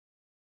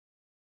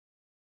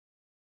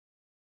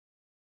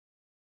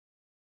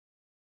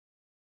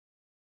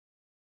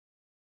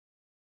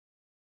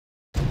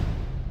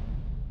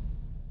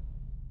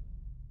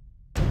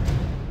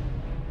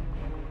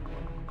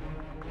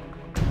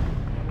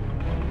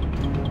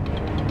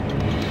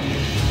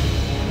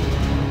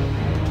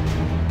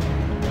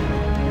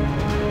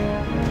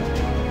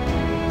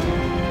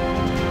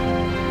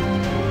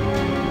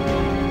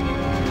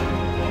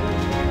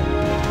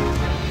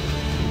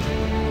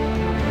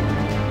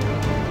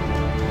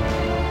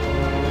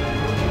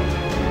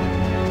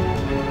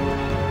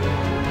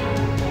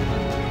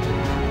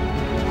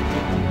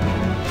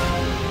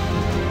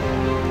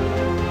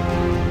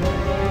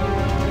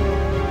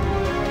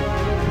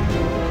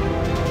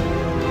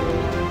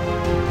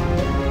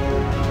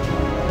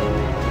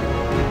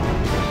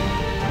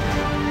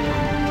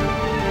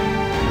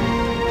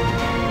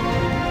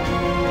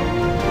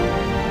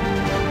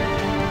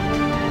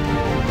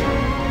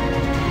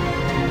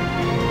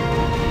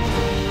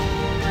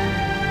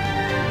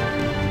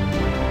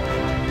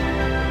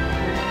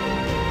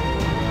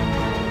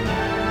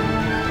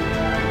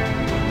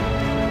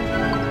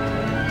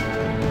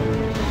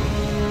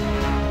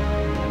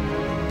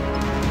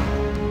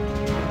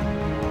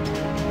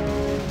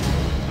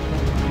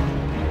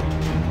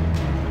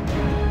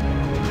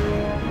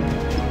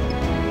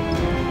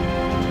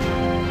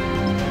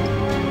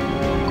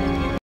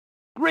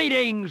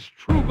Greetings,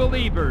 true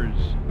believers!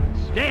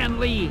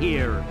 Stan Lee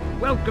here,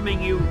 welcoming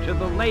you to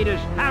the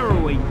latest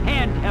harrowing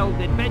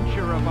handheld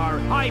adventure of our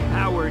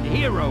high-powered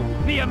hero,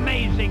 the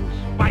amazing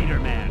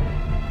Spider-Man.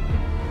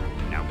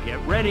 Now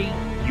get ready,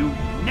 you've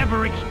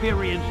never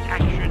experienced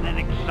action and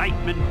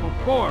excitement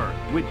before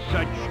with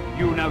such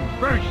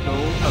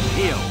universal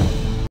appeal.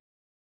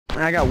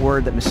 I got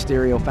word that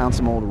Mysterio found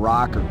some old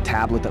rock or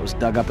tablet that was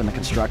dug up in the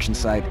construction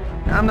site.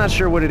 I'm not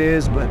sure what it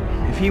is, but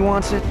if he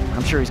wants it,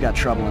 I'm sure he's got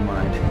trouble in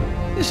mind.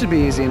 This should be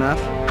easy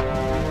enough.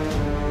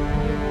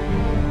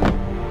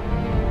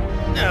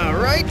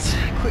 Alright,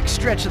 quick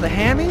stretch of the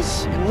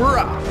hammies, and we're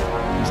off.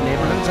 These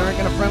neighborhoods aren't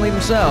gonna friendly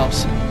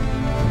themselves.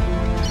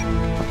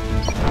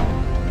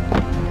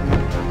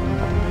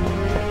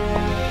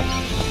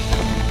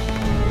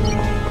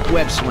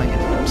 Web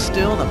swinging,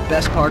 still the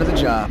best part of the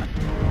job.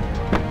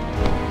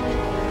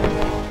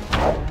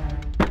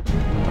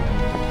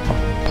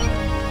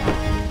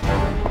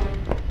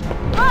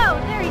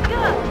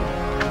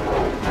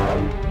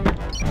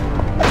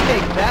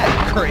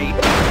 Great.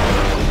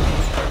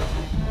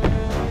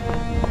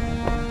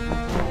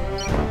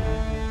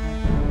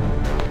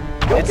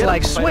 It's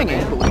like swinging,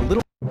 but with a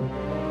little...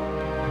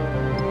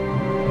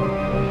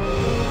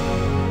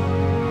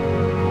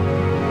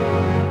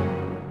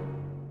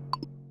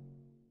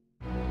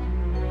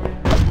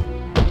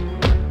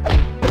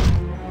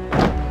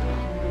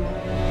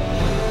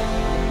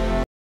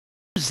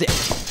 Zip.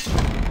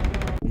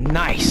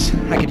 Nice.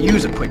 I could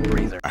use a quick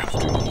breather.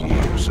 After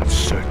years of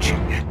searching,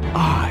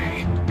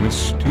 I,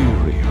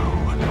 Mysterio,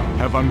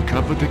 have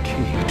uncovered a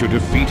key to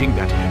defeating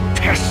that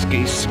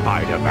pesky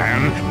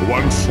Spider-Man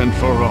once and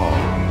for all.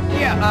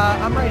 Yeah,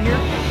 I'm right here.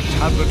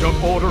 Tablet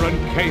of order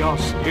and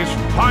chaos is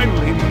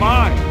finally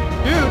mine.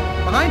 Dude,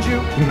 behind you.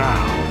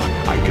 Now,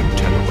 I can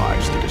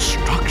televise the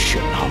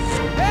destruction of...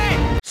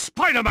 Hey!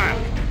 Spider-Man!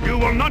 You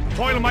will not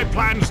foil my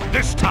plans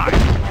this time!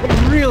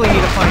 We really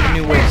need to find a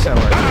new way to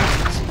settle our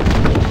differences.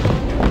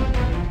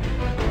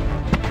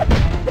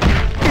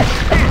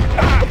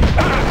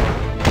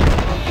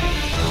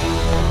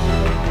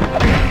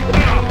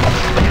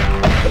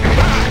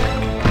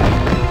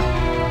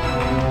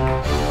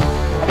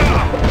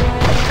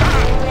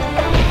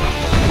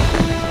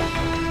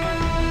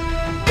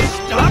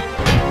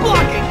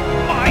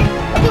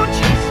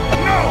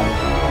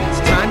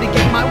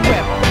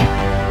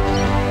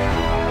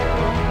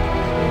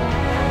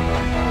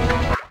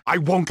 I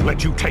won't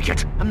let you take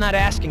it! I'm not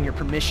asking your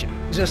permission.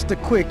 Just a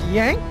quick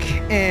yank,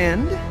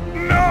 and...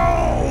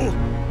 No!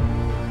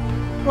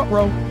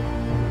 Ruh-roh.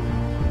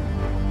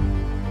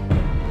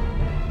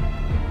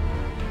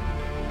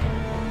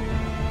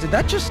 Did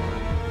that just...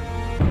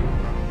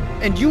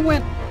 And you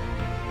went...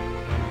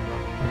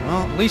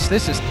 Well, at least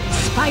this is...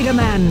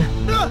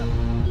 Spider-Man!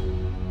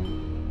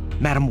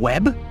 Madam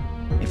Webb?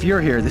 If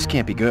you're here, this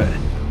can't be good.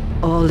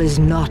 All is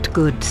not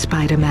good,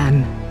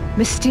 Spider-Man.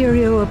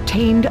 Mysterio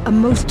obtained a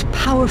most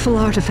powerful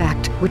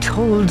artifact which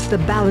holds the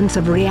balance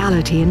of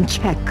reality in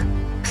check.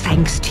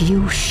 Thanks to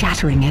you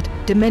shattering it,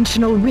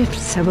 dimensional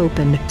rifts have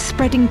opened,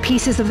 spreading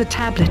pieces of the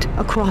tablet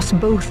across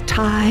both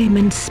time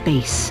and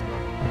space.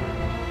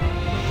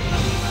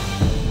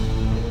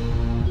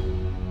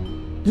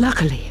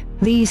 Luckily,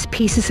 these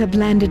pieces have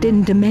landed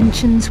in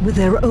dimensions with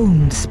their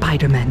own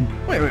Spider-Men.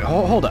 Wait,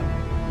 hold up.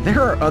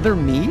 There are other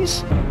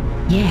me's?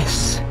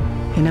 Yes.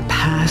 In a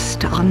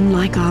past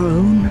unlike our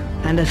own,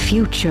 and a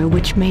future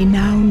which may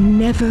now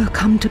never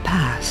come to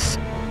pass.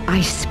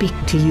 I speak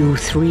to you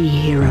three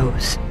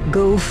heroes.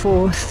 Go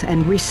forth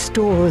and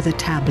restore the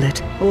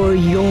tablet, or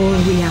your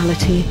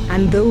reality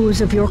and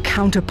those of your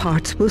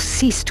counterparts will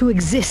cease to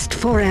exist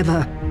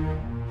forever.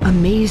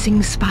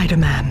 Amazing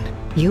Spider-Man,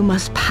 you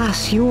must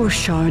pass your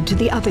shard to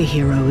the other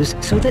heroes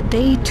so that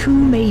they too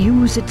may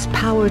use its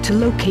power to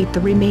locate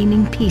the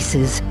remaining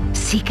pieces.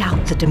 Seek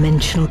out the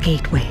dimensional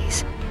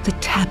gateways. The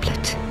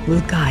tablet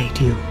will guide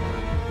you.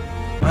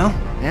 Well,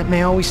 Aunt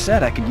May always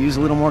said I could use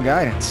a little more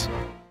guidance.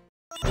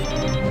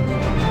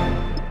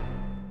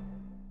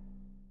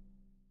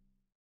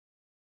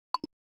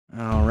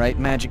 Alright,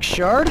 Magic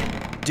Shard,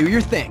 do your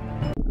thing.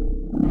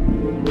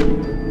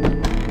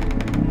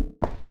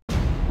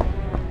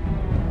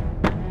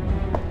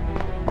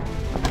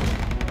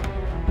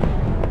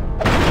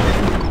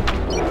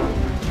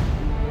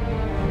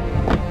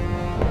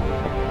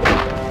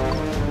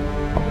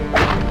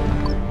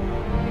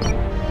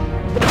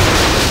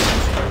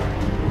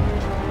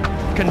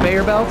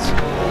 Conveyor belts?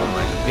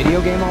 Like a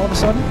video game all of a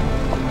sudden?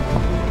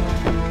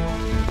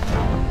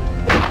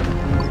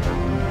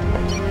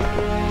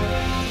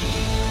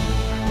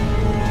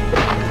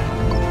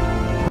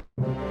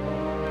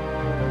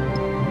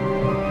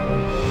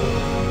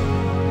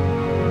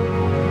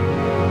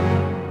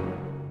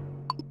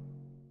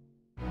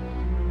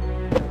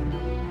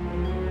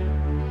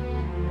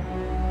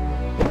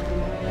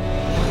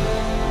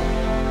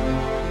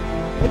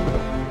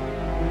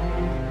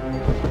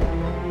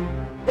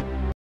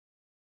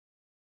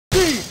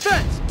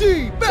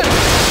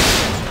 Defense!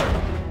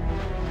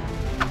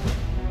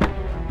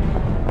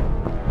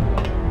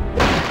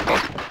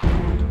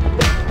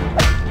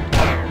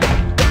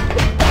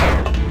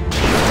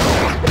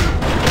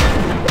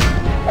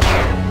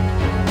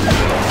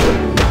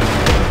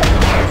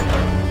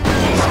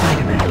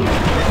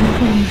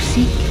 temple you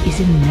seek is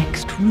in the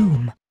next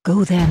room.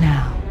 Go there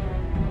now.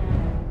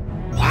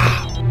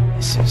 Wow,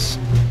 this is...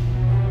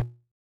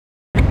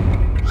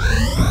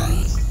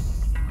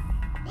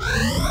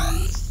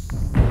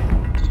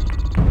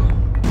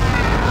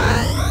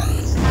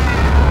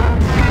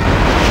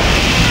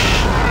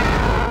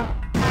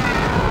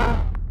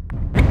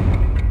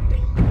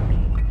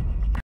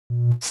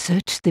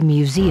 Search the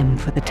museum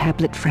for the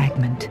tablet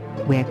fragment.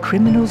 Where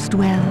criminals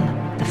dwell,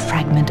 the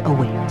fragment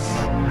awaits.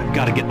 I've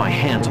got to get my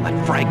hands on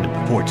that fragment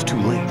before it's too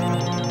late.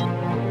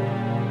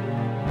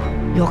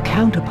 Your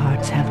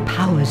counterparts have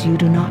powers you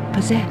do not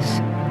possess,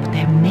 but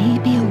there may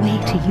be a way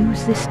to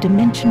use this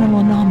dimensional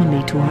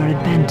anomaly to our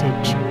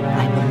advantage.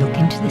 I will look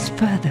into this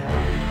further.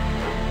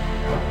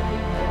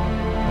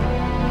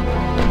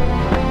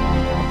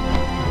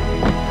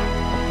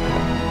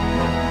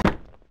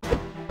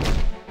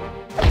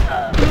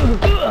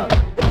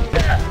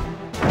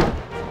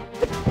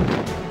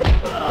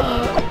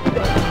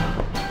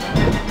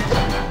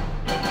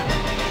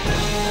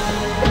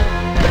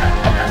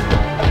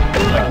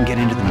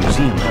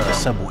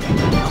 Subway.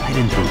 I'll head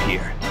in through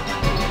here.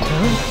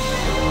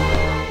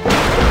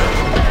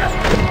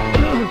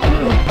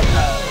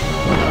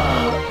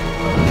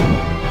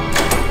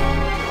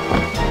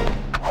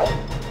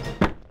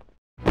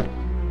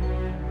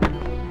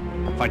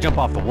 If I jump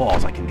off the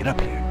walls, I can get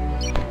up here.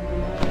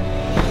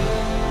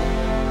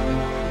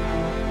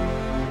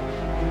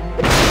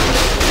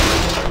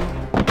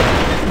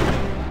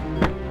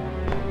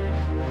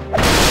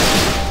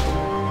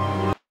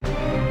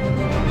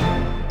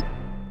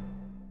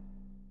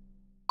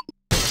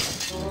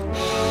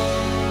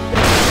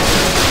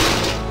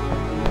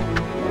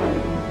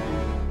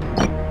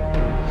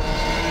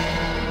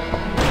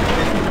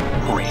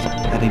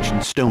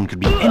 Ancient stone could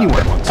be anywhere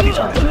amongst these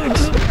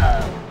artifacts.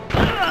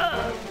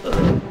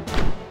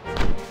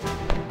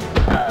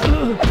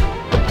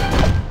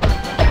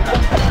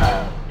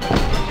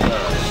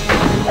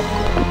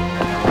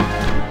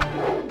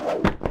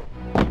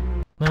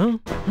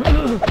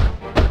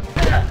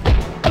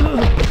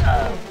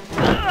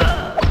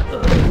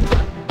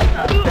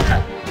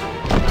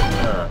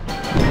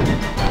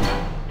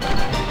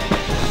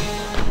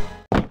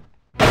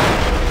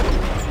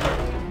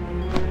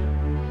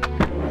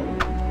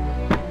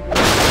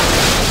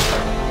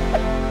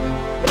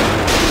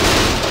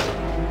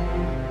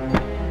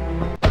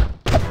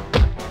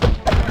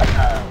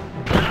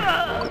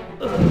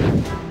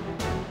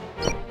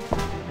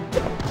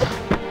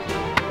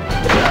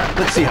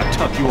 Let's see how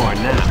tough you are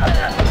now.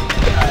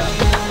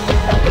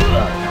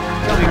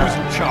 Tell me who's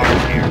in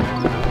charge here.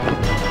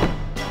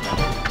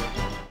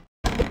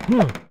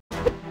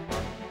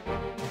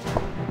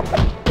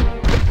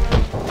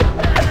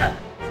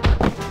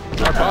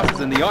 Our boss is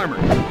in the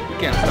armory. You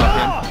can't stop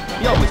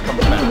him. He always comes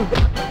back.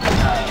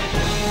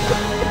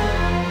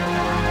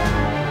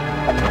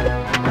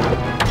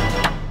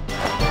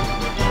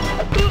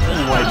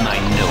 Why didn't I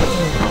know it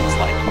looks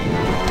like?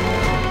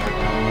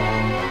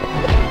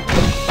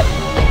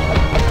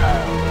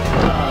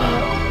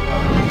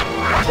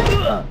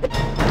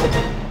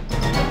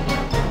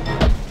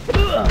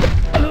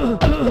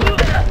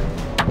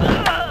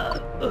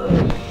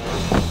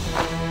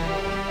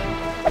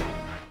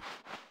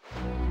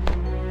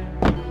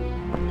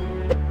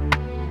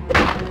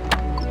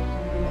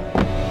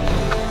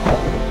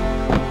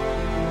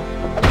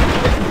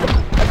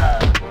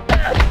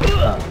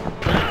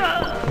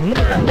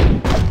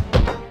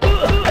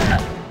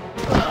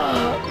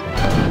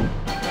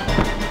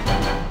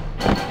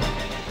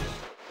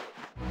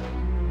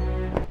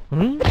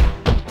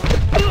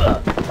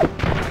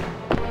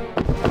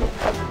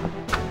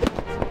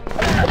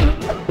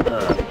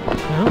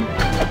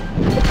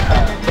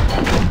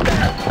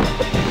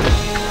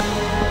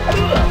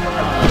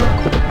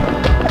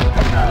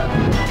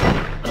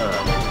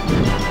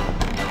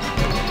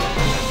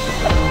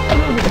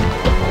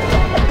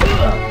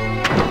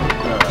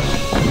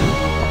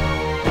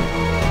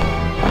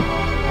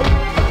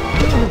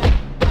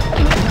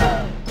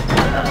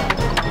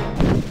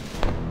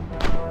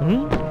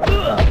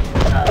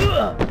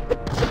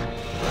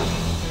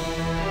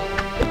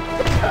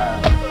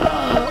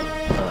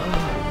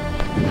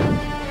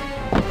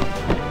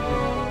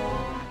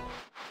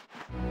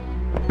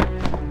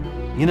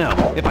 You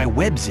know, if I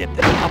web zipped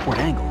at an upward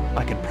angle,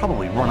 I could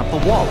probably run up the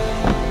wall.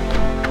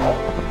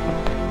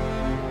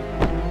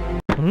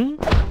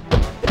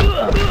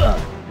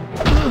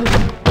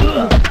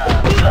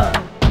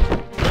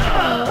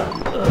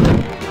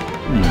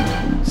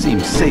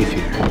 Seems safe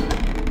here.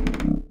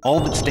 All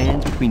that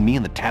stands between me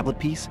and the tablet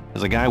piece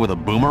is a guy with a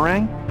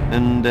boomerang?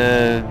 And,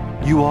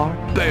 you are?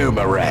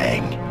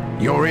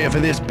 Boomerang. You're here for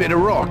this bit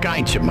of rock,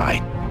 ain't you,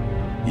 mate?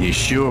 You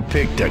sure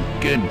picked a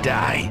good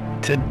day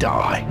to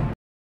die.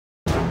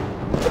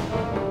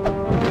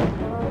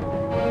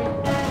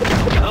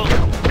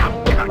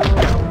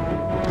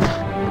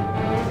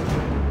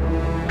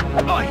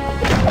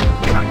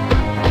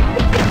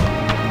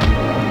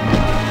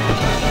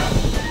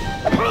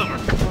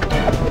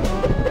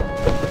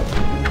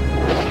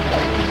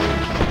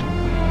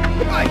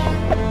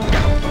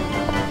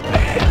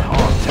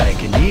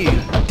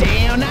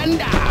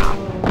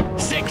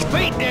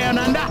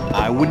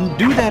 wouldn't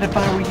do that if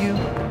I were you.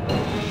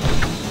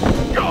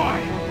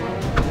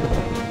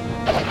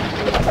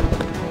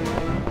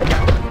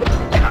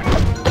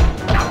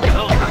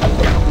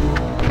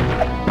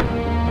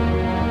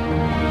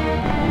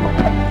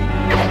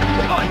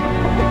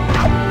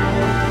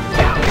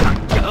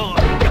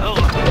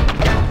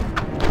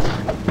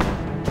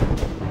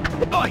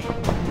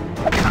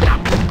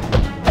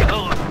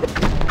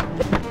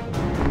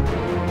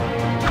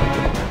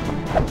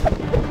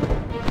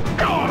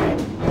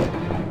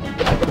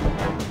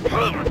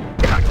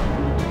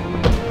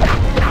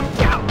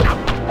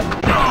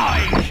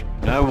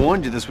 I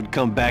warned you this would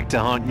come back to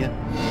haunt you.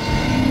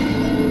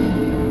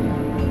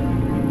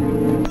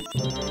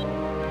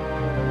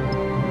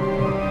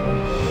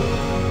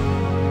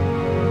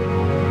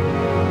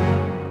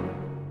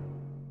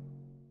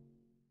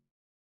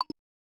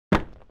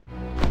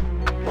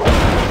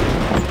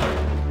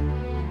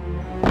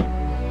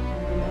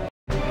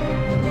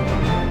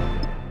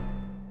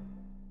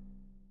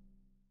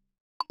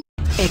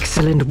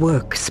 Excellent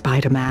work,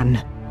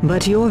 Spider-Man.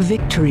 But your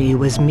victory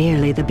was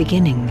merely the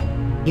beginning.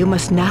 You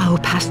must now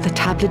pass the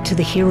tablet to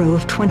the hero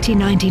of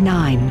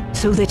 2099,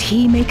 so that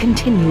he may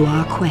continue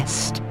our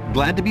quest.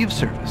 Glad to be of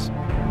service.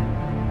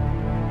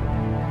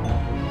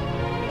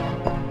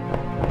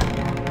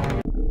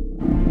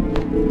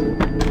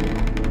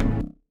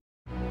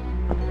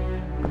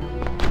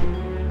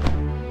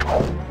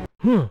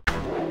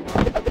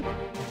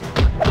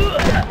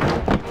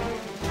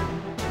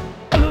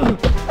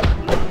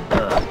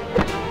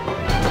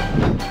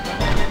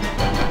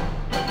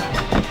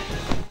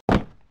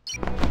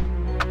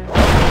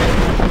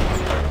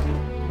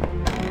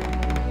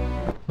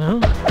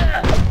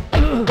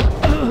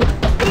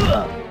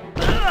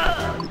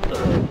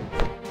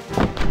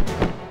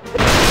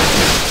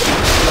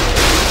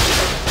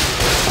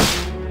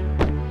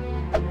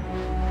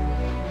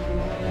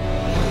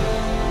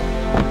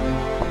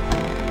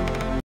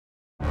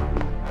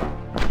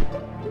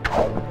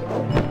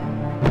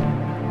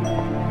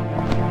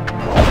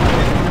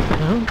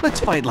 Let's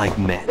fight like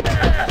men.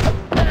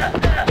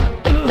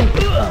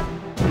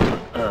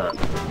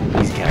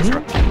 These guys are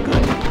up to no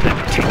good.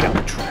 Now take out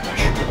the trash.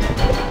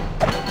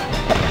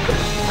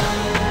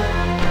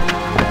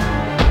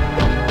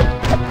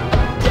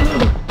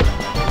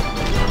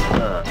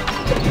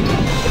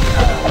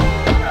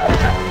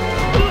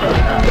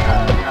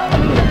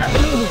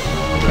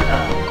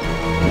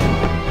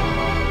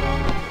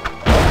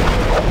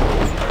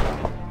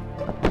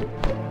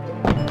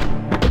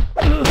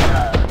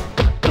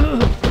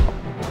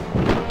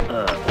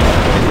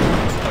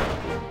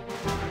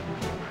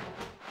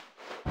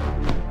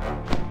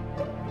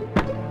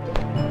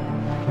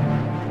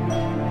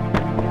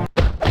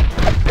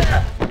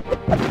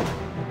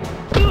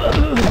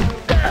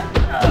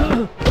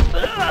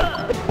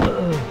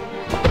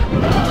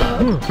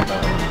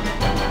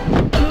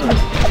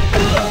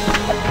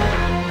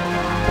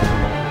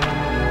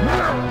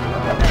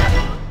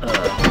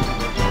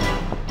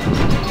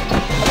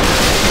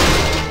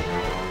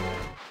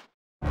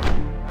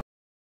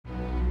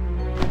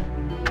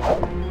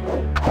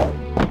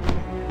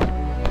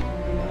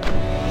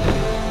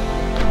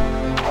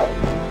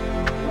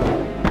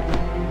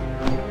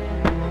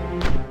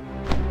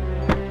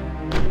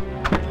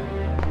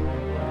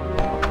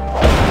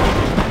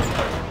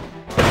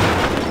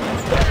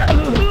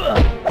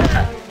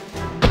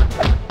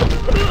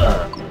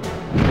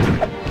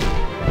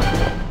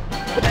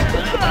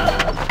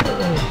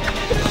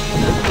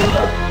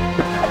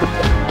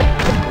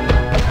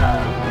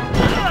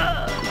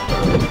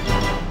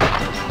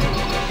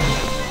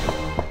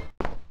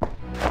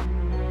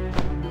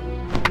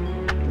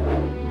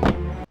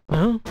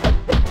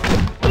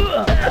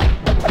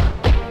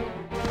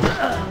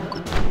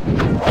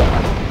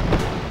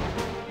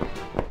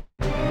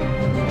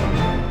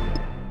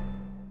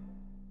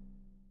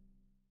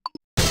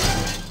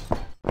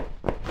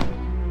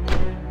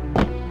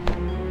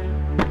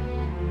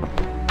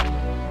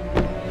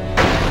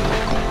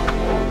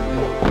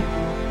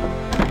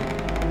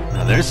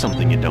 There's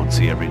something you don't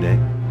see every day.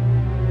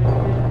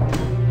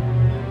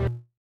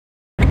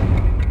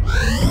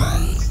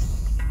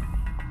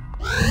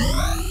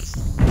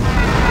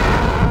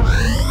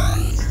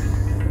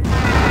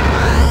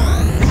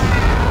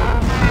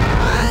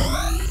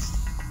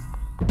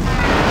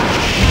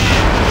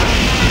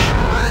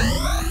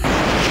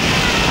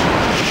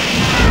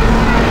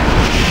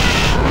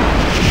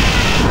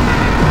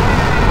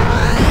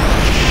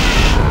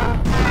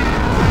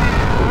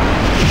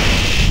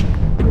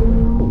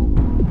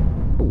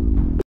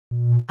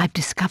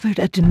 Discovered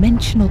a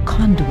dimensional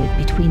conduit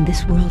between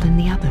this world and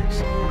the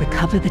others.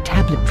 Recover the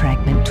tablet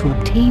fragment to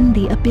obtain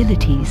the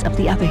abilities of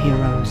the other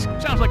heroes.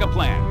 Sounds like a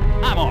plan.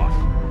 I'm off.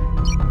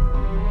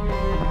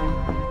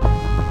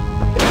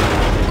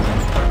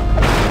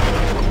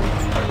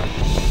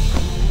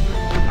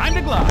 Time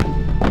to glide.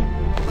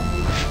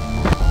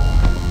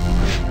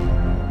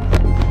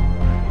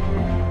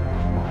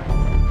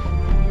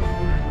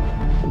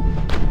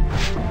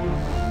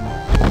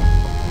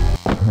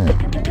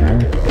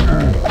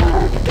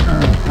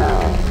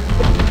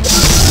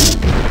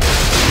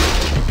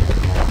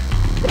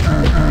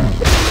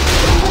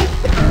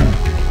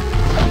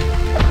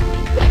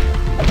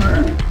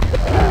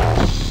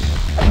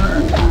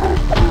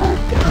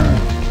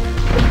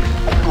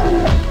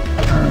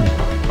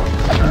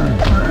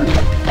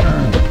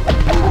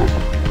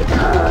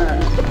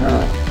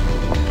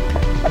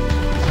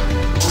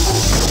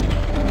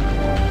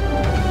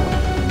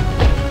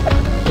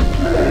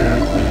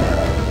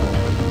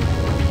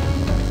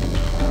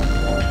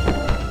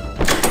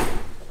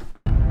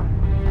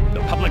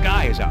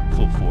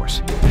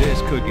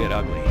 could get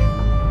ugly.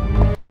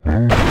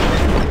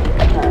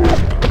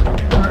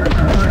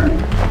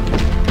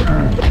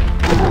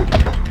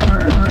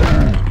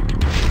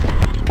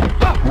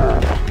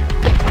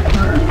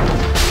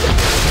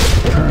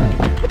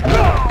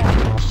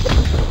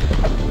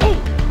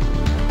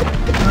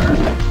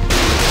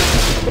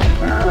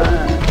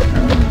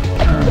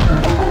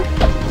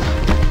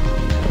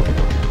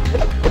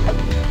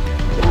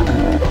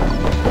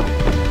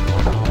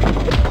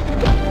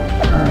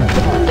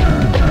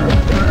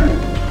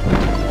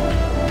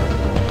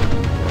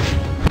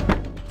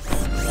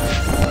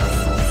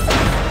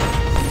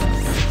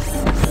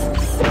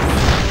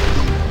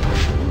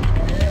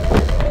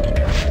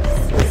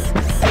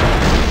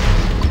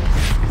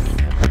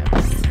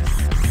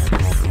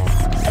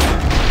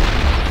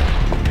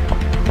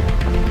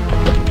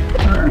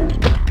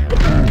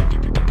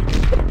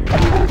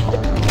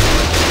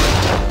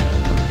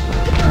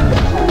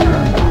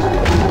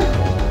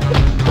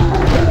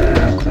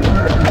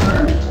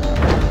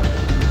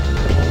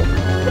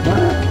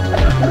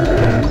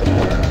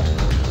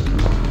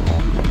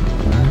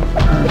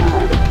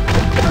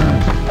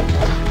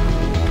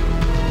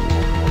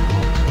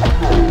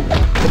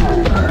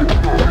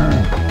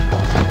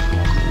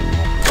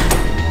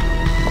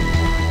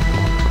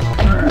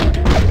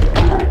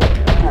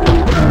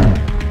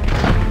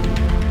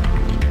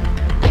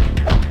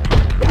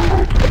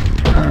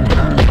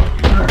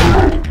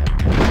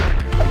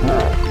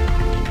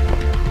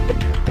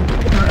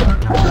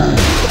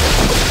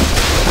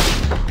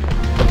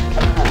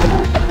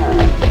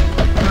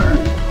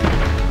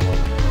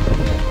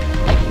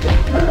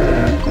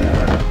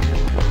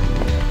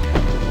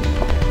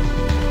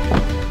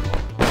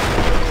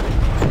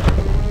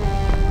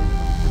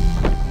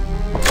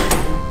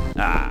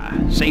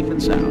 Safe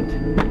and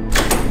sound.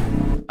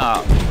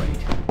 Oh,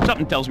 great.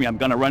 Something tells me I'm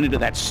gonna run into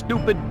that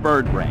stupid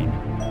bird brain.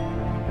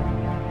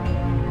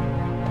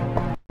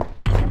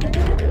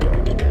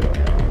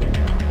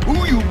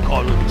 Who you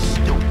calling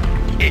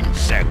stupid?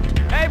 Insect?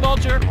 Hey,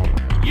 Vulture!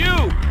 You!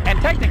 And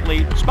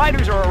technically,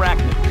 spiders are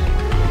arachnids.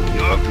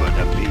 You're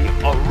gonna be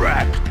a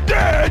rat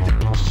dead!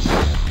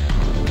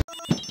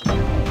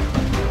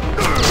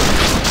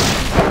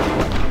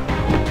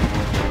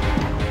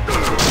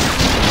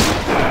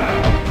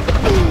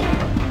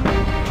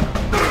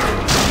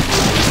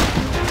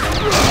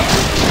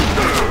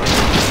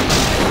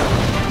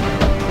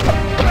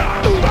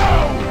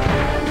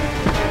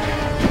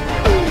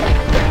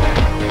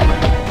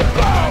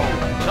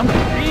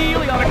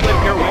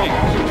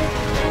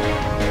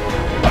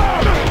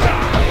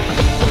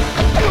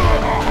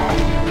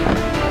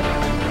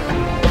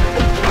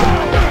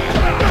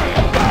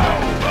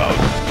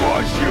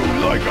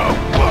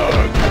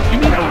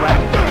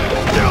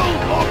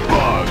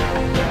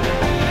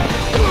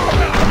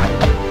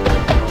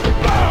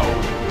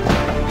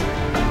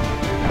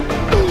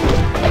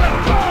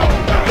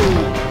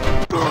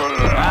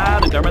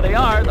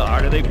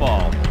 They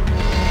fall.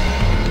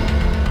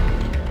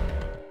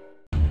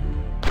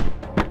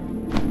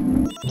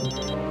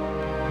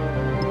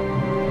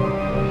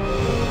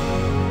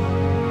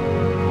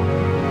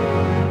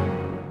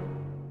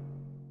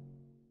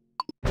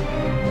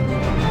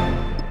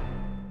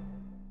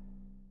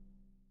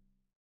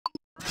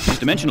 This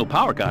dimensional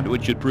power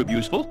conduit should prove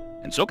useful,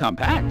 and so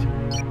compact.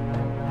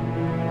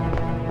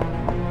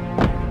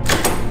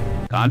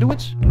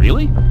 Conduits?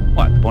 Really?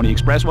 What, the Pony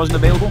Express wasn't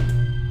available?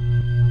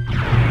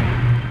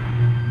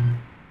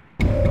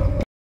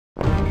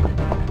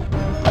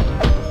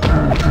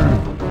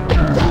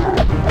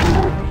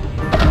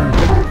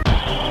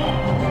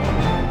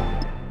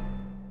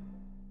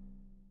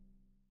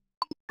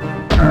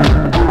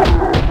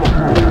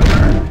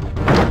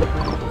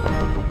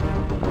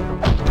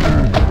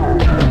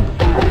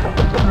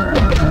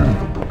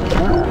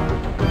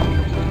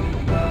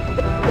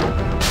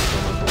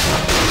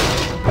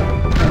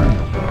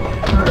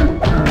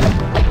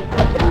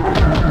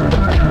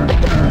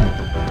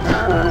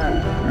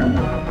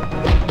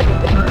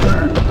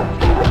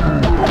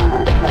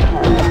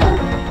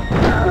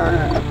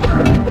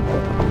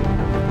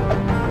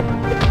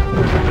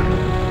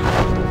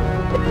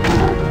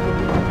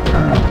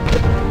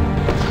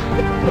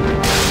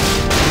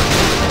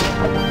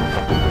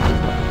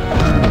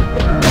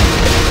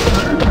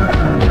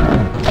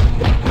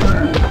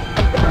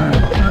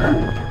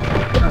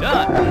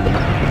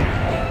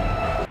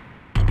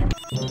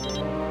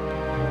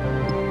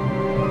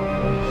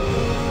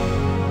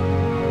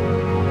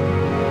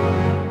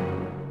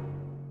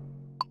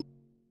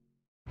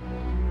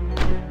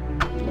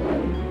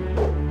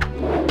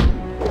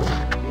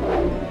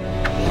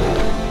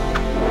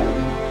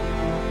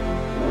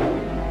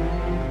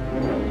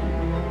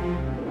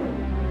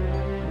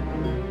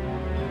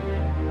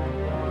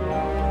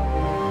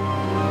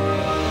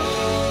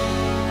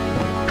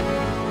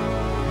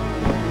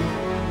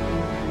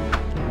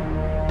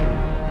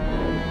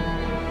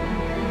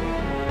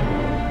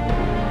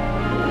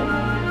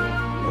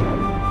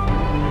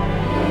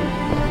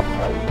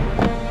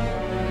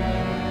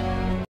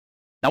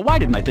 Now, why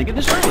didn't I think of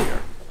this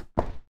earlier?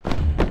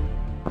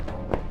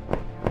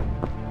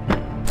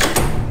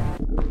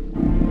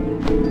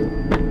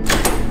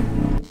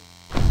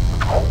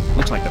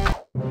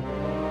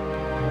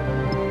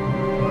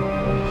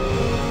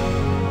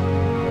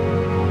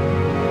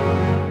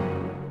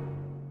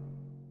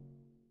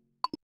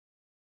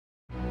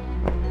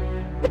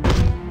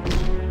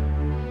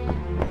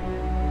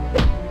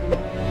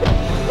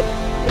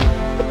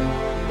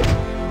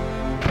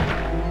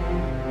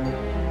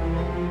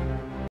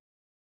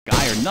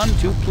 none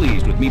too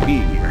pleased with me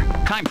being here.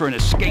 Time for an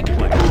escape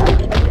plan.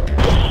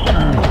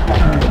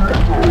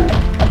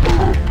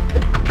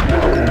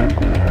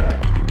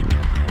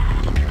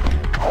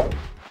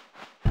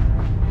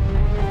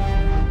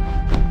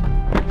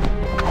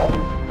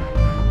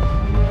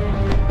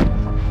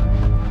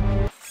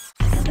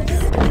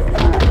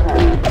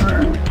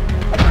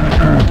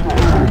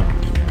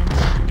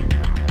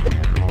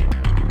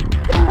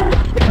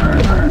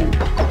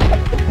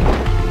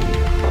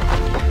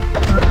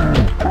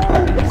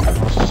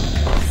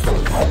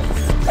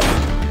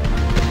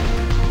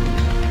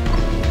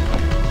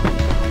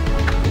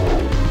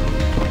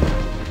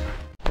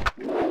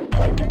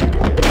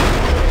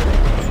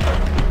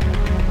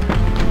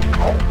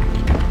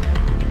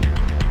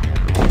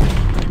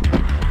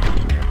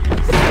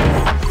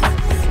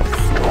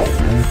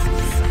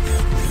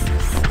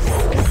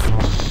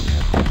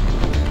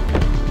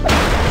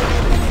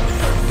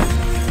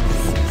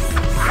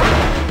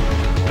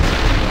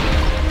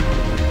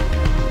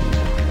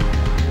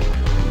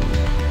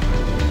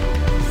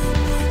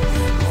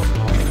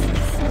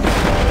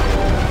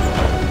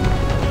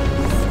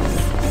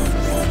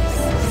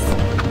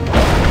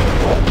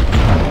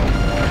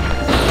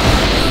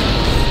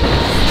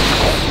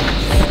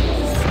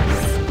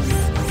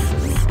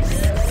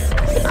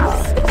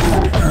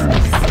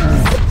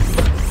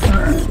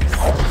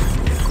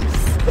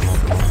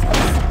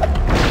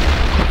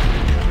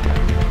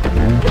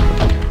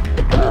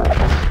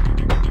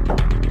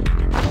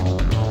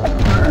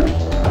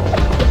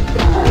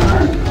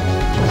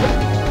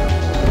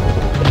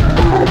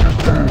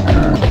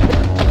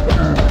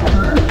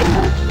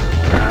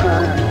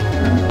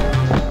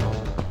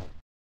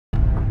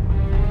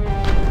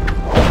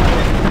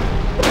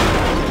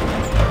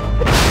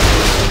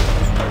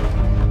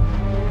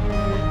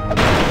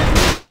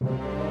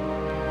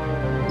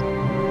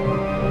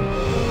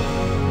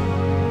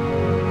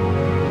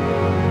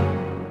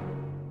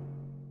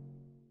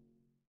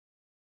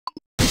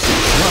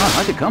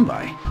 Hard to come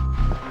by.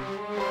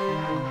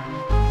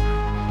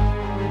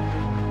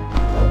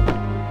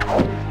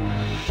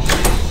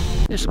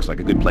 This looks like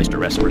a good place to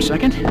rest for a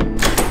second.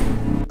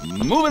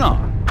 Moving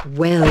on.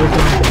 Well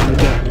done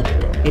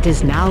again. It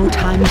is now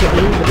time to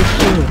aid the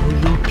hero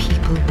your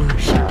people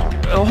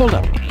worship. Hold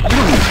up. You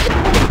don't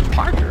mean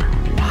Parker?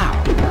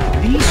 Wow.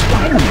 The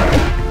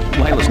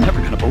Spider-Man. Lila's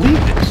never gonna believe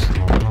this.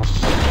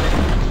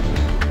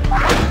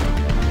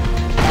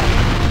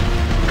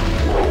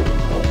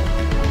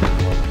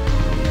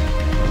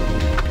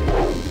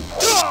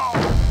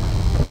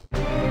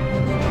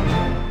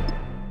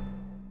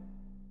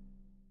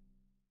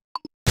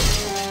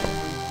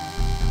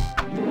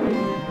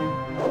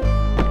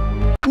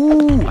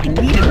 Ooh, I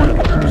needed one of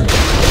those.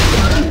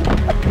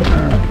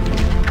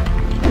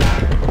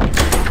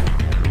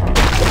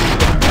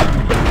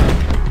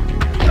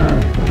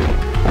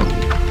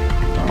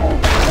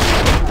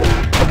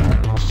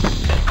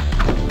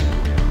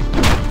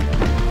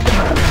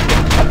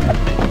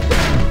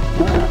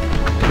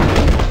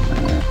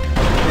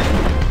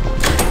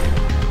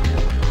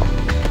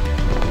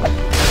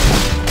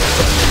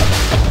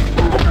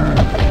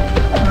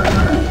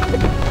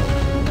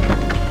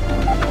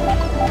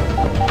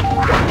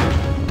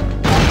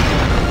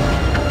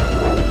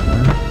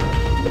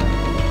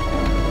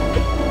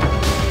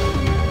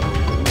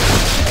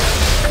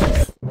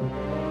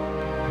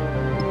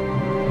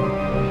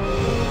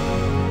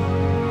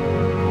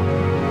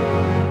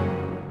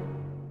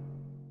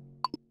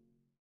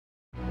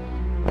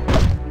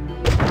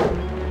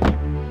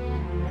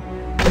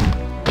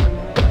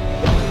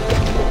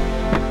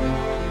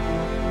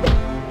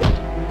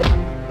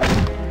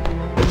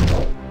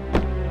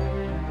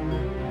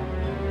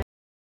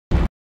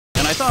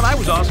 I thought I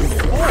was awesome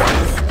before.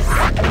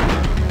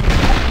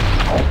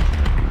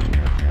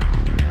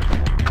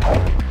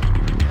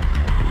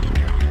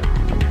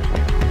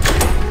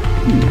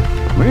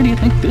 Where do you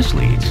think this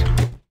leads?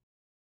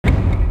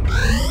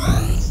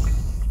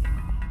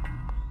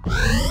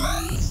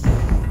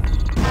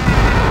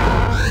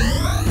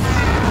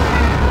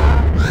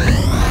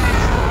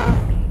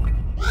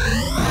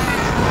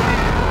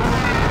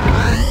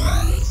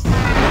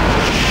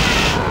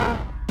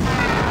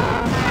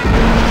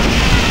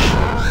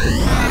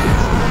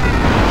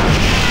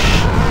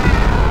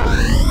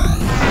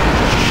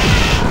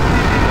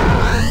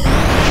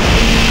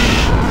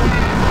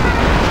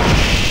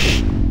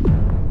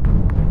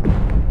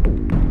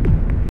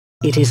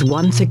 It is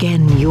once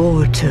again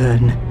your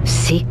turn.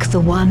 Seek the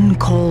one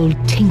called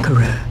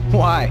Tinkerer.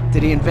 Why?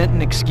 Did he invent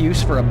an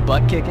excuse for a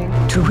butt kicking?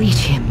 To reach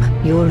him,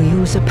 you'll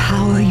use a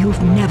power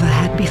you've never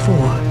had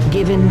before,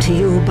 given to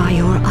you by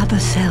your other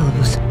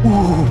selves.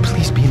 Ooh,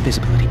 please be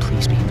invisibility,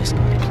 please be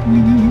invisibility,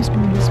 please be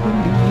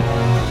invisibility.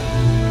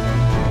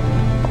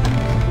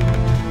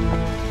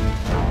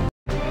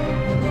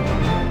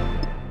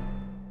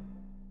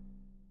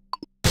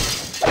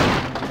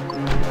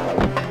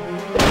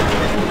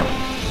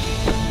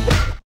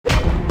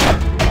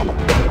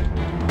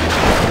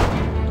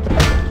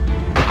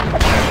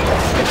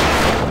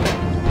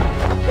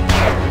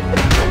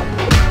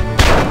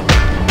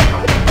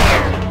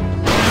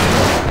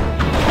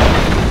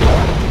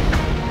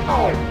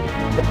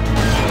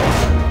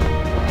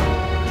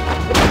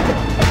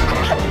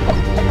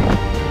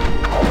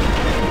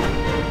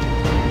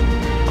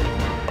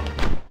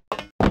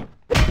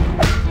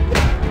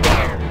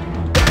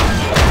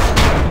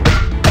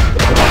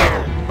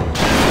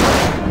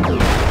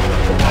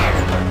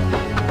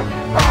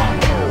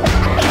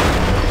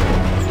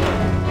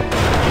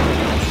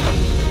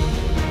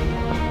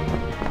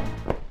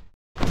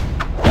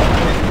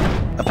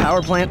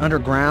 power plant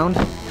underground?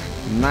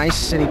 Nice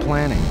city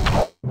planning.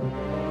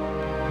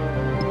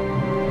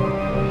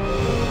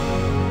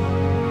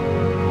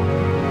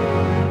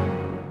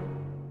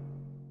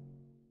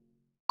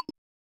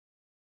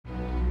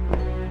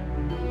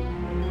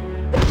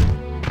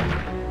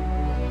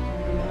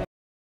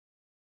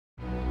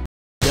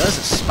 Does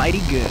a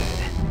Spidey good.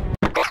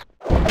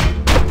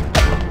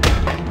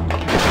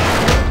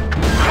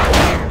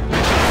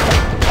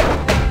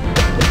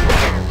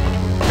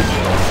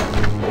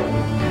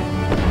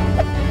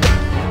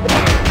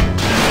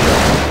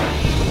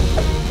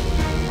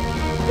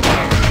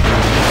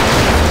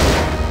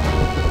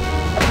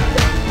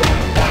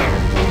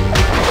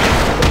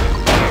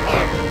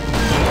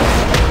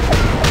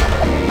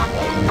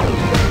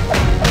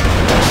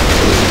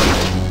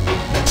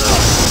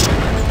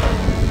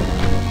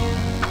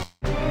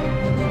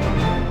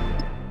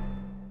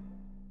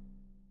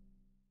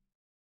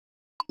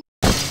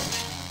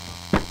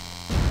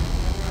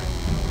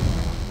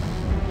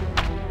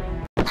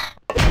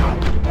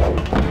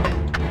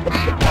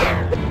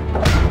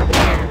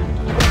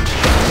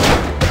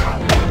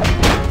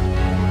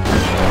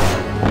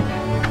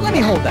 Let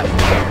me hold that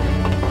for you.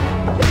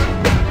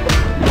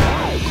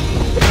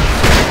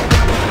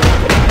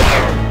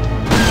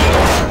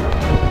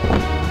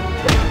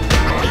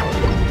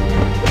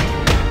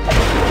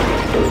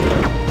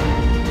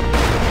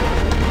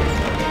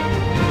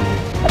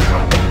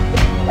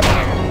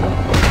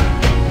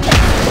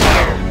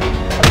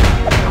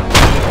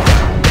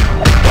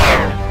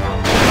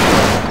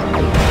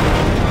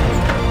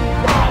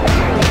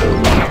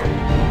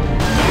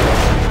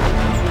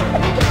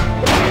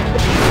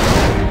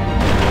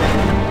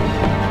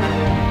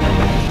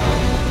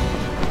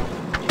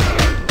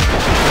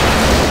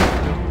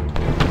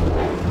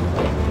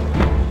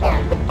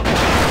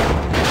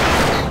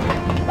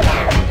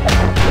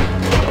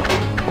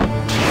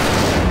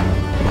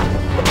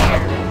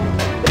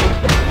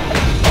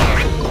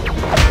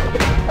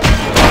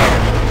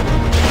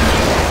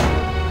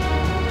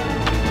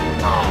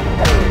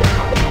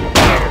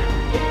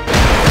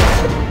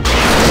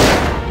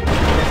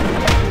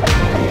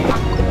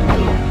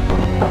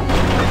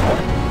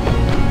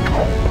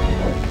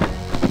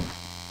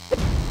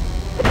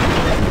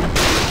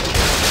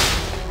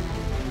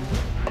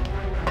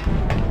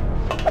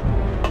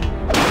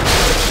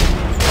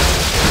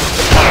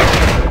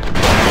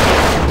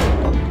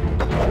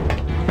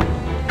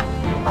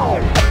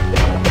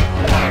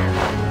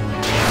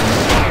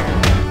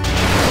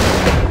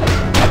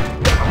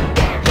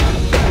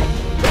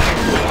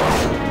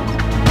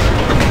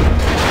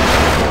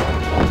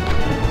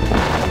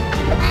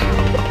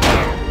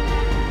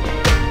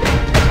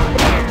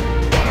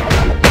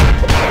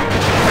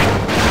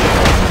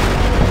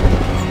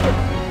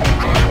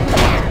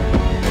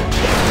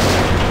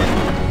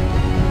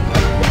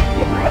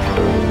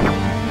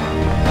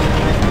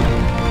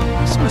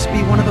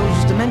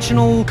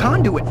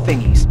 Conduit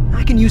thingies.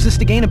 I can use this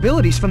to gain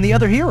abilities from the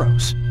other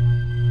heroes.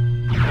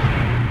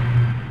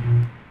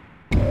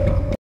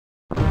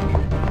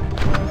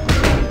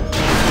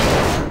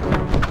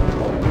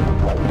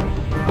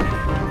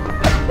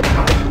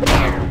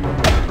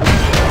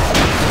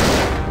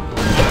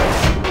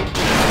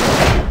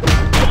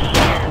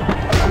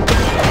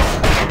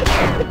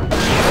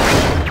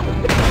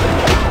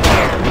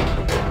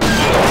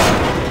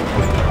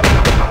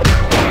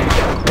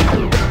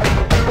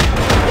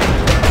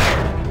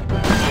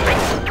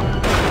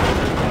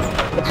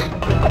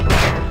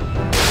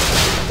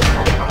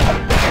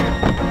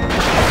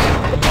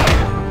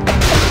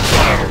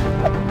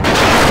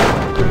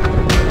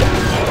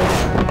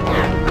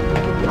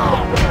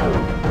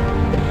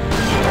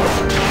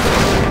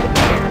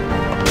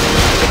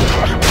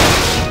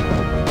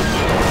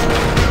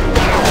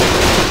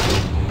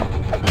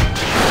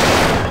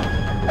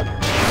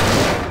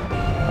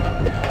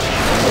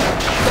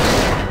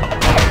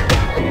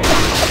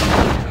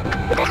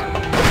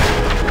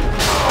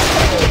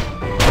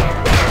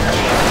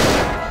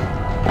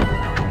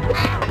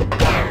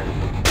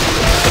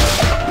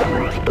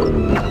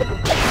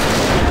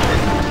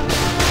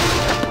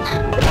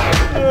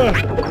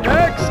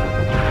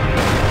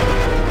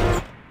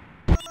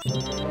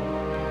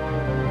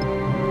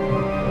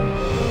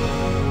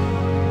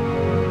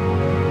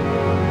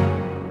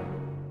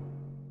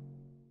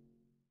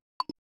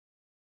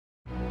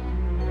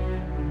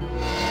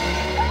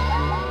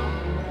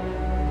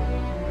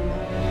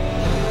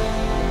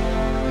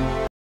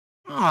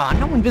 Aw,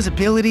 no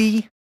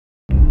invisibility.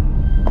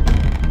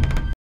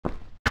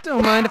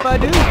 Don't mind if I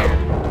do.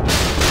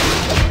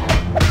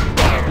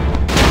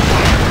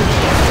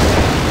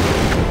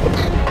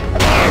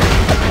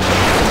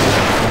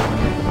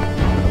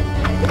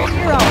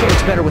 Your outfit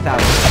looks better without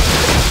it.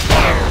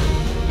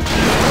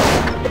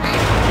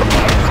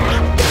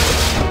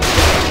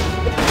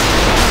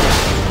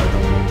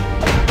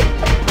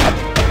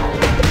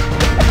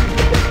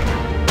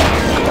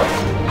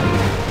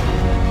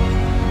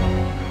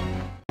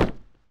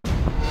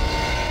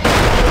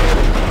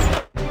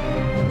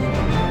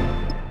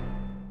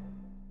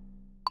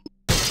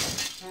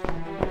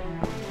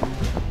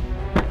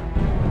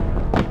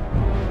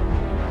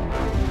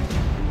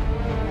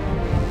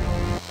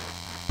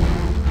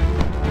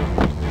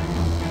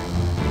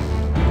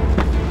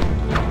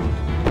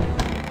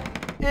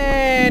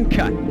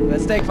 cut.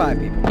 Let's take 5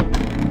 people.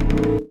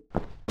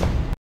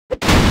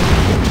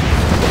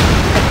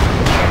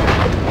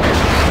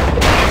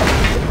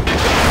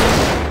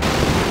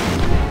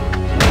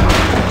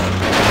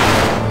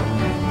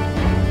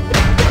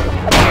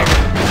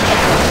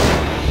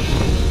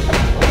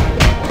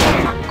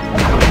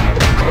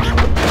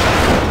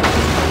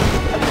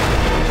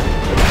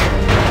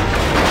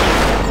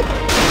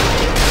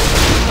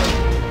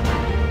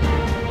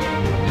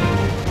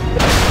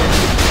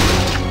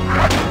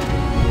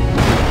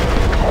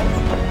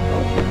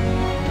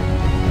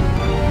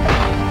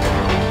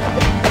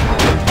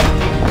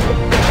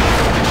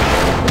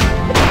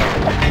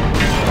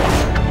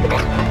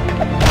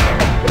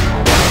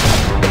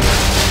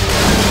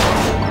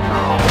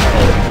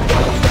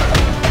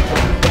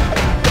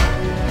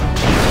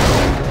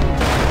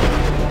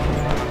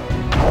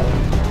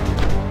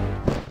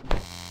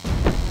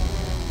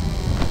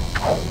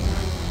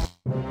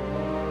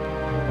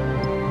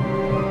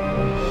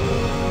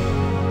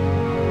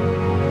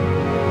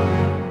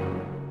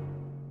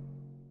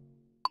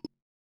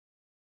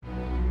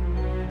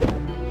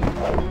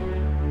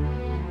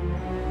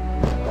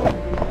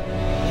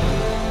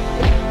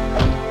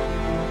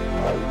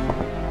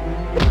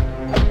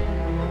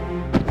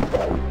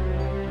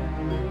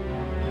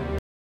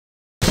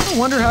 I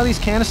wonder how these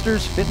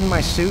canisters fit in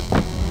my suit.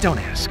 Don't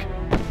ask.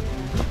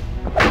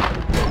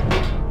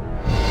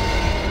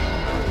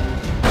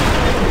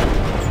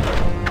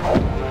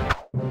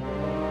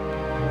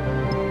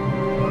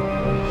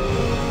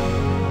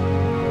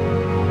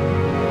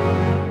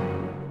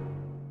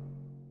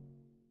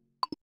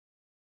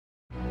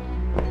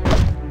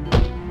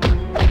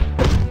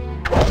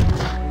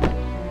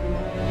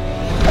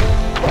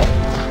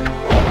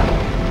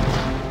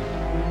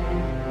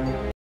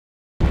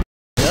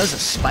 Does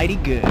a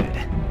Spidey good.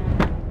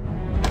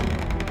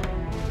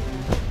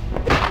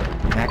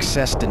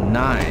 Access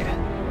denied.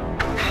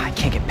 I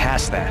can't get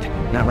past that.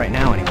 Not right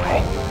now,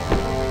 anyway.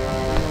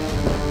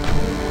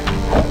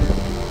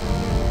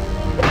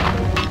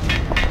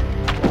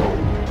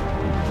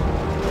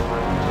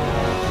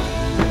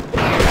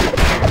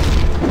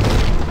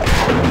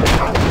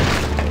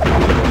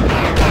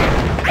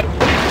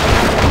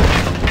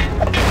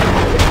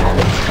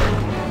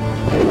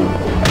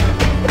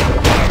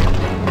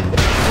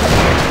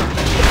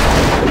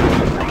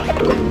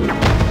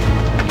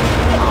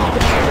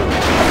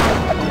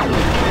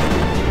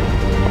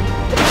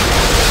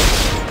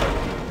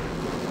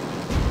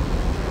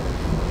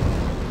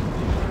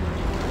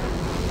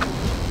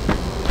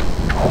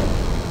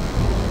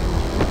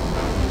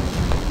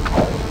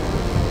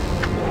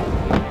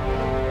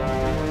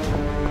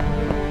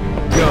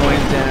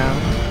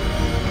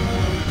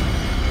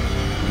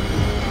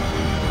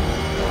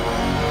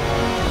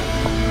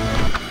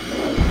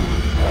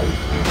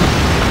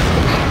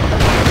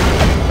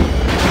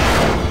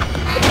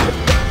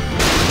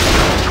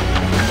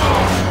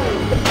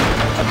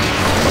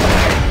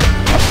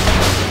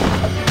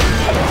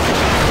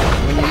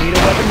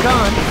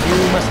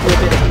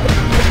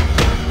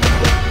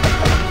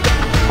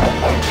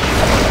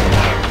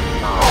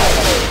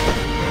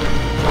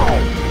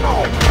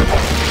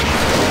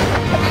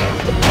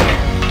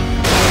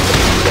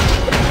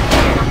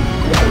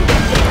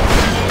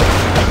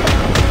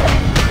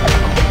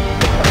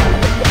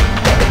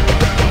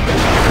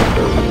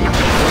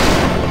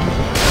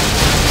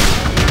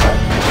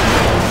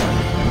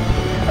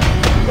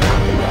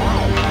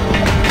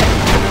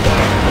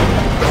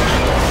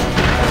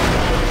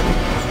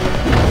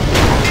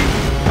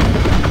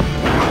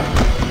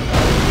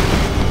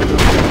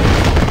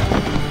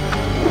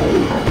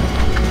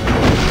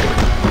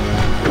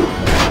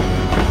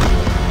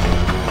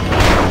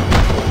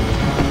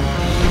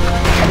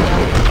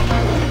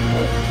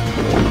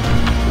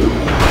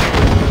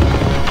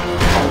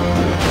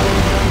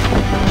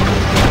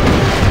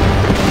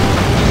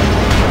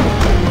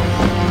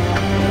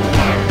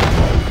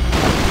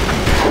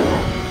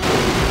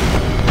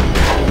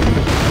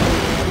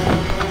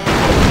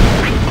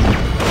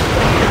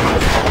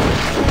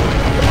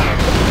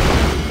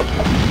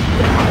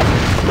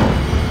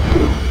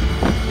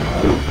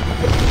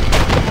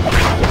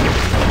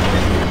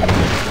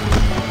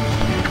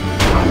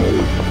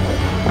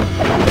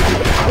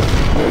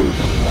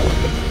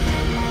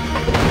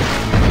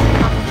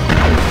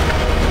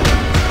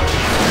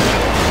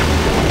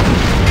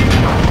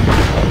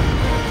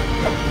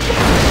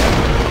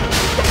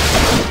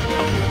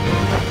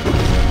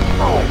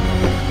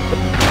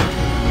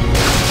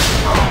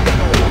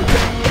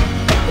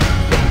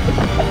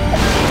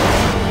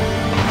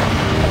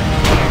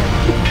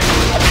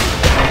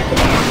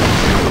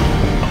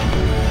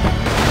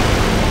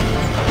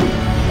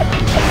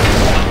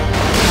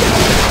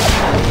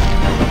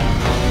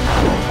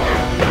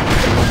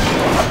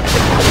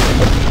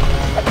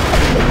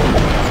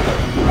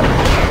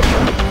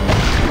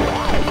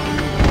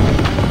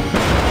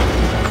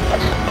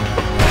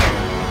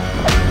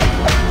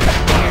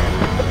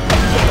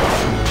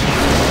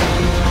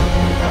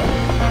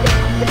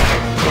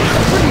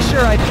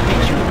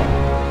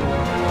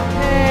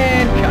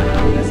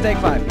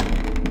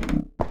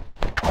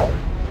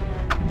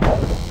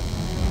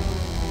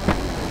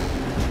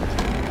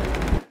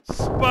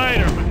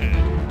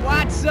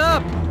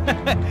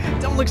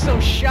 Don't look so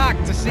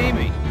shocked to see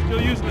me.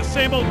 Still using the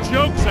same old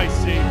jokes, I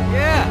see.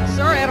 Yeah,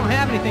 sorry I don't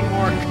have anything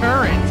more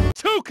current.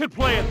 Two could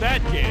play at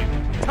that game.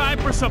 Time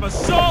for some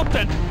assault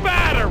and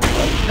battery!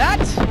 That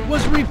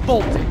was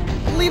revolting.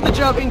 Leave the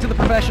joking to the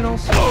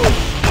professionals. Is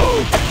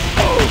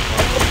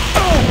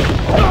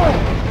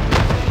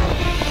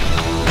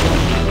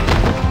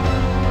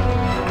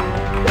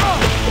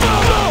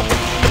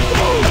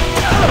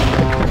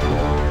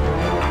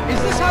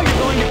this how you're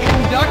going to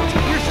conduct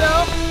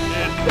yourself?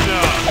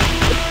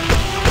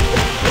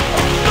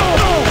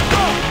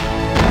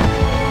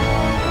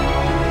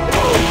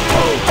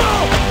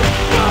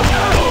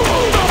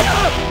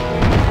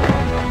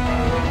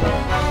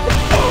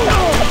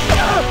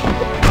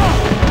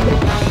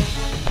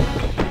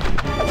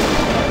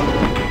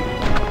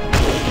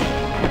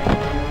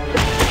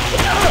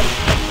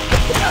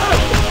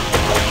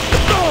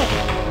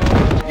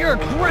 You're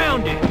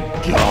grounded!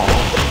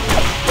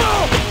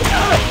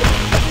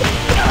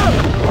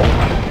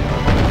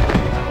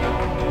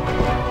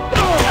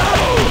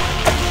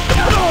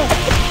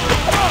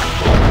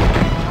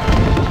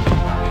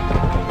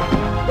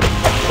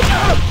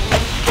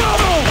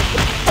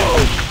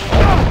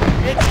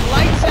 It's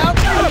lights out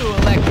for you,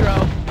 Electro!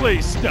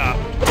 Please stop.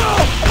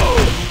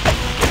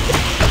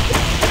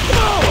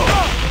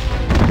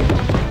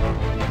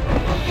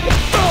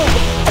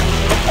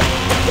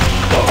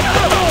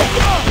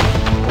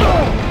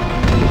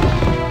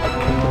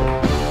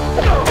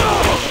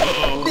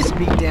 This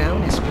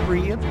beatdown is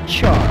free of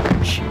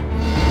charge.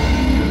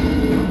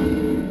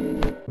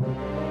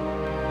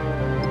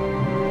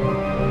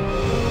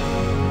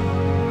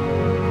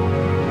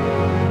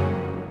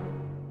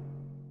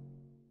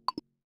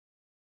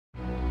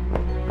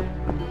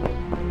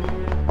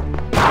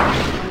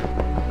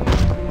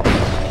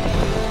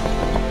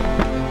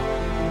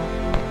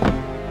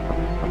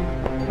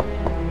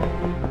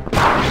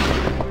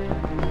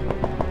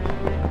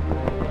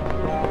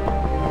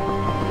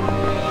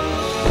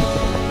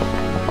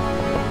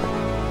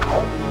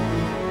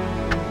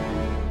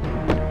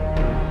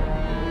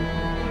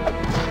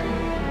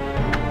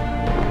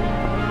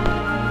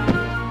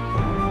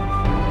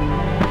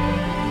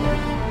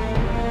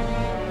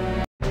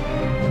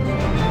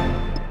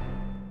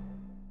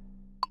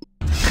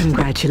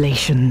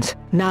 Congratulations.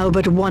 Now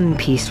but one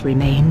piece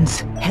remains,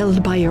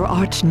 held by your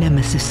arch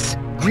nemesis.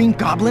 Green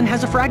Goblin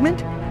has a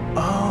fragment?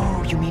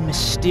 Oh, you mean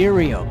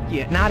Mysterio.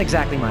 Yeah, not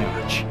exactly my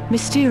arch.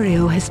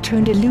 Mysterio has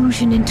turned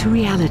illusion into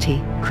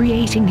reality,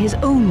 creating his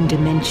own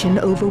dimension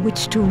over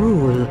which to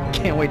rule.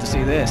 Can't wait to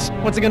see this.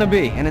 What's it gonna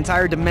be? An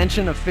entire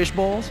dimension of fish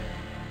bowls?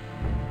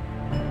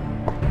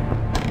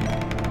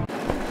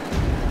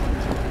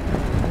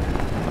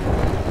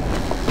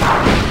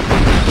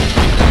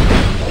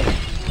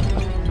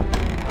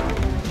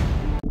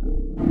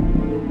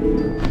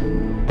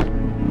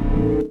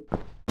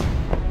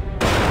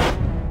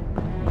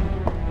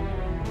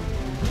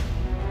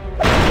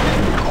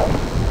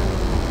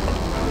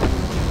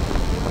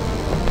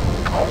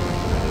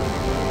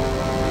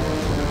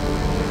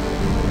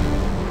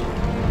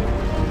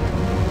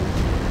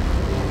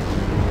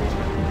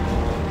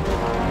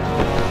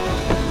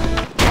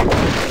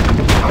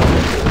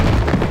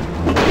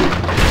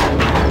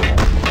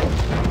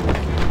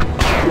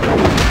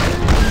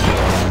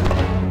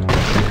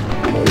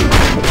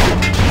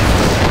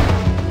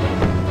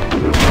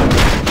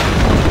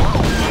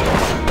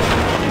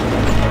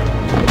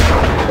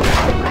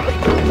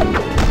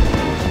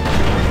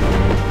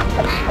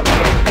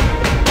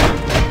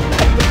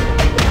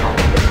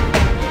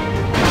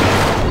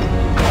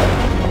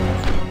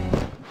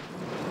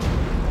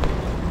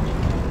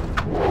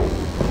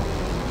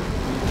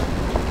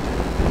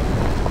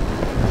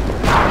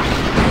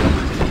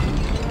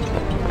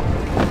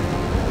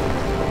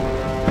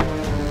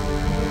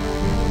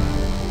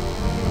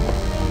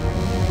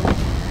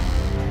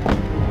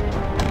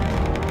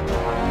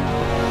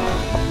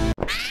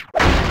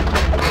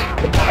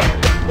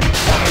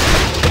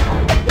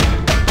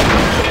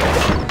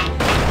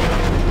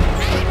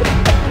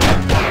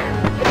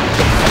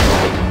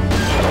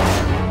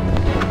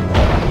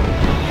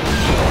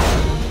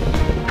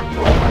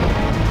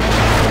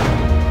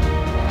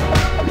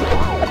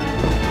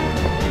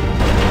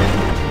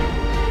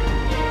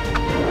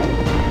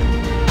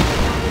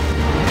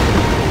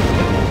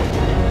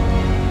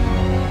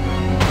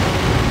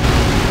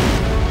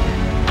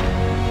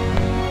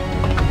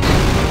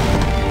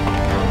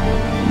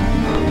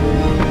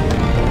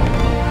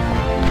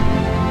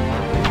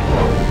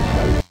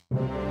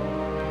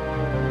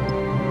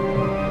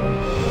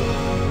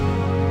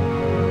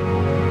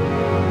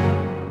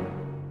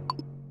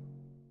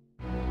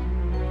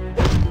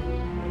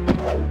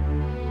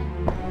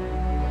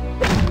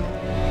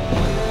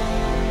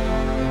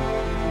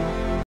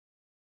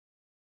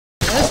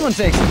 This one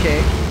takes the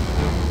cake.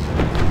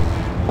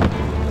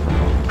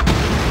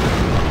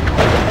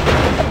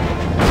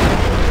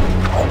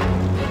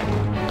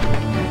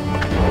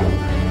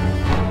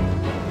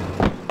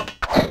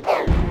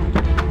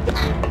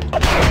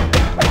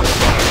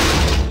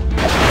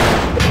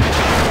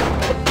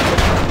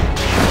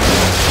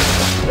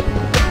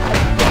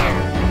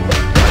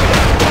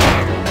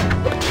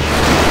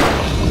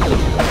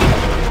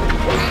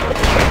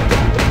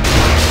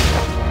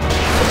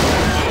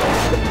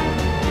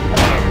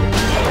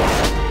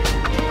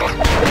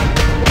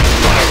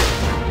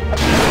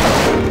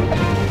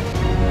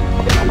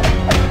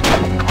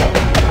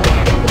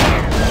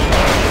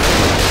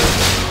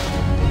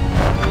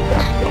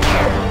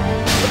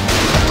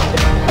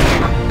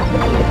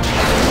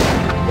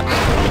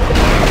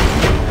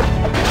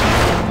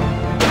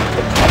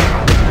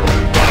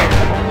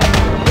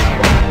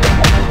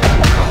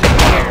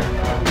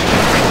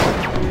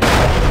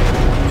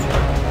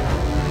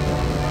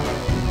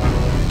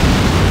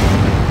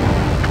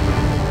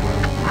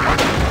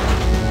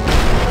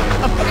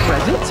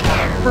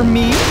 For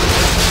me?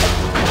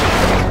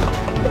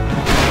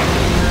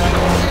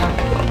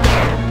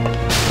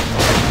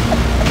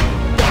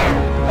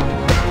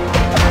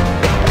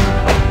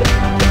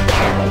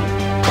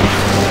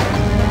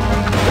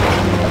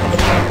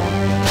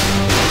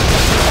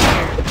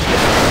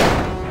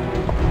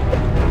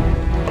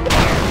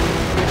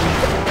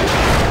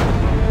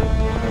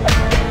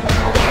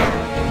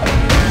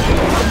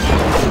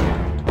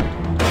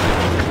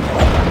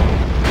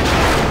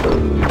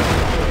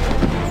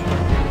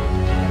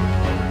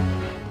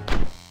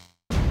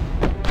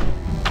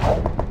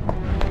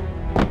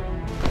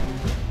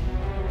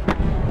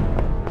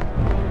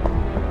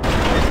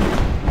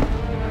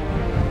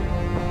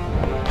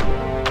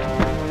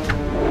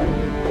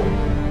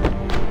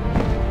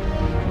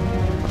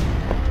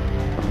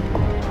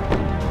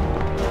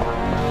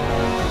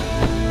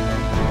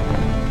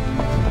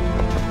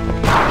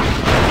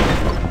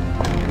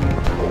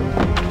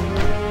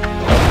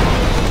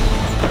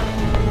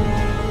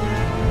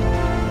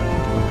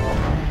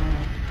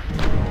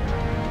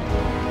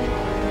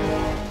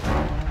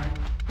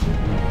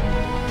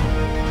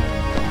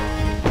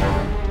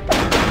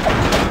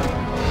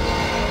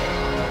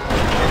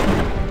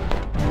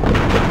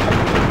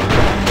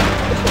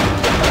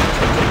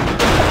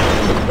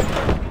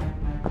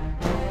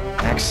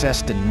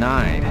 Access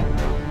denied.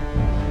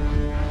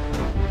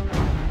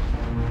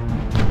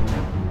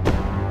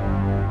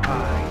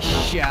 I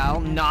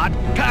shall not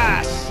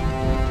pass!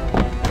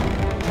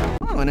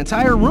 Oh, an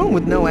entire room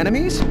with no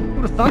enemies?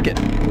 Who'd have thunk it?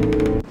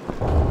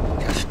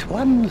 Just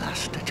one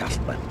last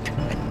adjustment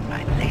in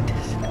my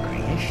latest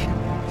creation.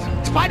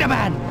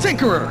 Spider-Man!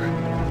 Tinkerer!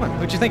 Come on,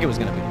 who'd you think it was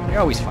gonna be? They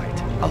always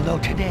fight. Although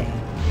today,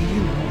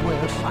 you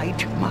will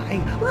fight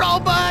my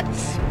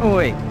robots! Oh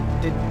wait,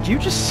 did you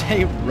just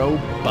say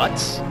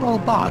robots?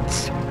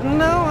 Robots.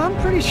 No, I'm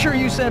pretty sure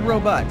you said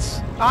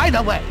robots.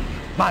 Either way,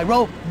 my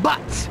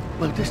robots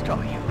will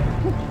destroy you.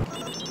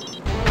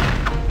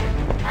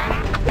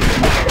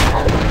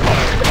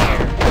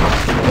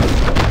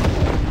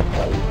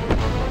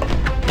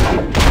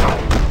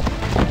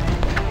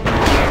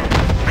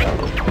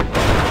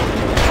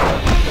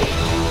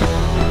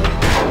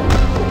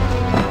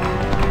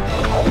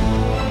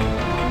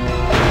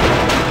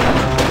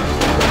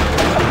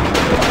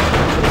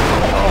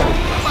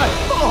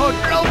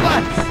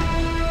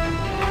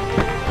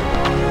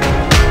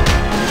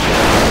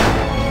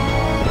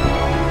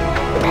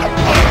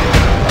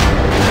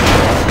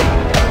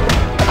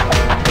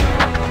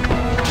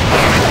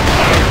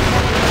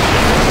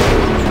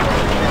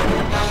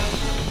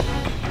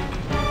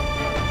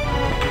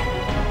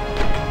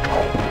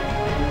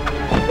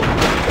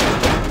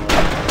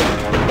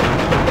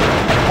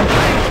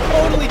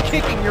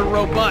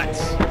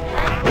 Robots.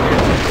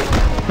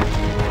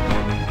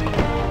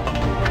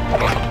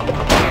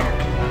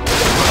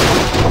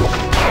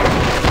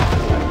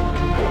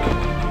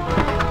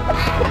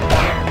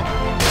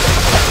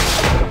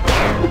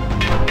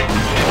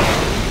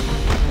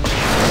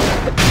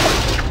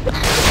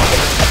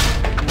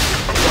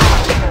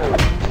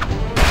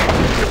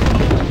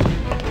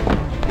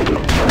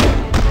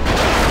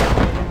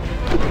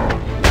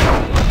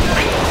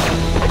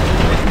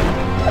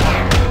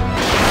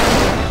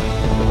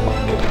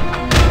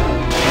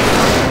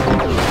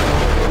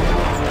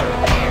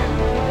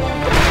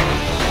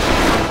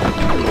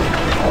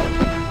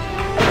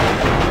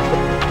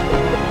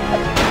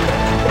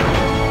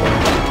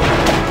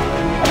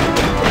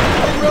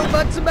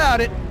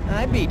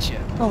 I beat you.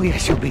 Oh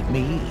yes, you beat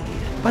me.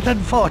 But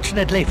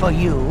unfortunately for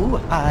you,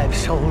 I've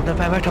sold a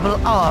veritable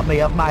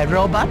army of my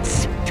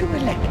robots to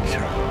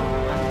Electro.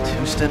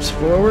 2 steps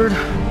forward,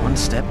 1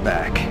 step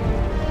back.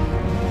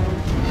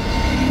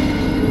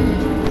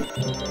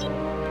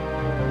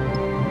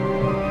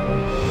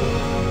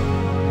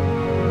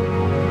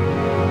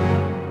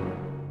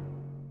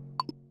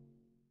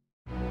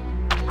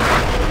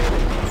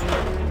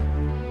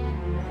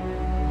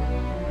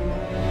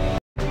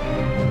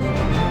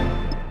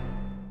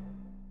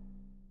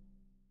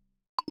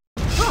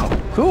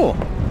 Cool.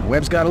 The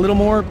web's got a little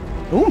more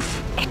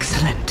oomph.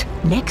 Excellent.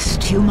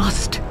 Next, you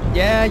must...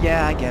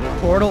 Yeah, I get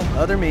it. Portal,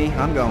 other me,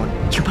 I'm going.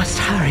 You must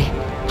hurry.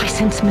 I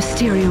sense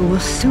Mysterio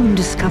will soon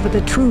discover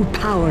the true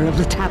power of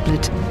the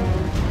tablet.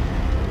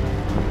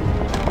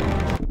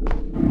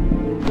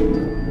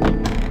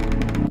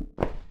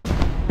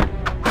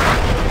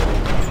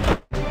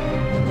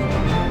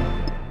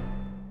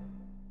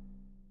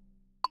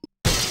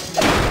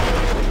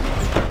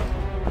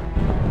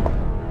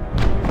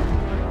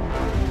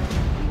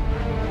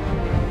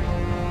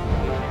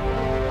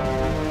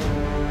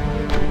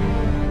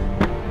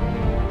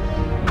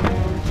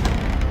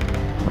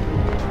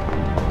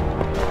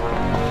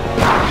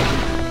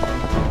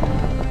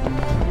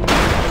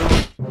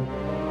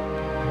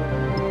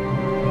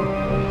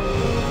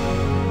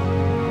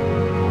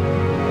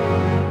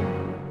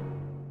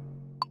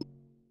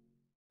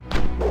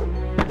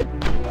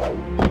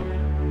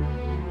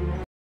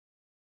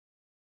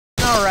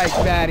 Alright,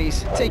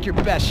 baddies, take your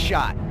best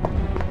shot.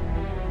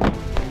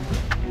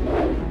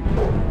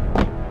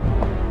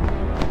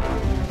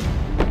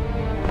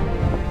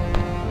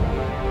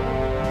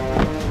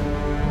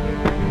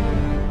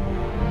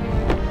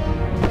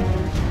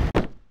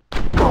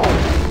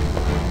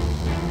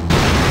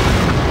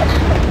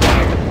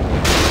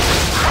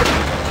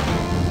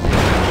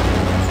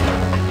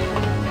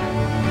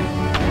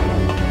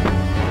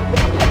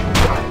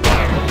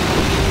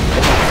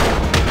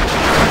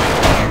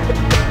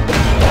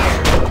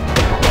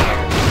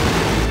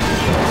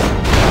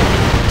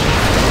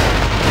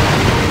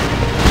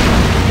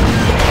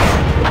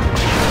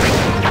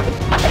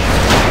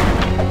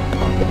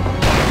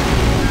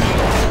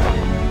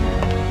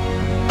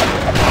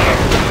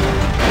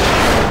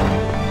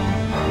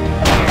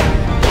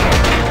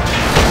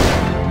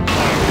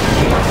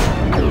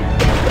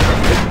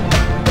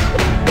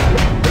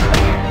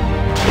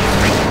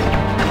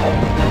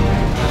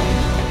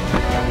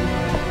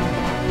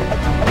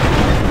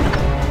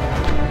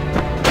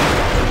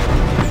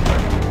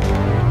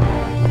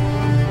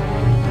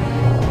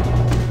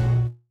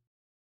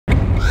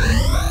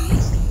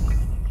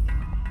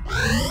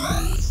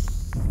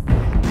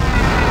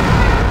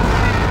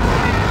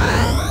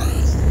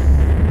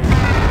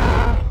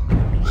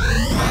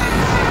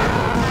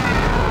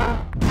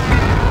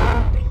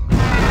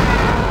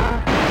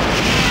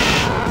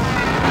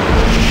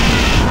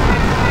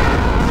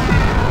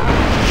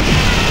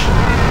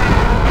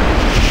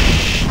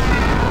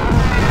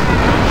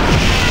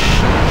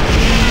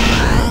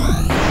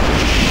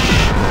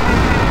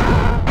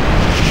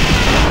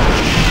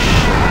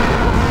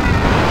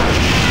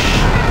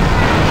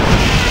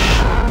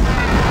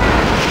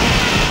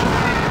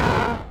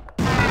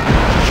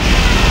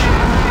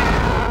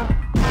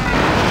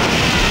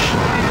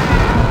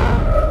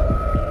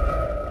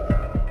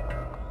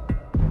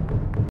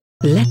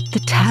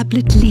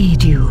 tablet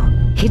lead you.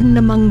 Hidden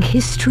among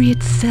history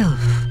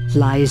itself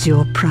lies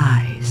your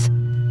prize.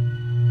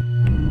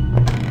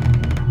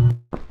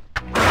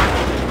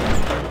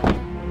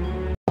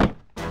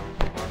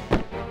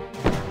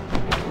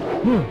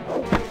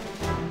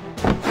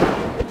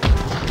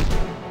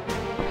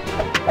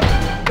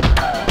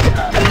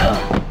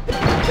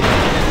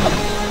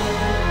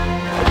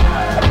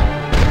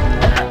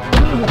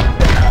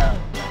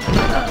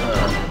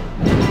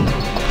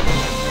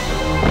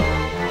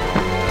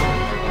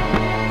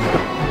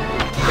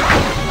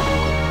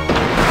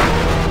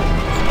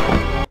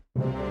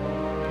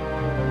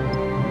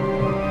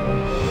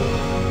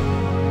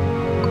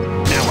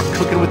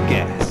 Cooking with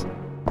gas.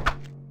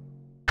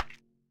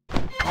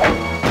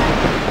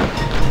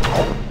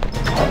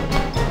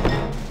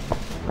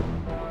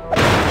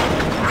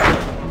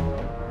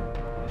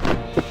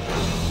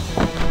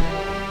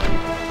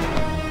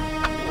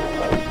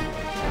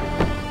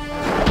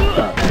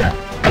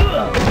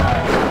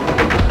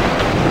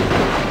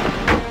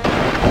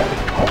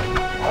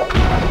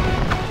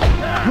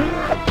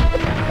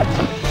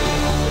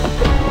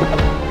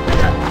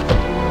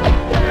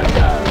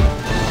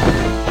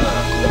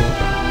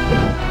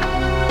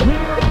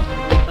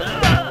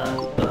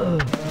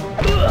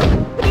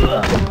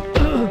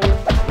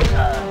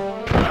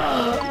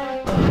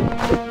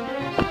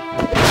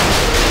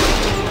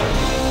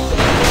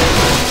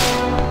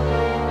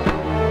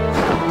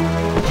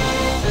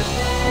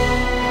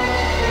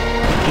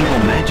 Evil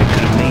magic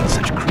could have made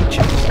such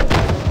creatures.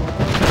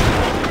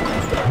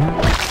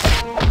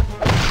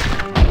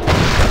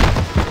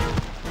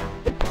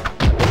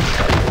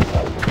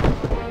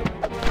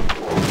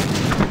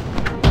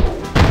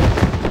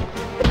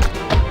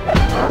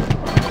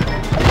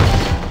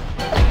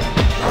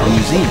 The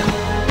museum.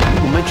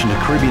 People mentioned a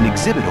Caribbean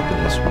exhibit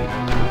open this week.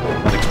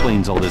 That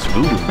explains all this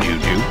voodoo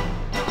juju.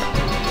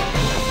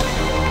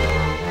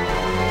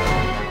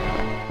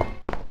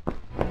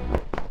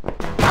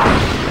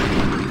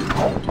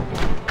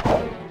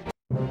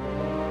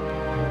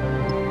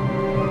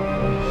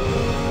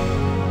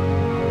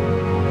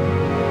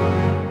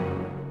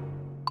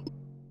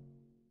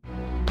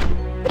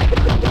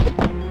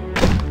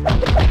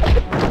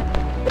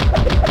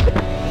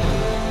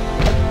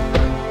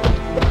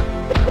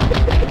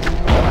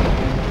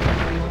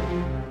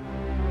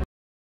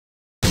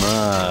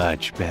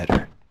 Much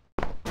better.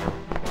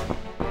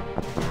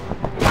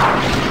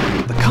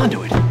 The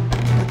conduit.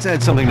 Let's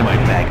add something to my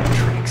bag of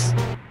tricks.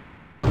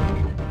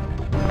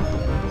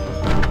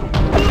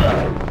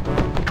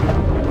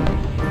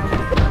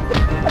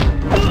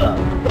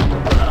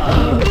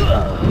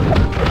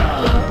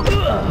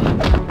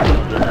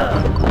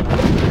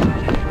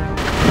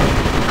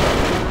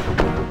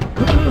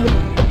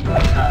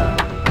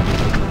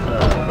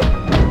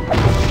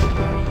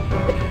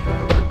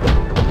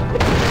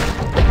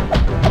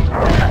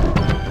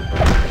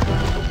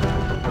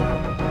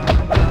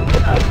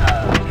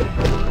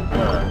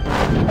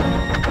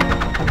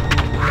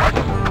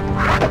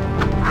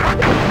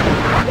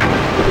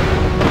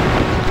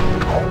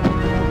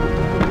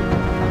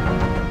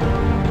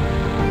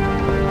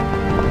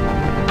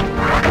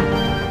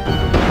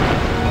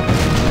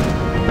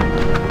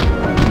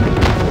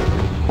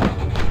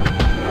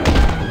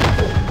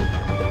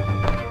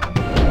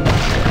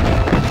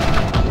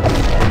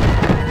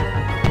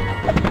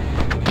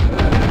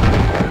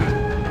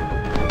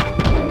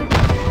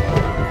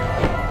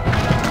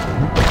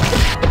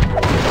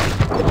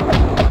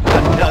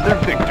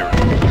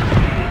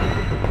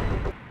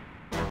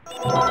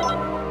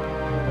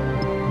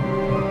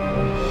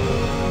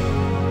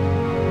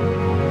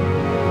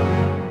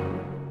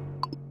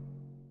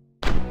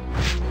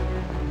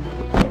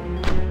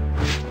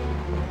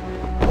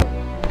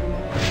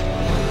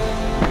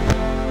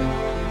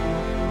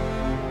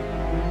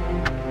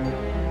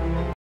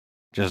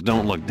 Just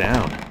don't look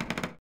down.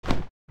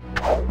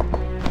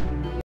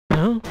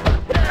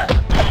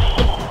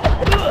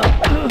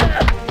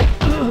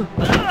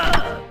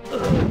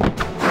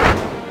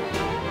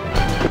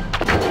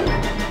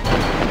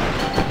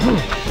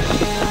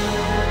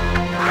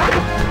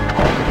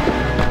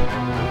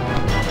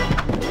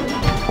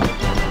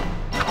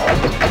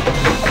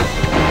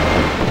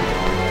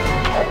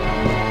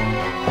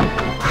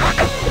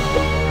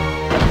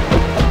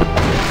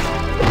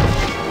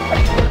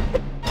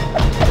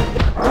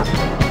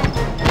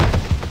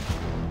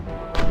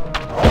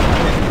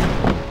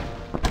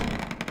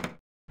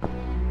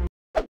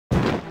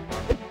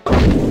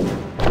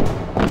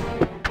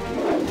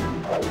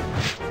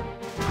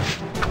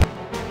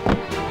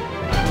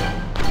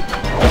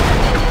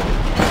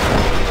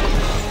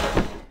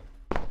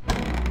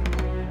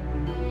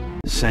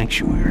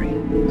 Sanctuary.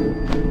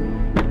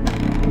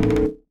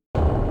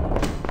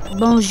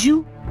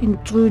 Bonjour,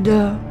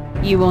 intruder.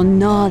 You will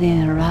not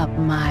interrupt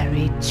my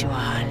ritual.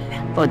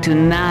 For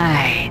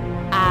tonight,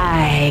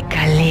 I,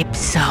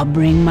 Calypso,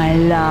 bring my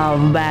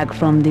love back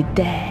from the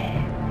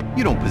dead.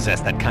 You don't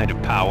possess that kind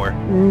of power.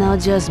 Not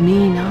just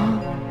me,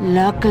 no.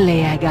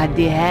 Luckily, I got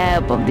the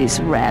help of this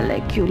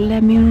relic you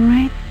led me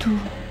right to.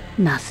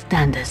 Now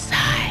stand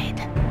aside.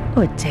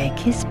 would take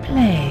his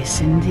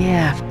place in the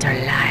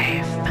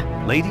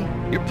afterlife. Lady,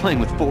 you're playing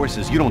with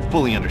forces you don't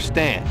fully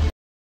understand.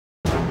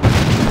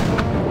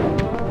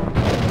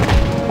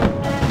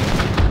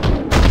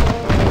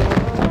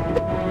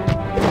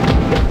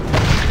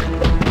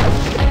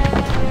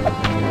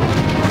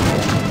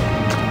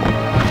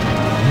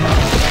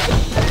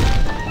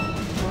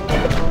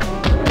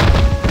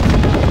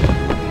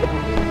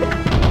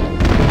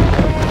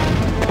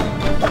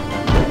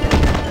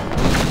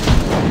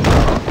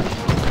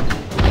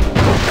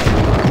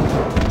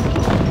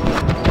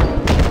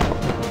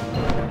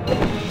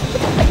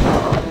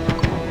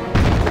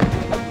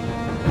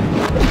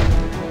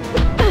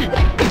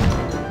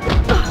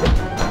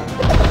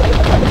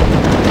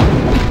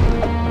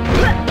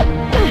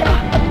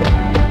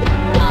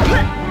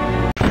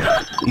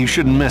 You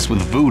shouldn't mess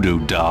with voodoo,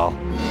 doll.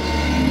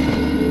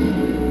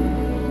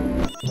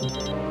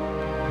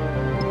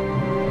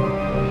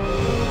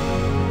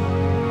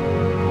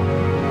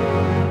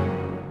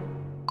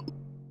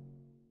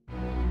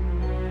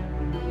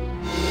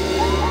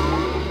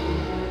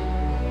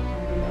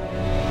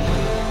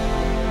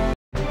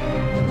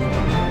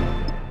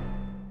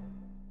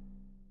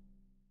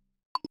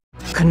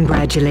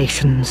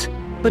 Congratulations,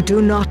 but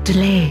do not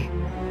delay.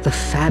 The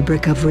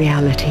fabric of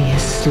reality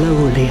is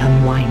slowly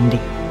unwinding.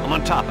 I'm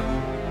on top of it.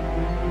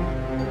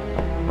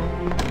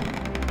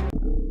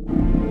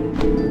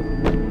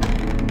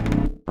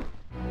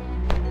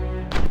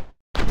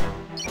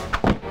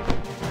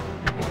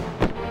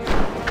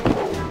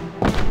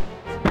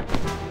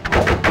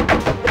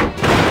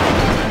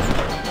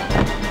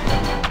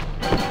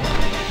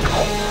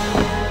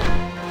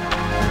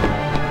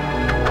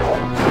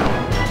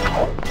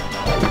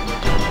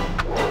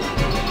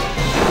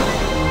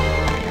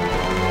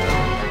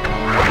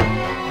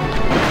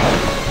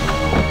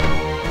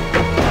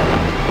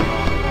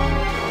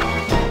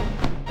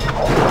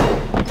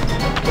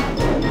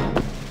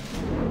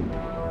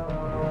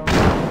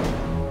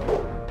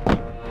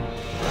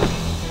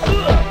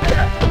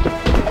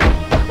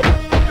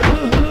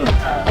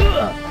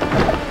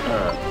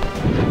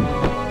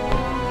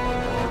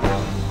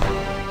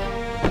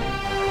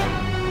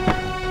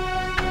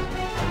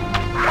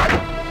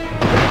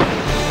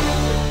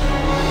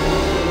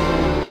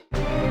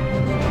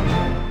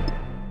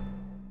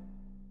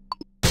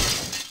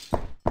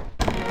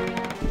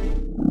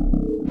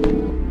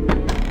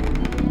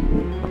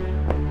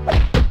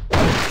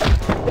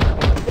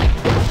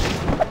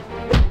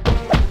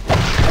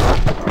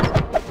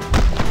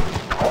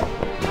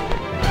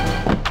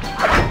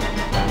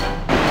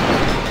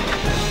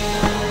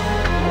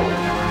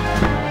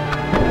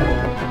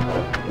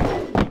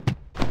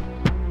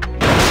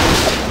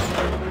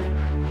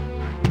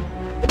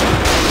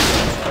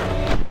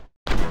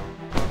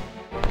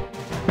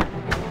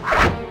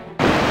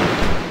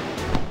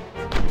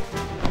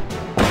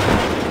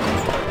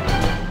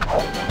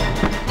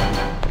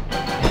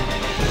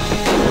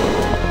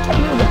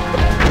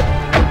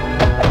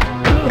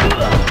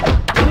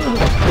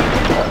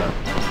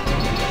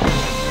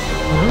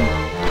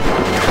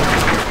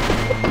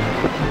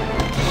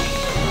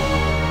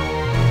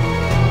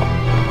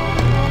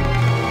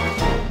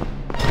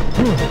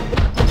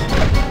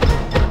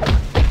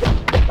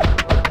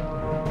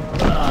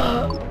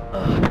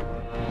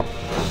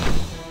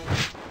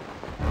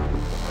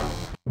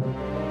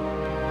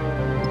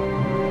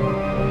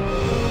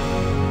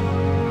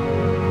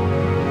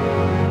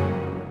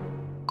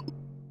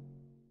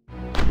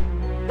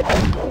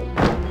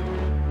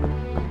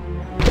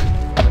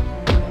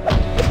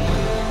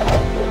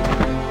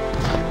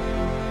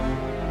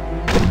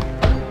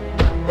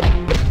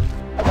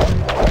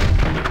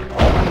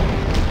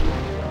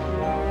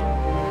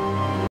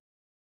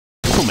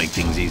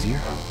 Things easier.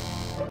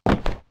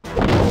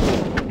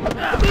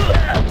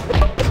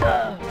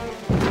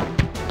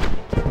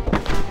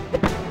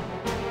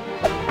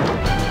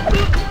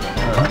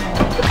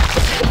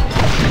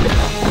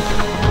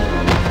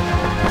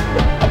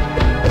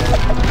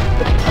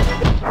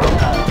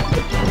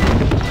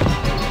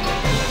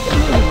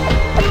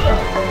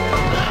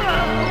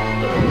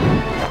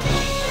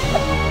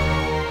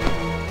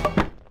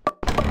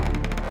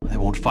 They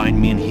won't find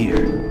me in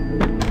here.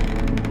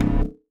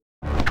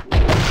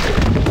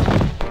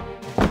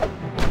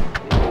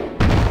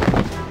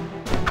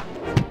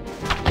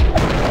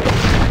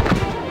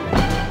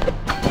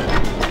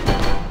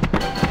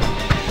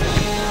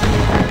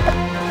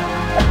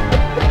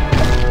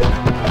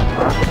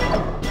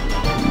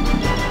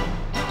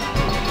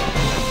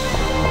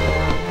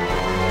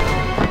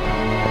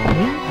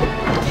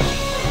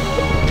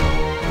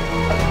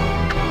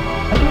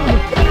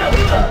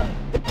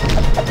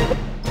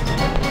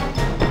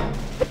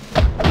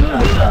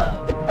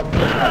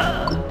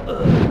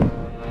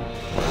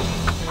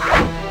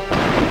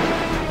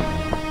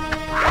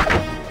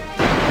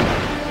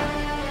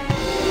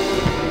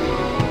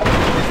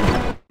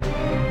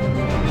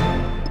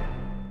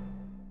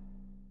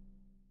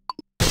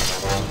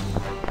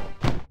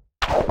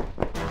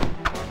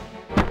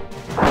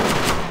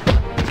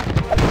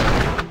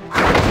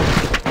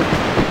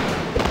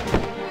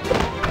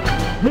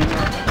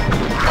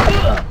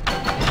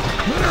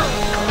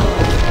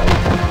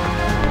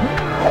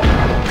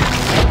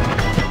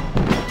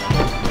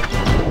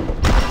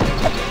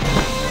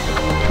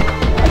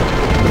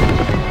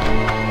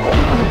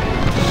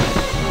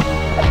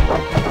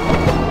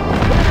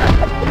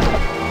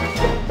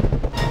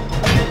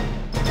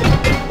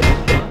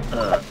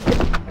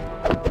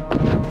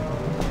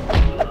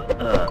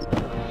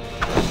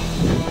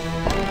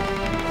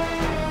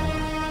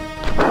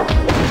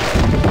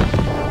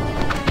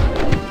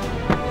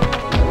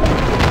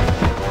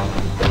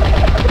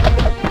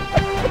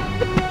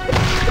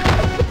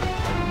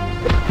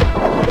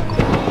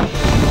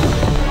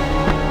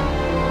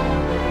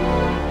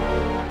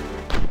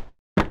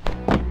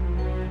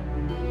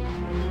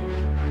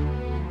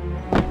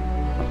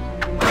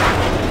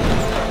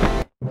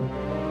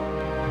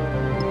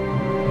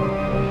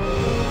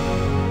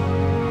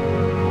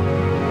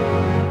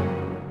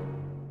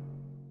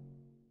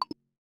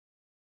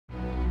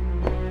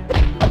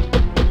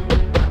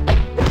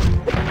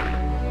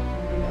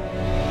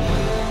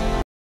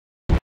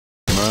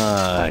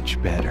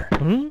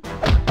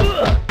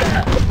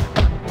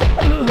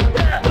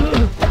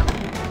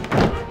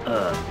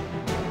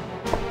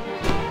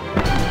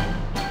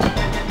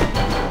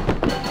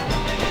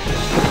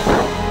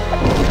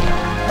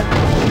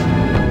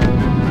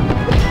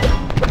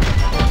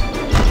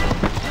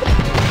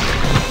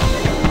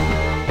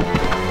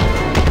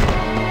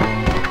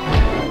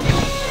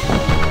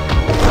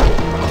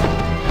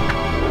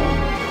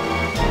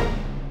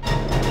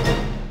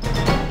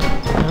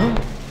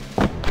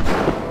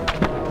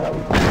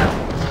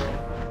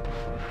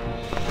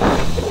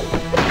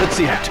 Let's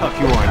see how tough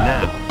you are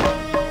now.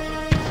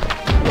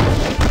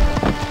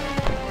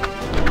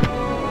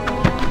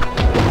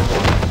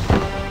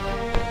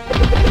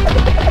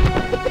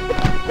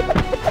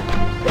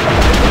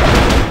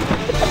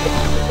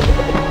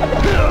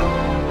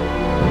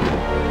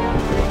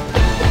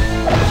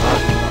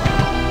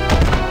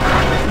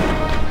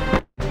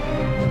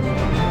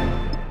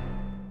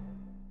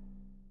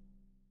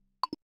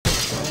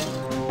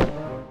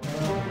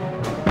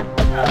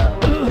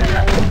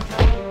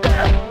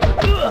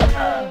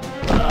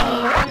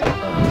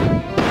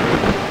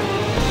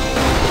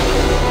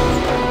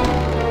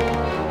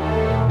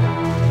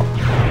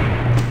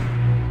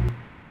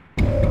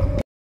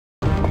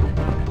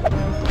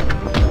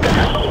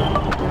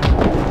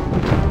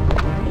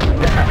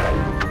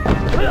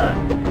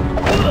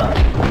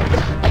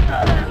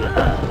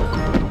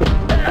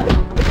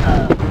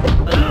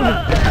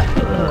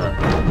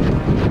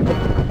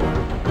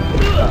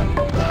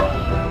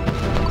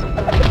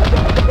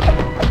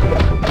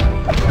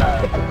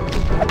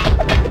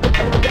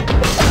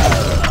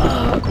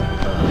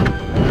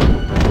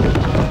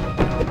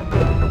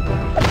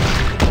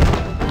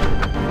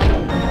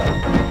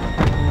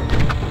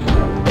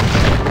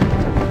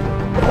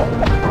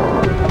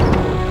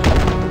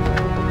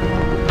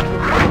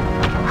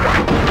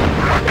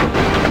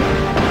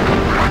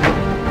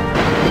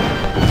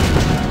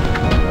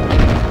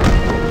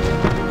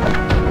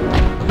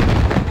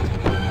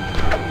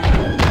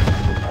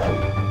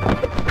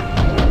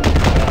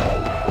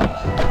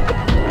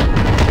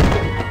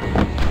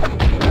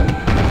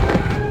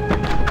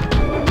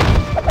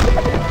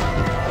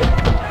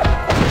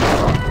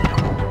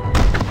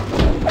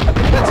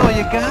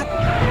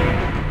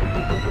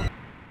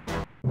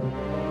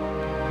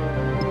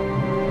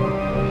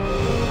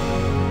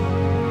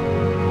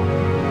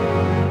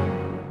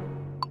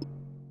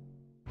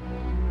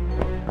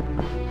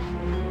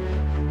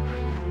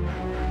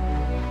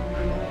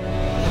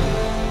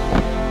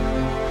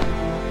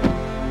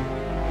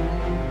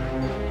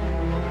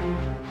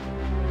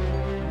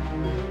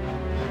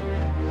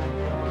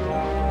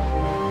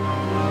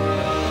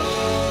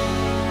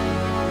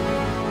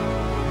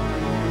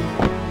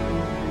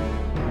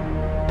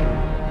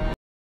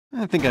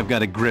 I think I've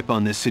got a grip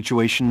on this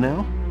situation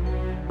now.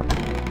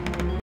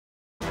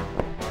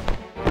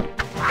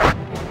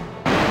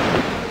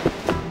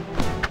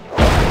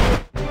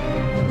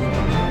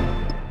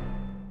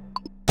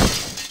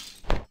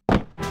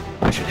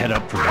 I should head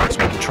up for that so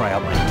I can try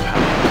out my new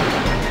power.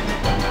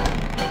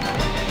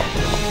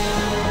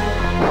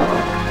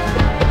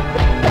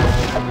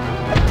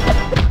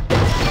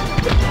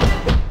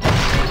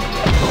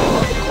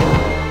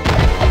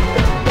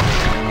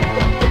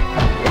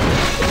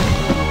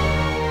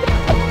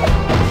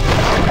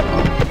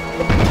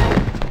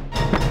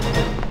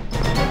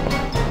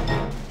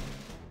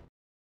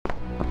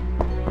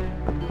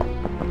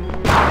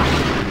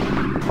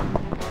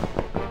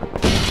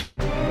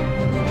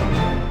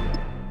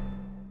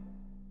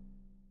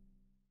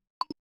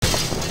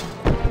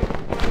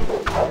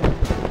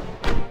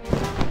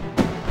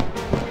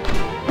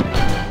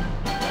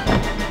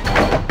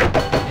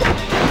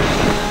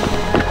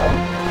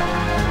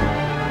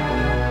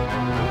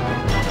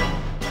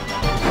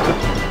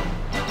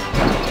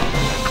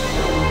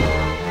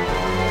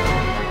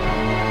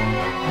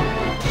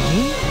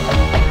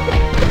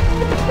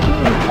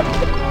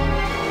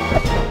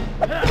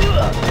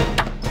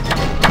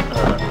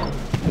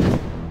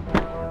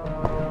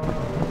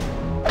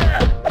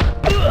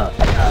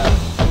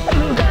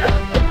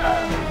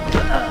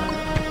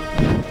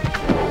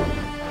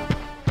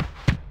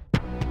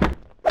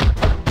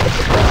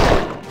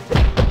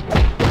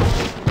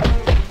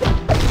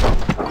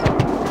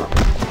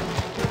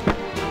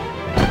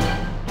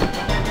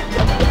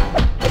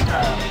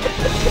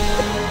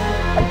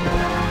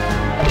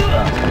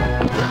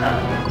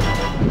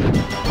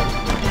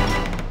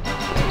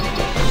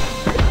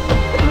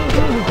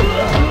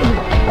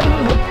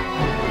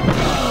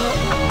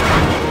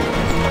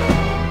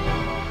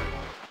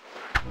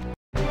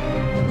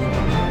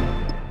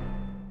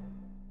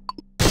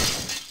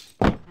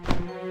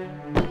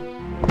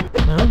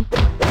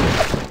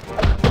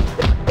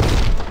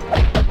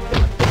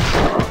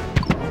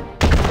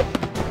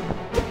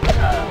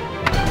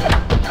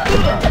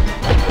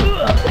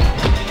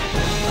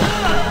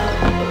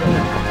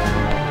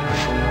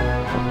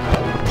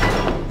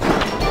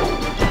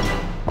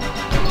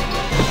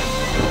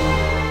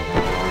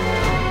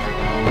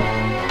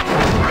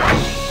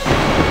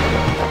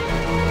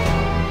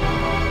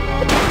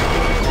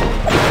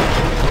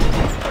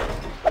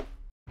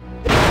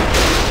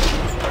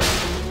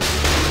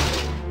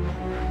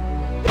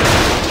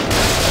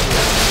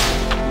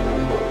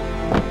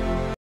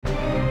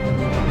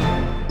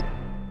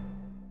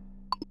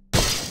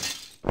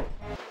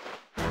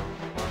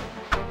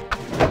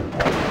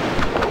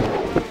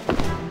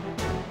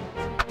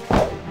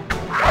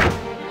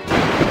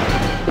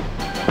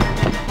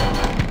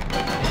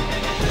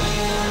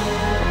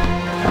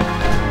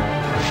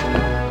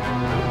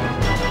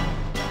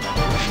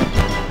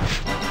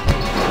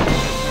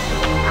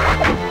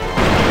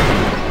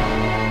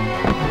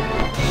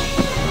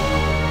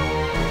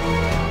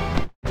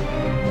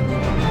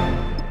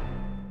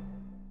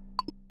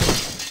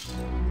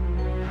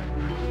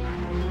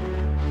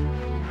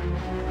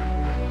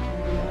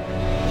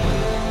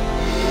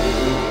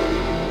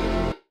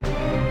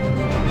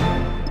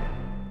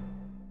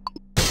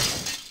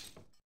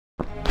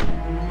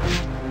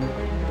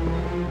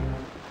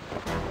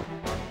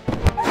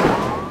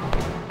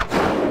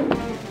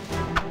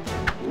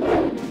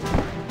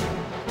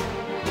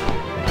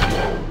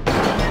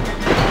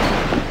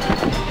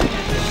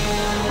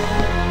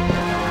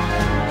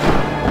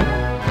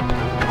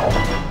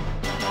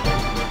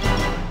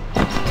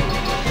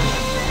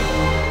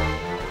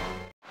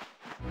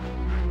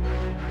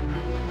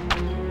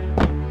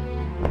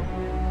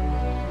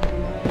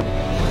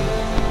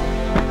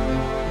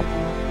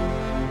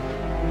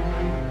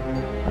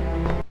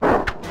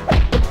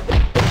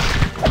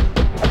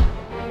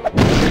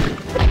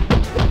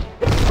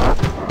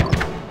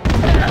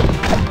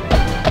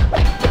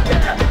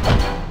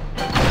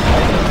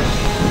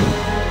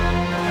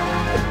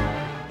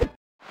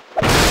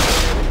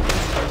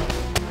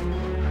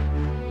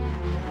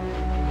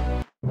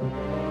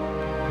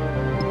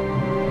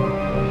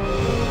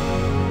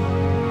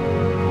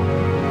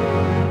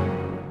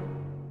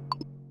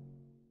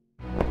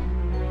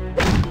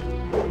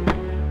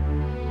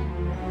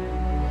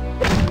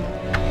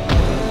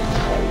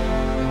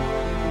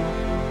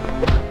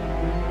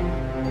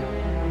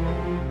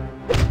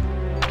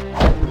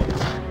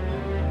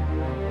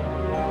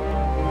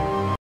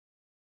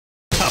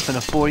 tough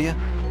enough for you?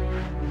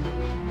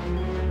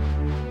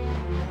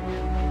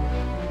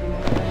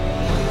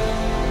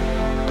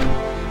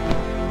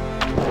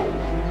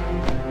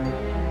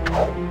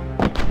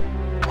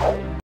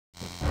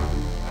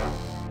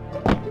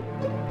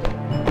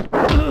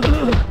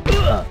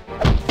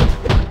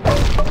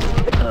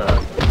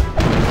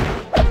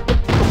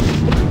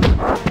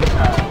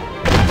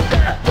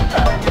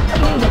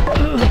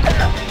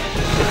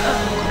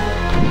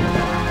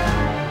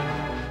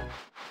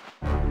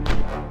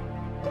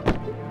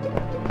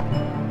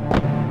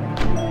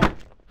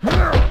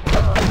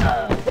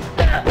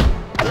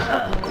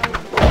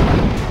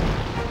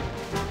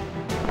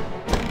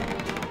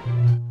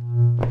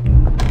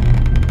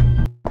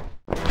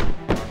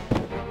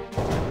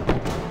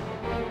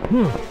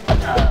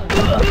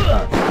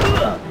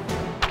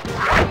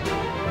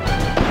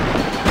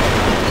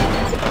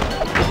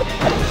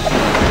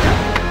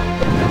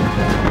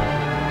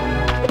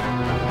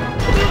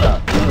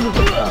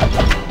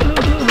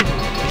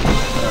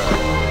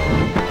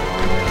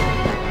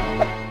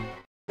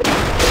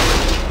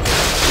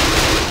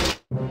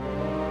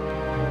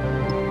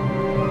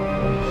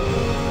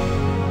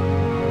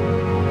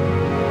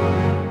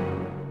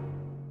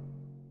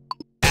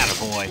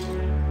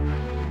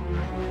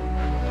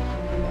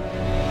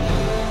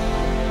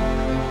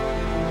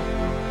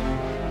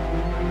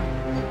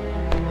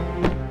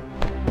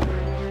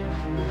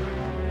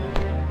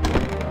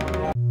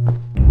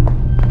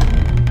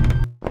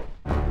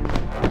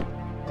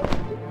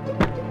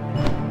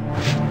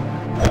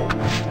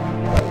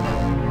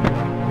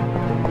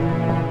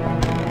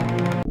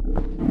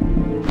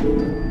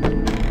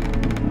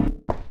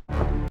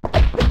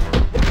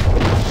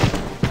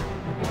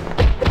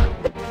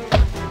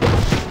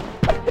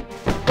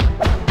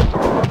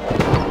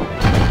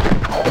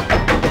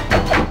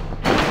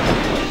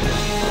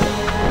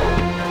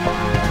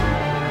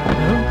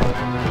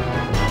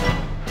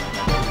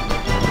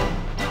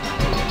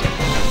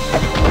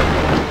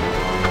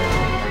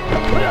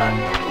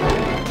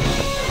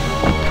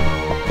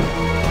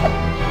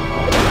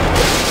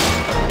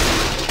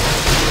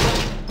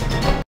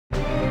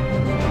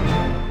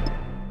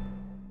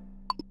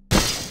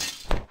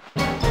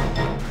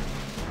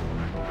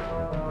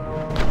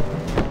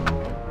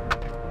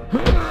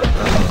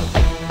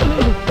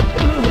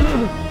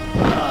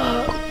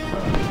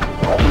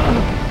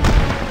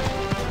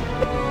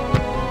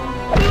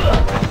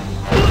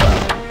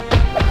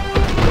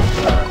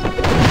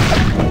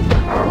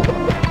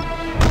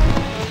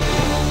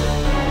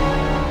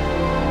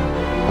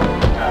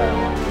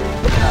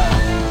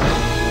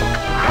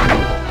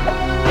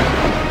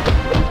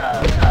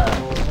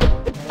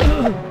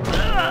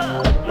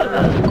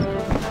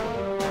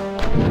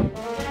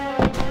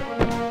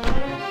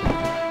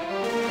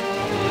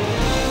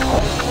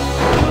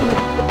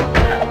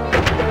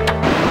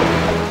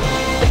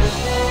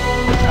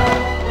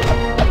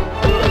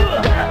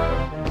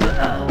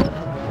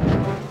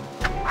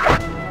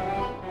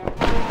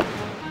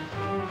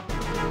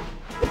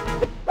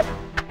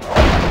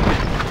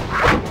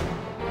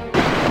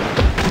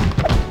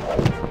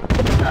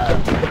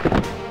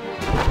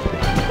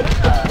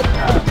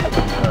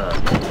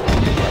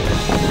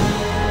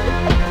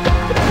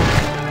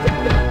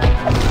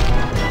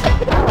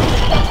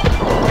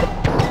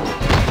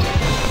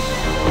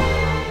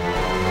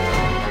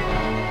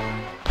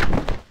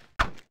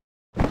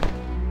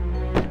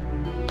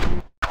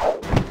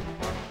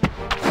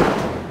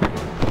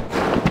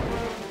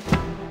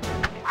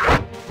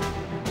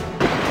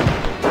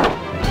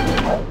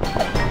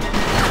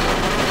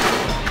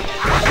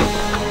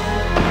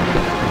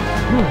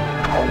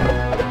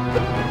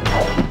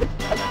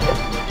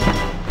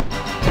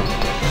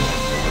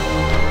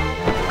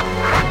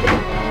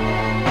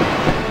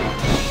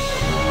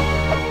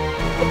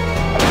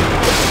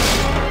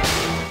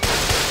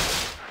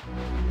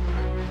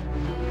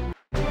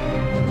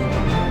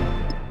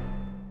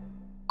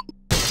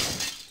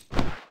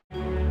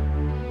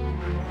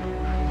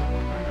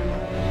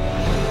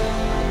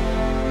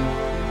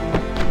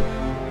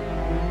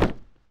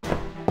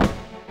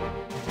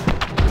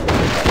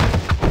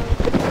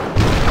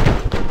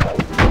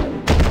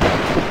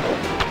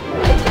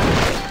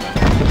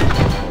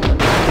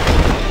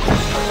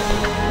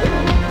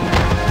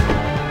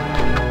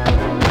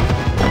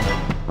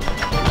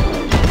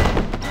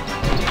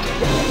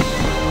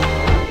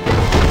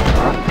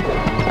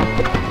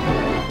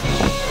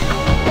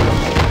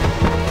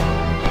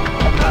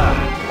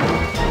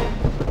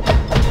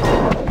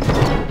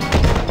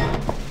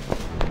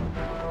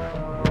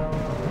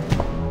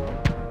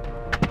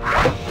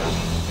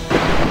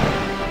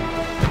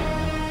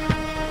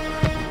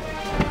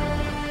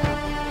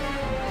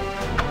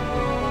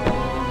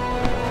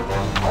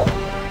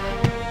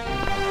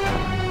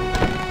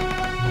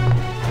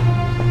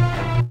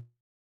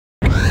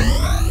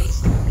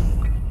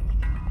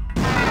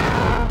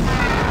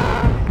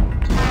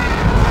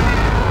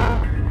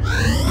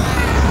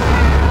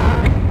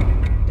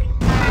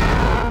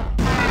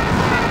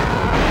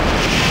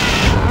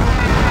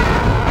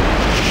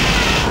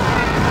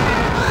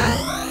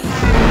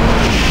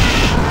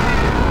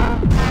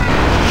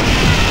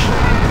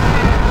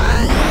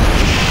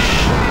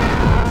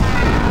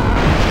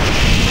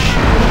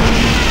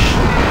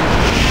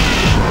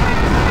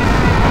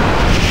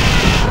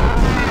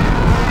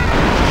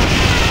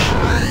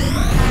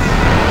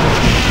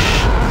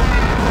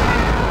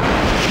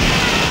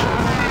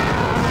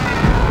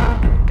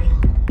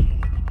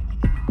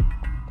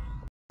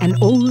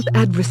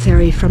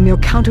 adversary from your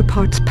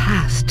counterpart's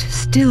past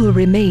still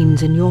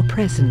remains in your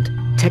present.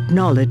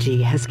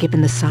 Technology has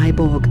given the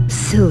cyborg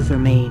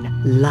Silvermane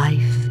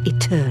life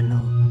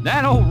eternal.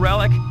 That old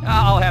relic?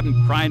 I'll have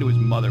him crying to his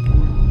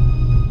motherboard.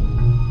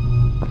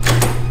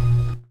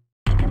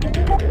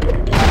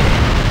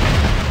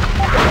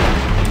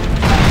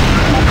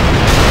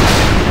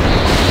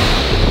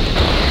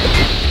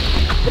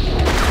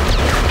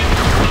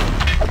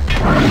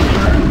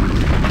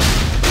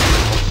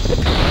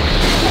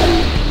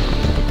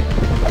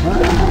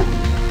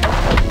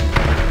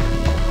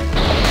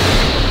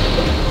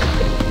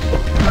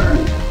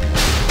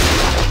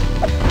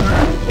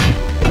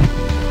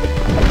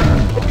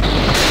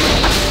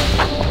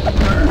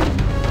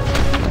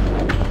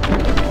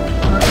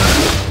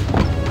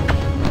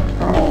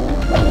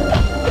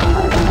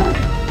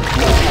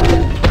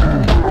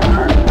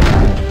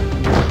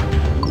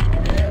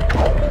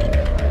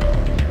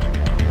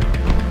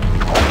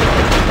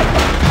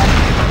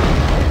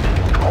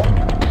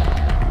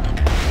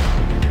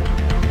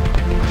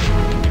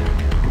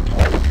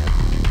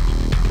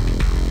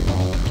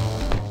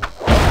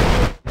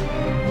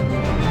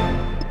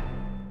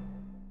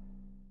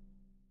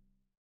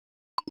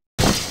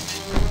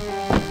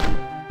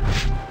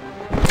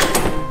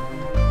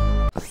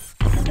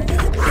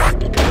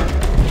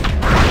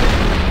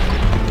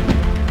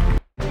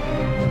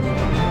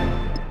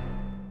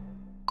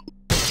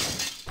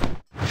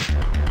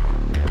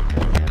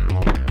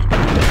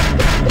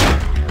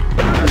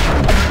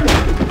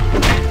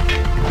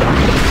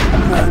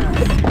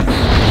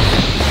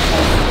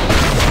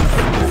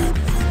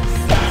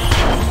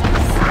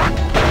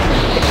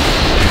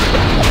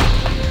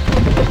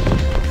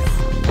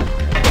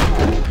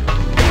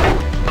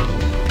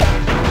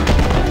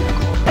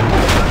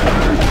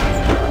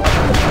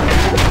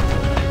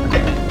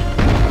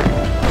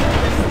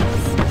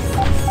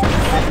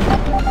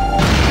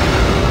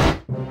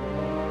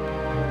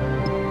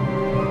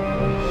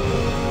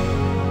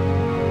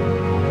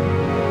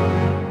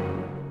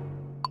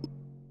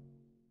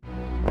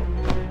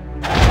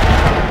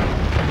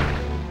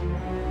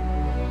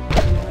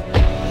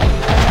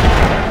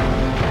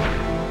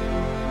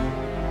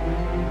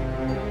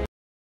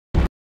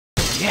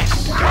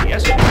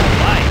 Yes,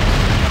 right.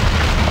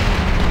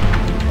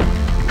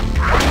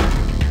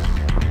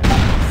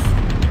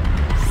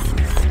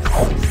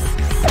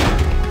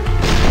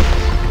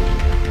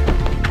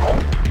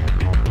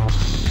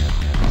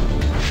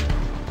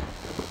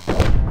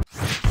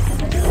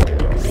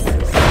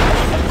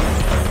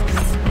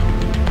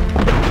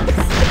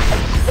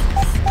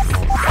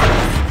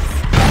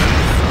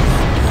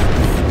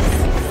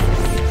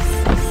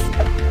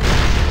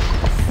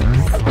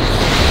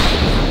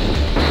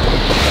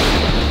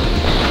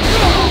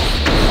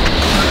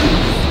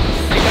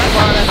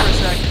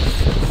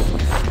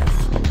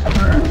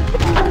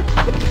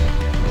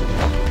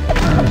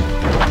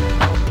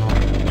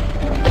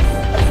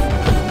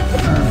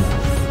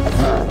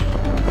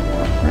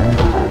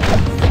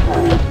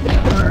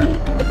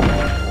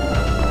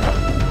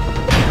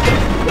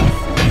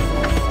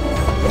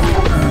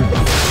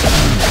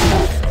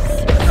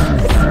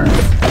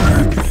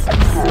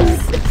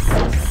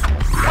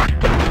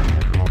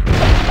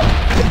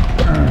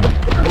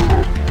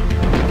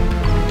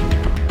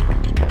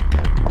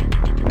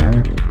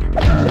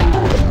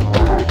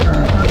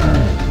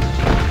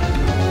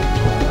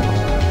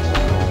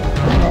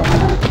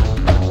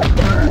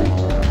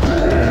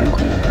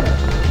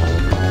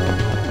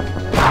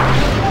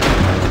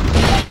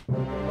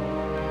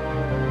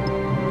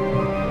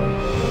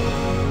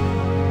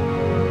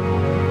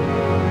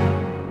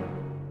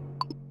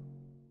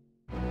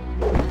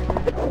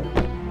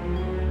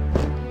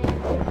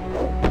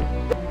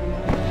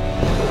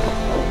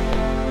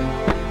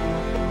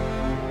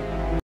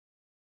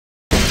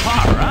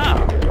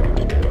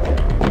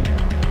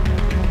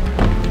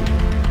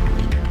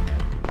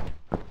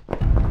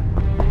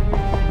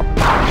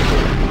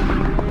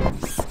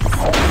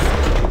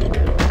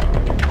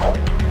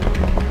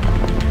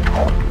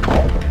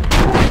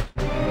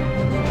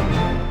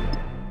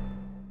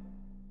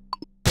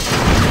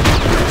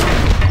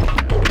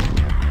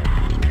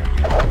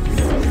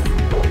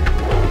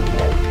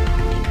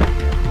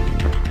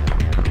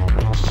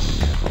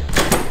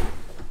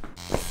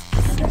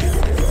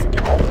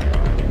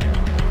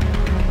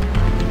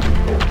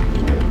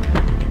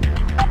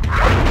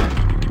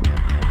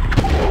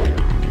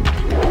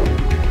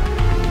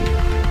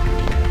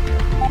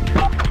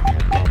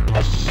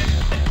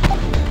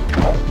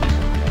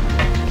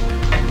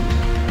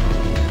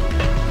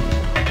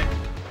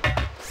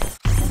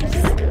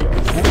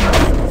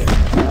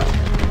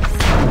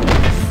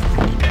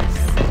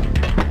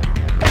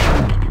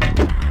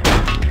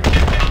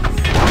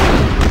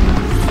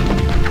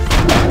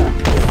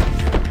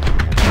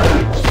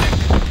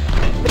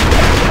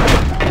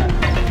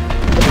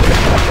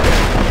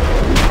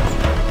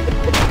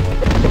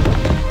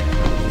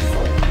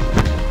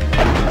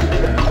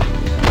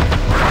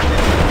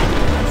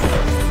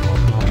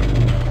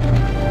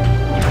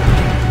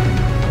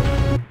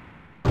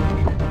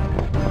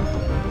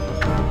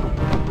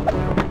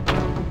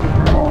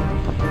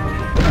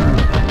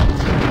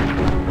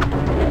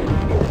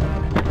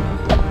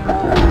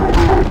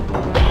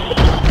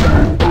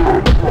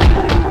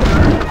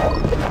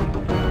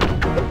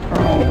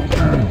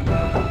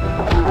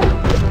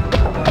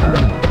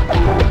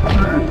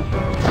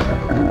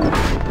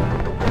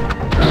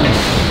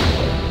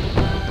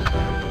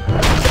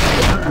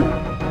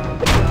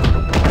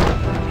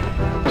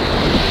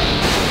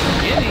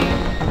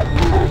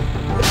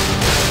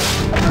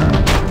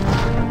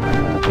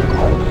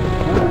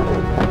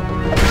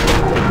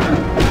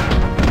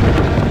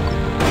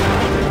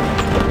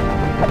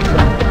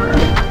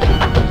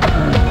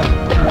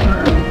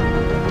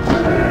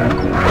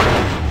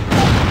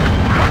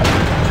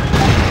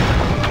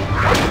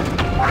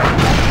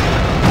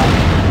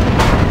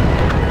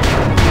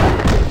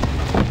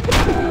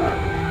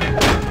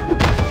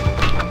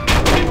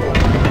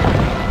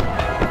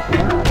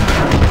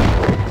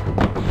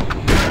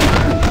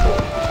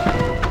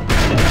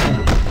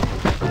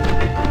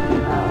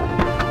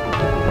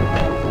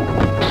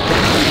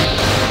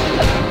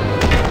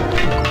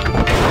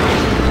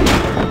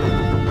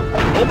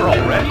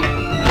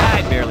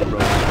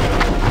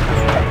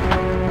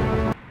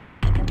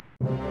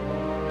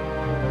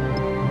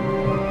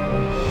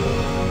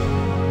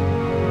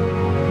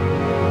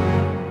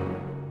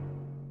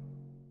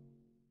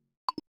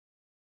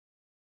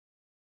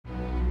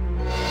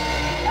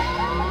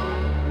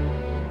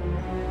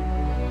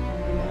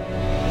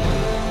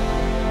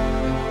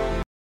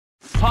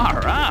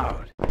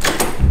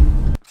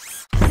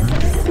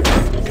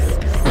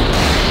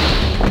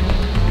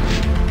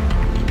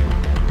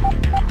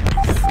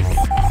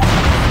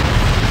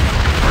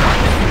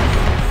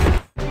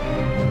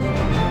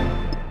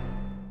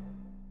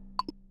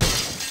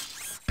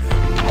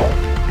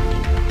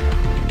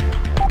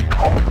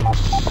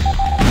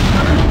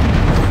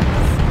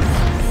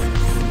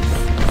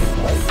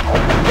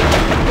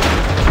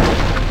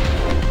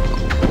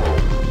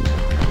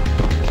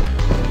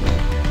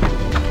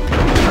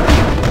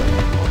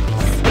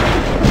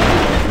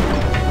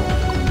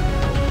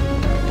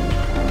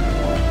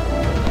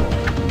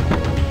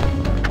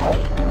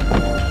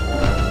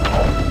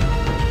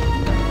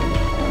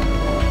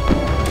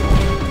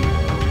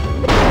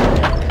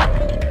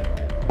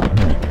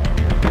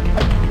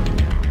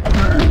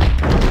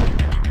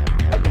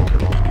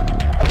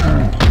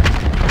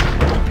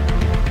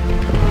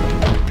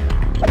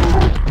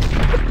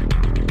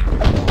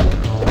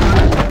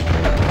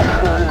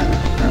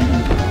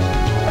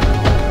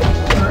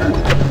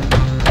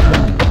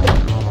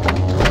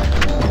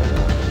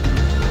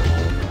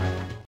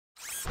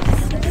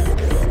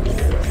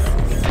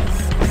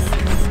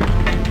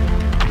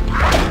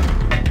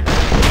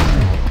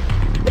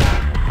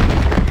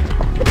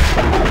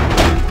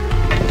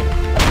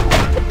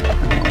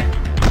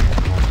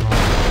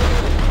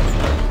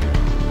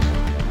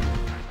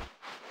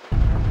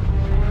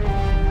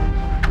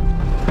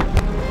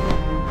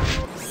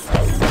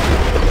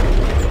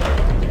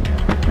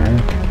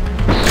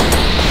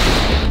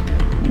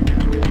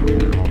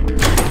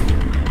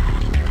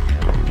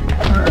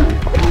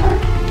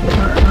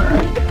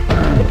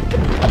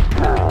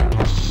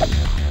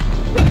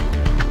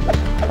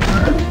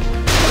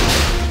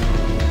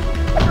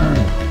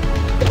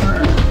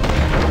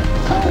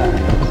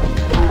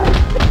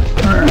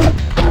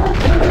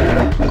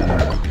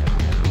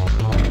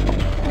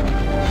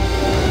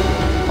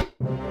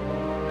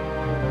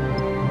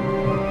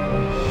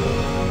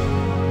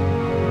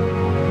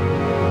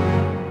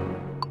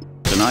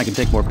 I can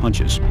take more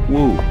punches.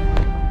 Woo.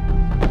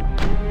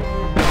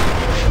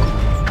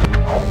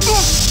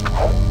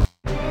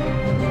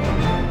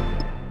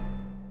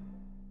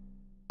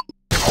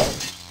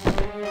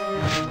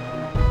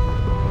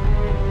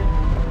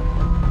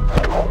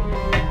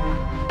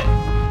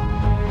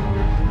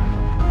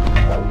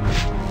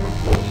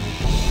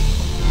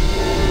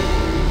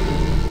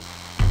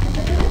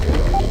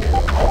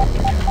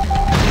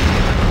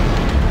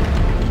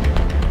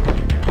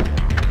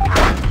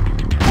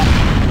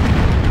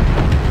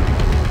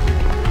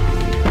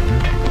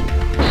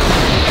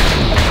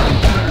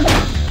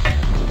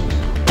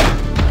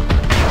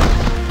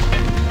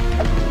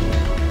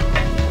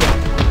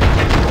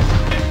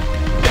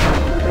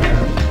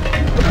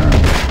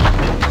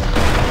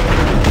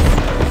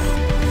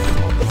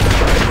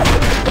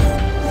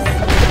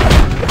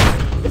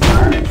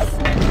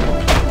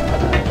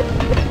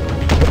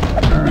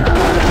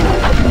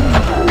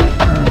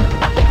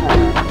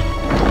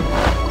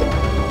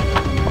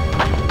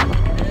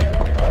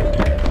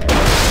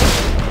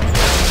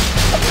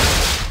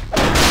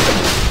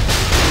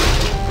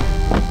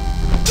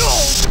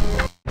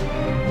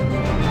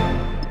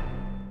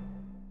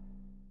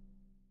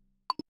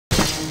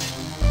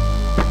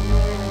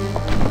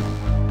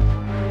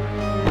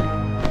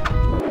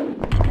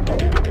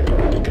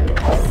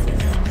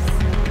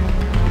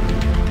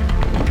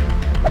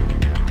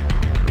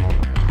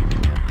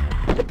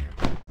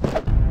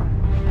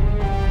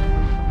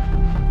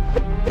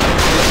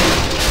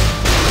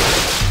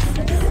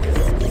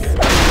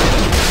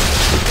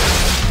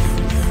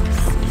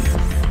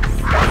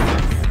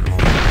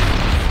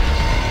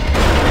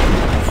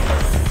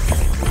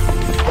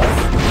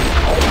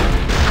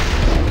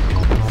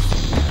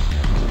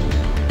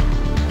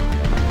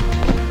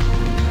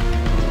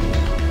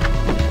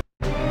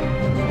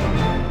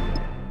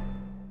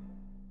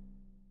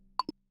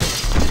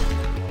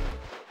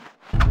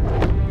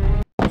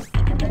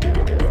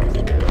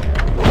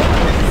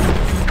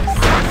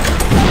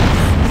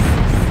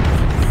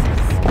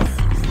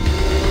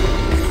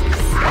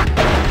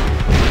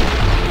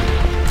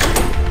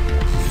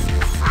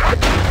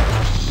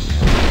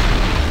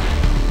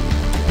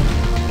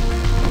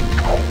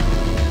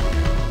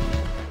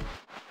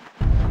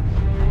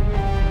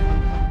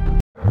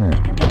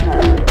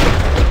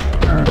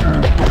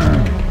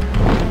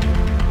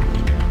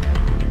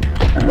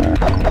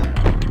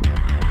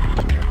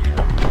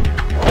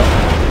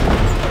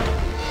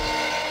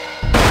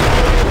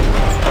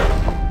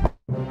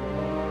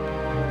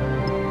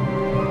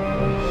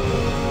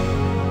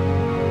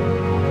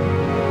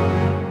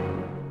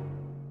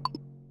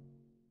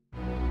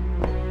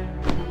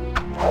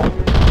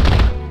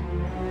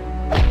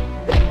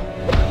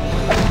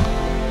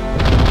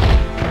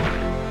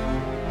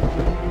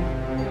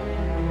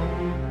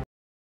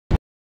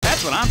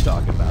 That's what I'm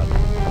talking about.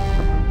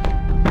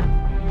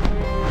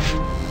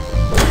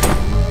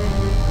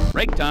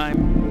 Break time.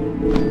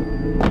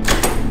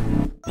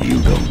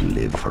 You don't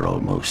live for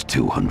almost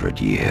 200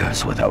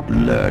 years without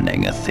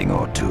learning a thing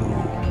or two.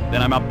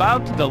 Then I'm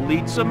about to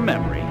delete some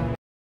memory.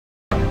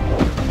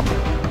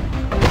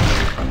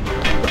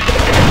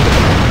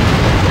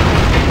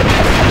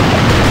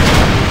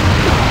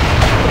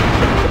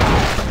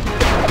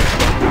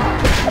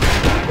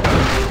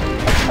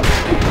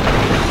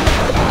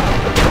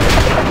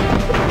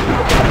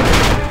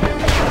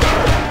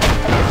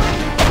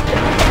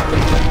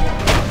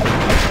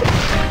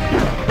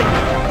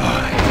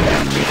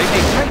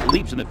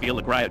 Leaps in the field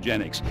of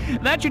cryogenics.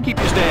 That should keep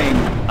you staying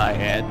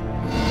ahead.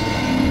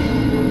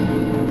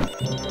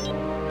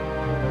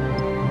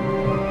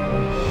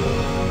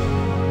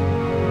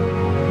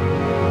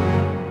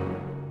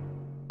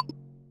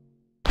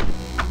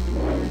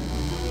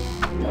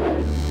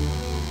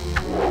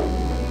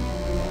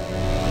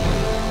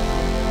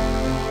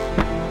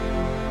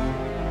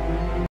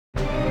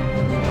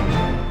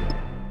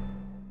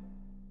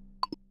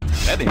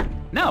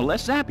 Now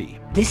less zappy.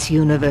 This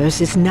universe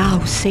is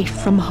now safe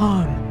from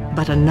harm,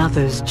 but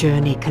another's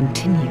journey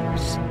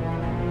continues.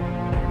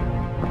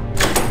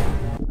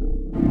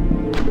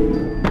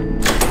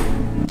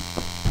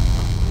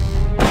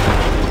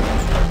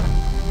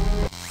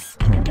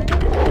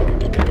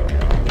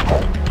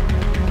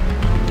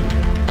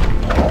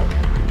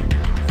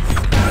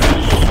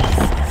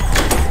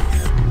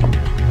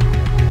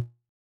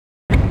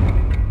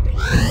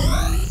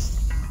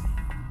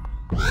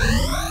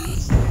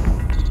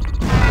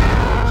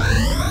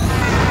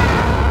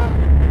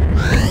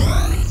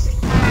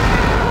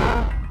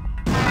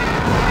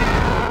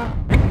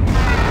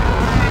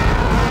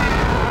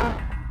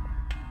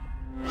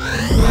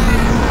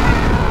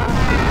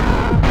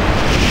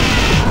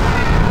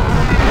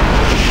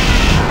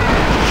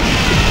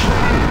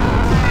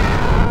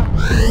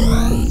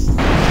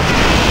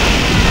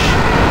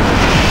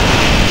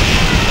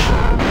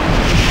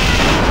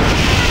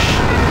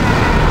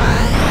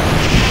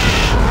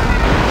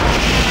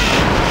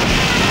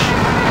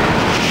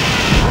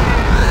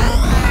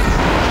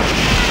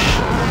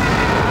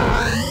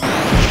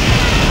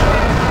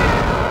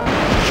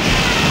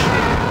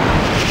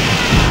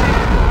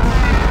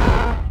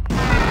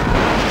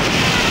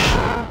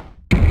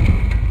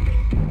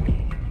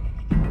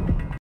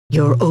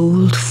 your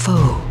old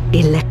foe,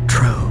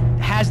 Electro.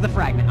 Has the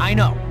fragment, I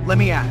know. Let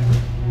me at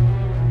it.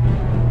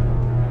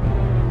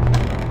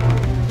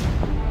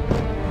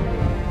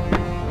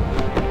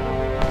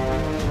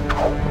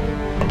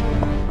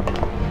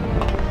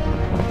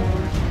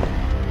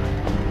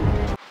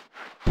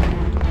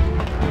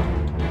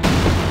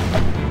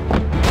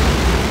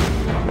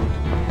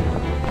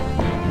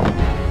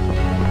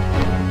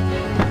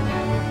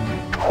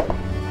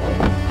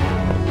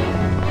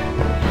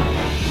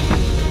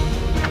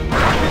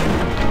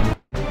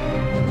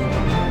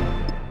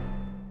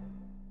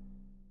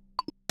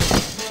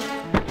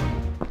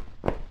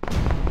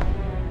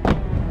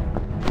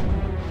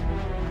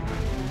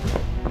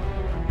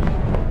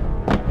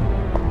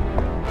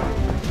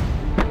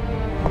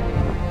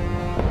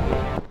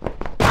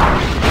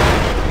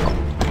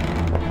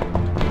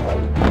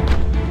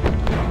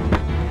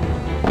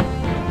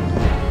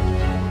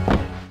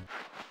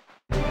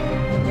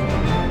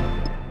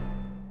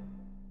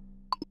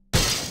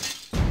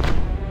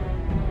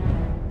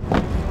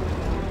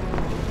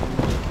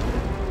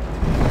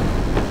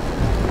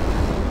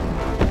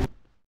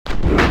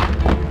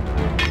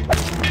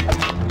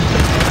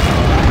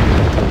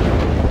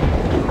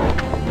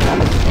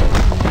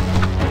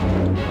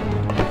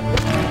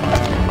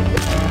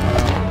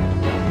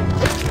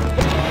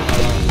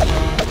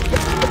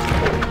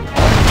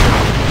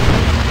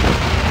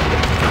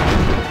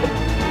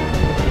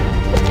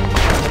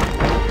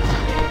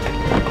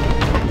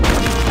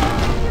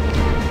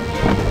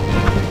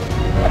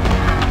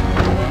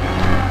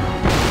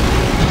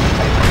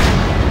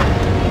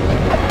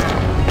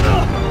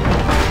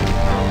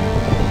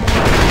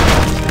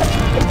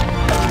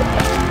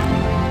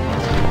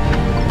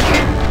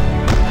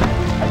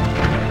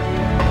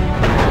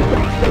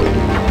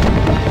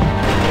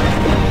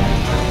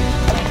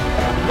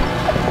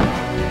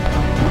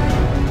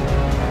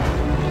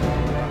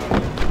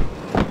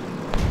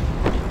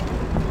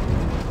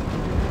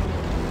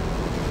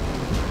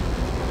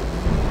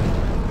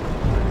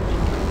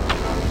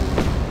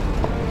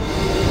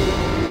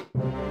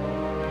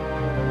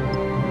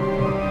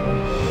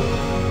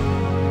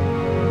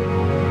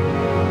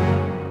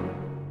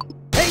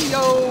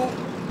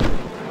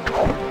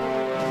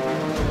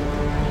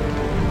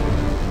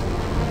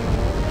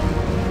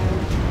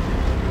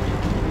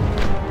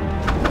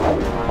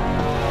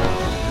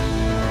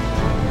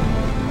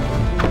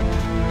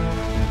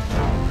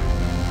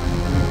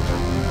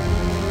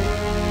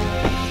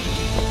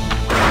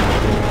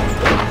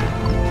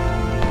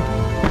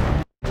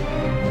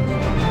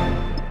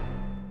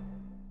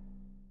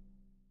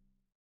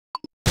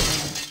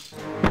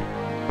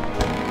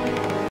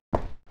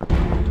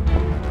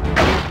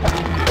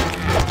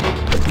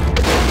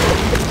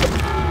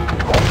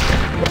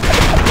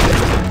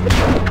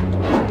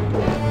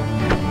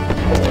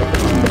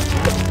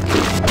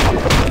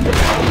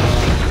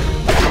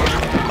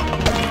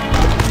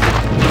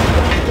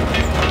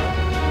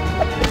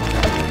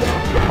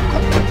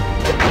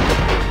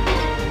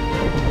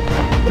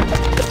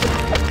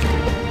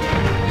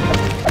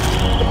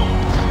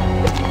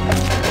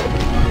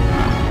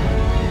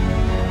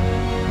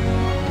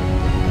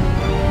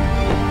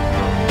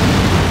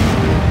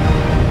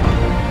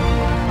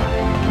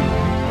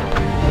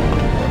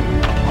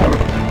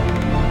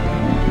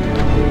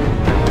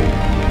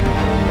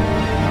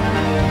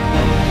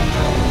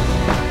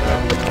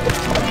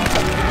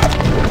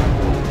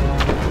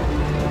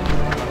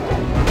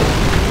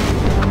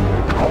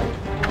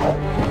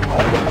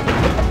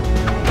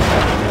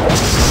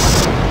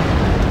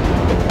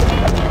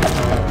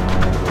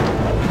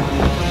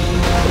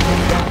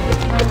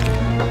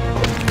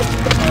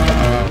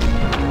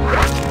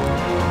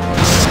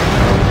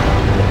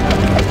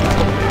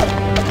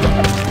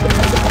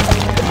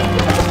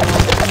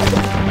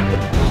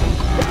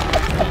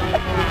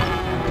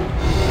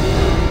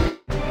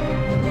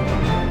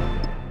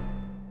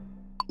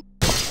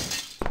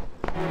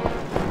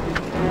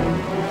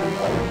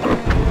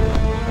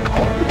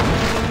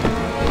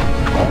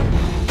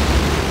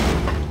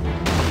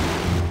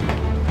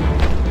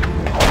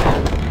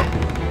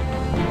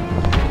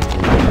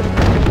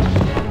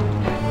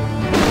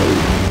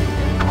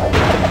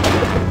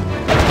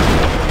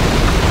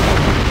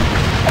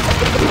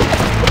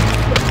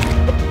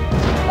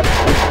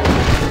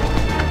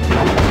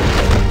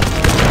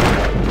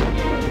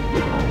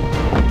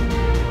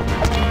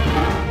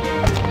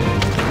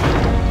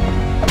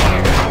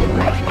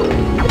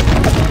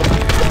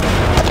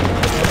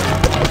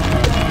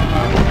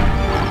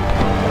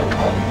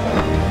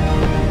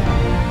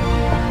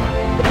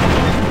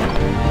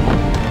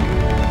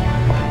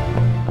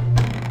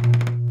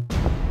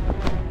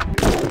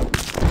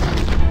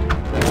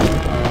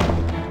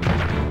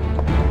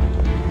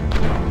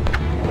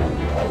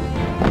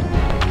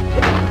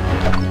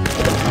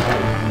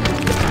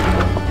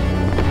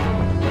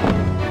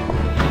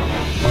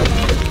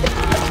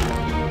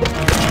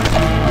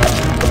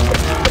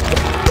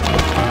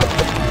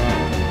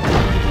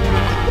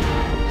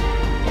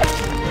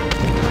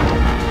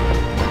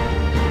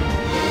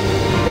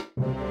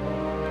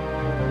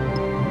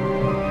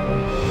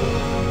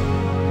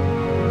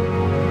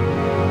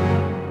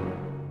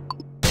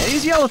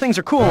 Mellow things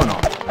are cool and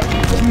all.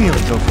 Really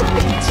go for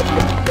a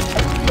pizza.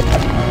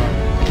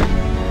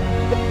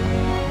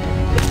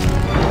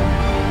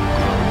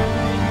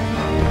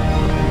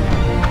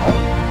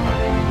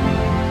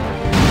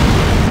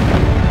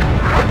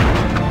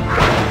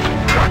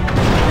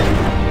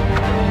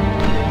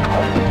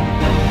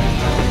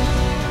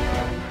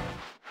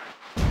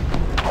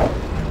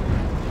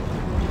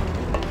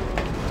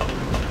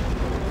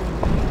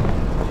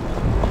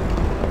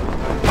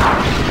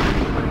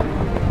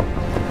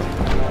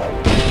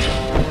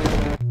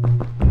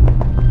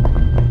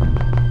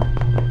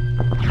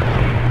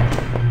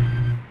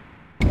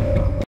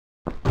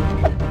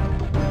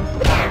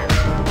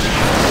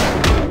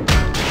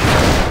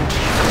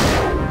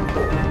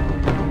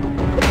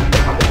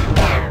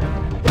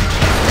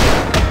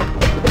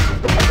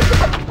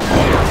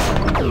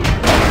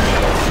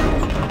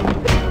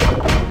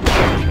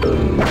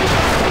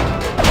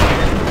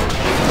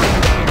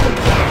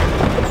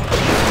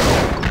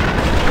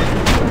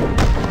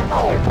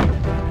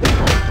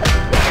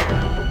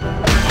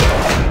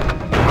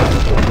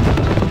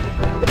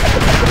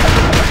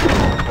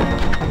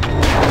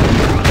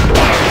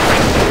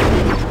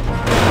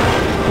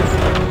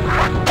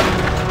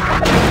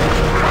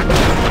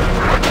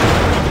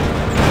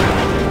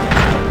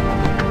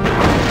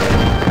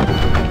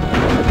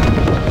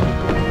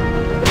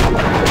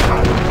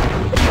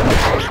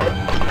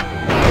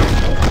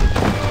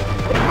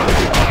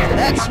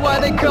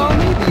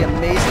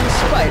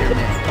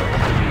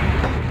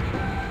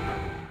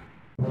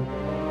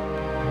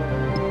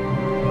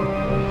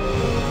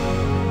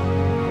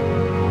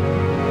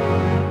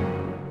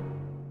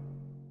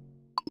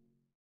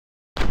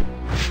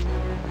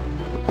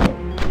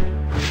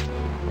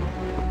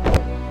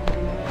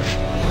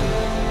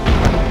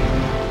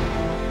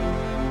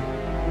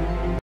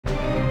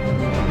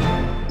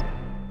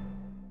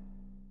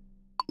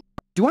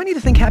 Do I need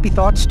to think happy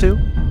thoughts, too?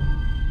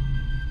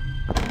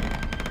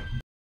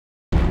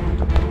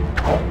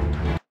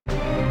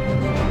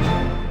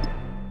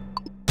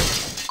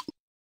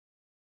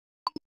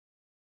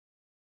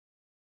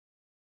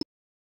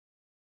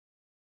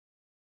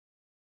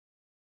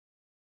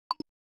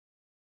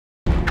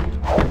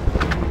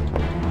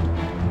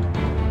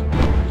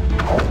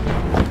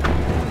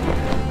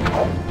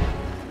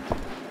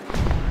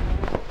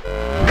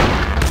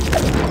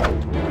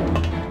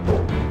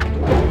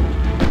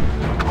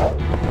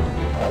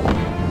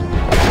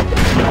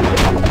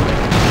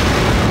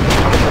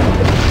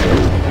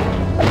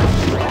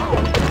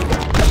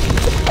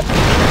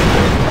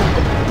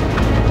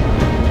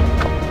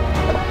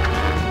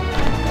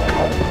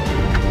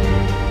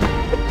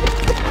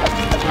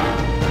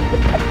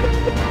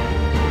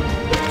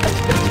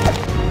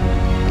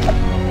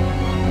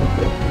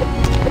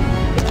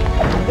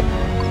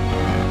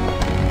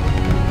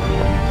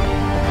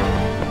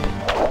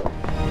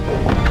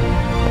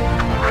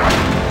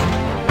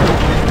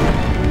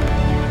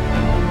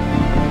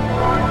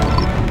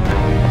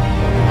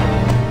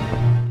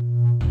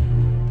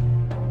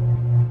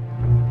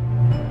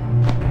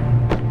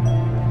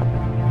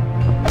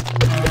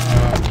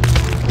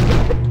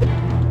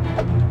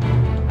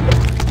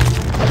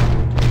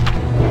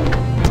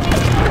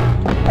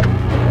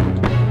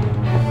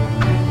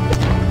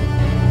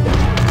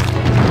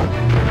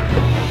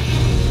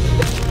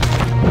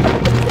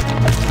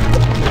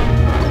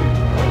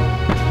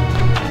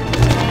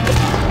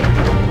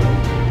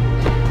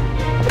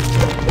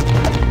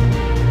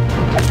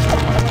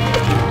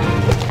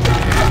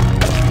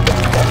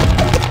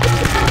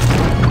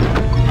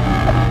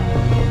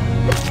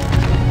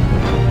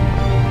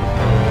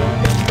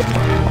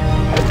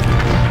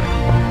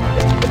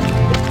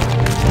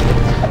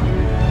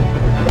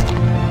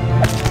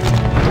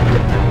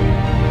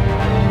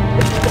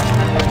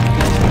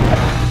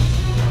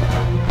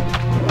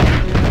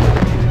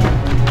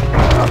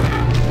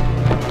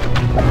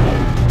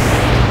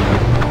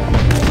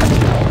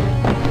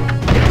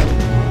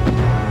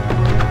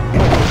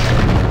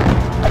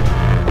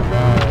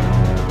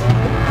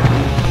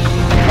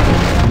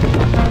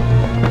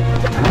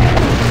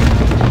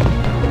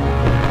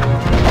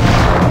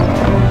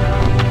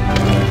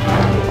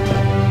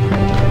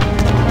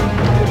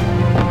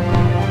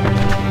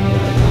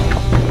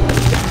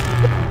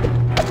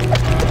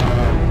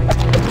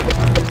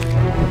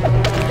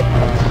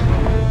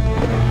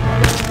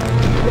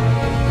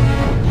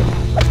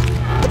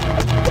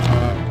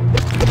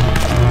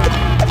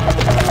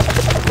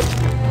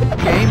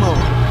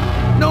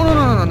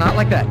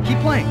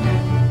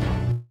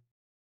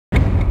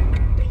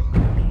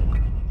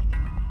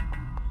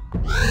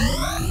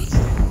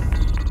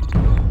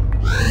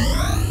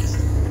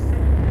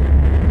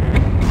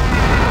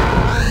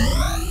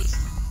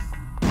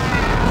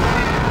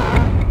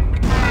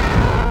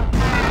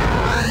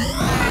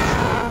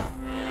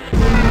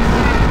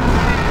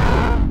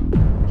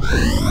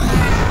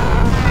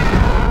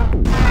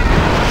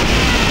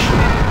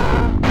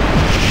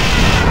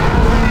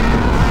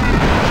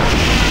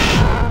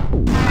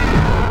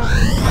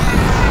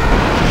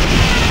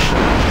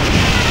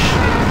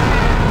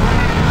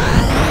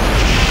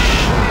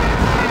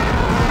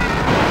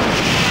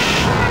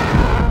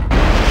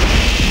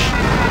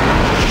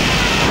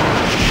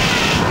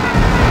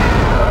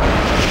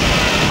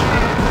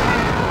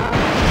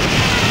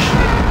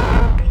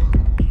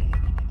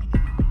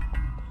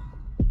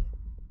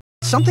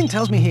 Something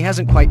tells me he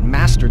hasn't quite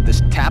mastered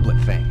this tablet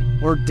thing.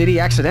 Or did he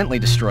accidentally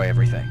destroy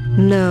everything?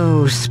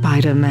 No,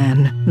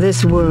 Spider-Man.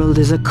 This world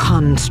is a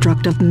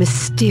construct of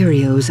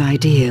Mysterio's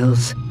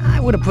ideals. I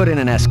would have put in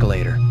an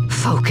escalator.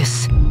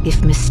 Focus.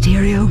 If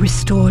Mysterio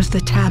restores the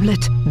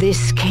tablet,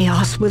 this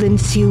chaos will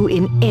ensue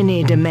in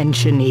any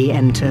dimension he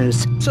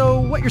enters.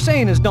 So what you're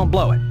saying is don't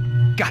blow it.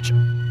 Gotcha.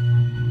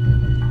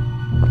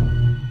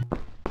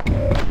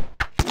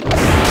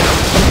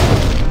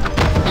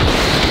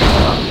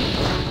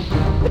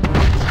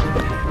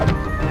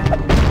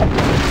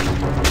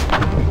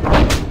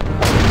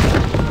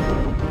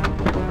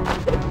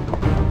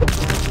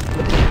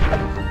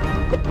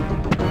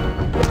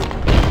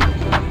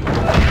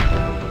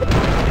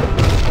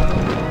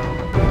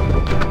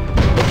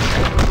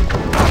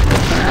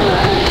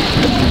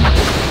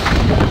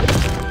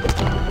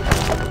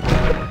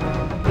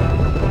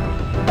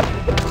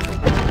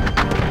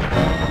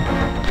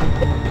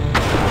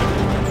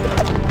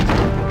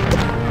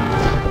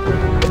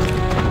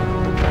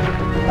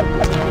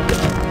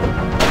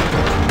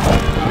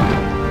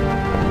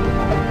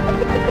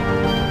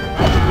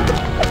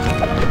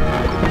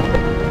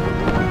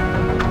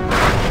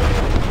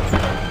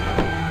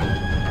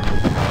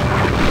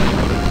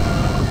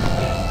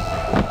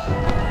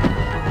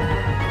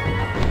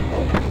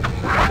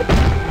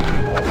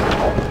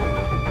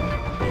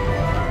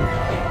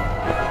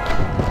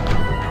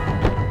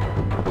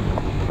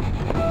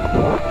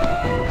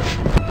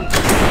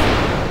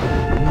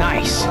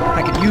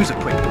 Use a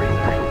quick breather.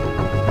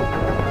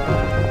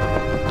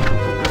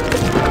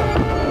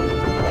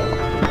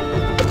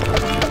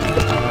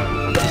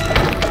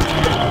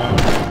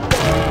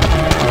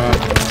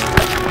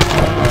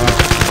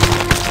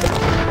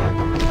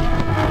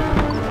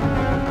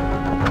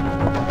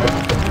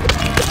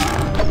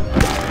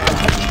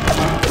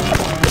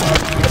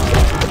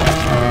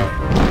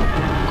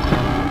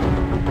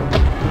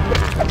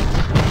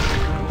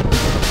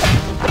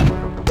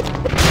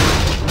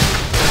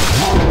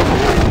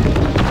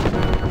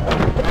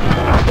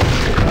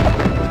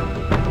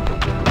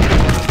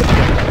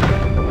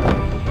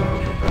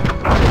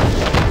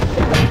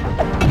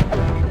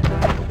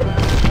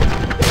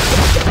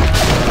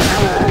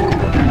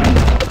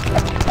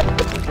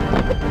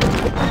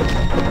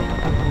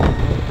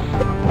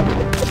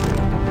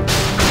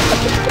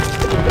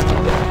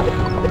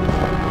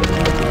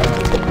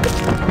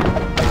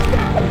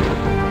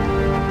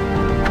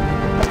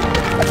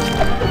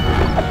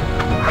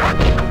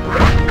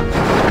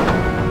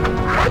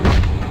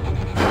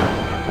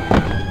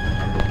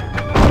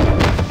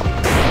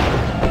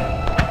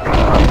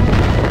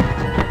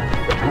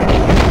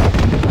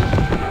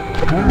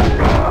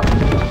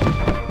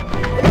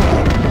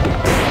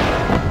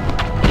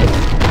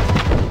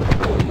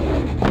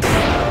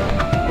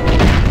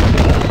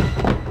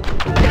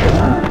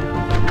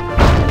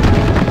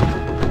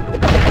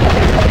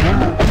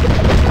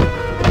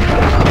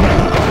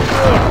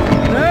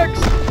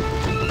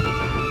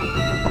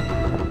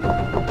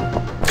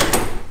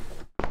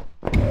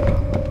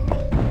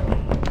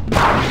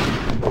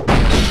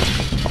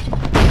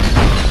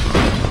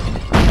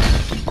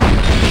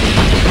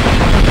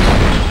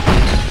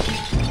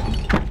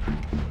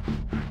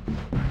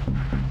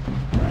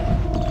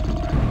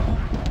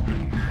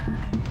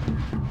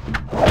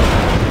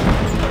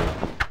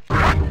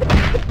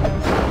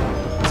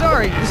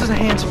 This is a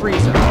hands-free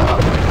zone.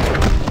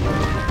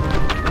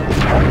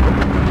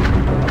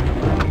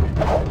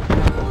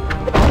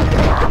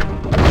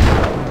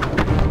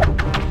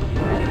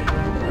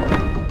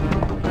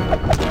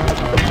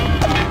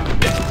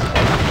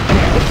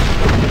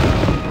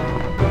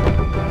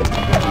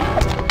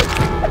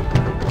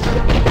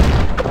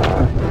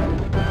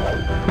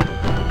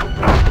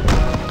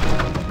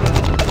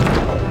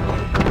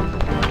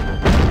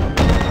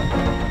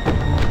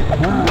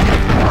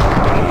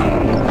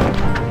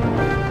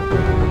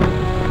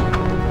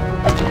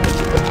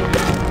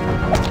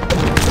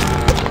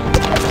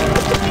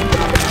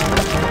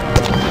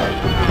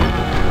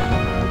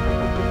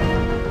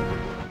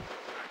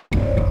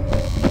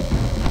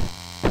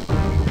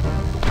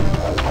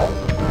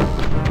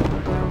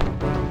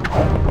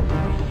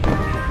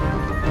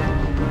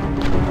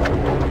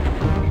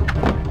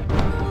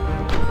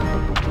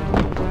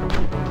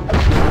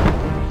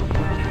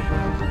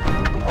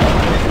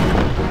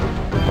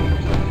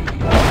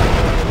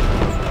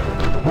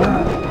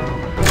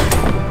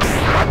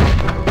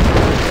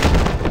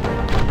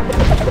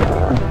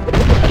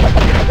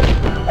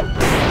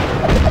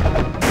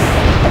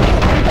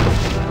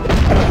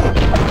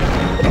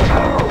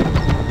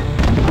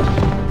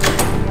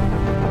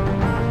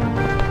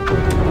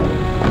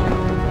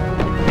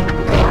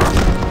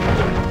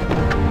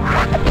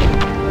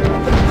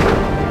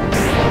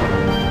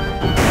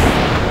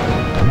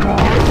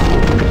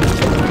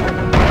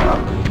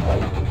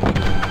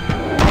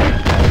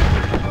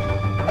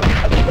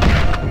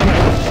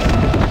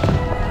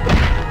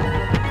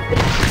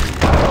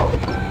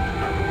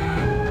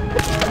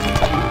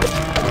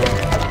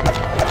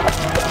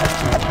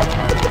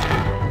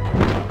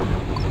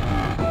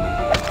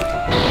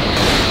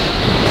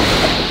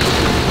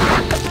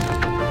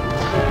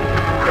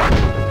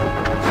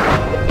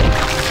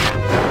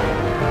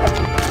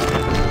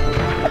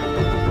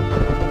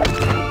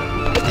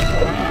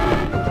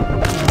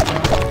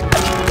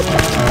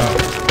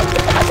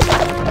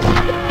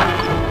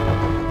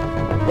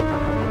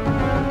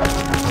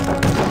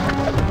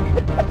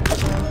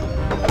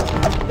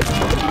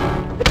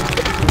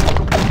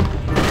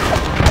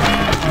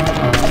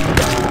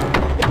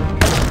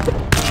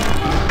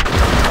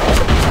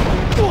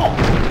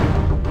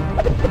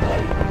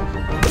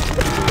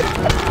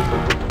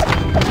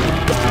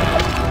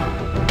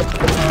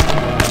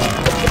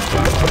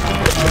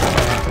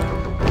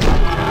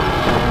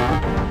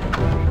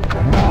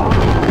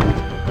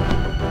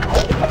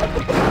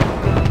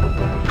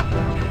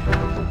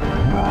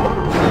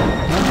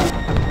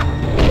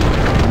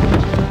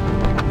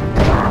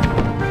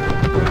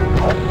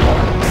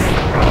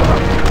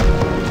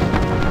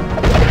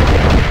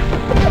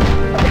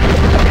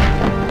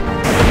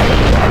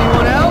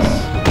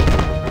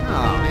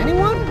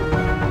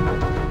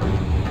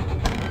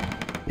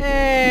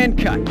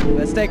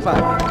 Let's take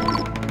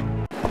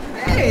 5.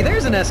 Hey,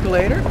 there's an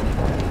escalator.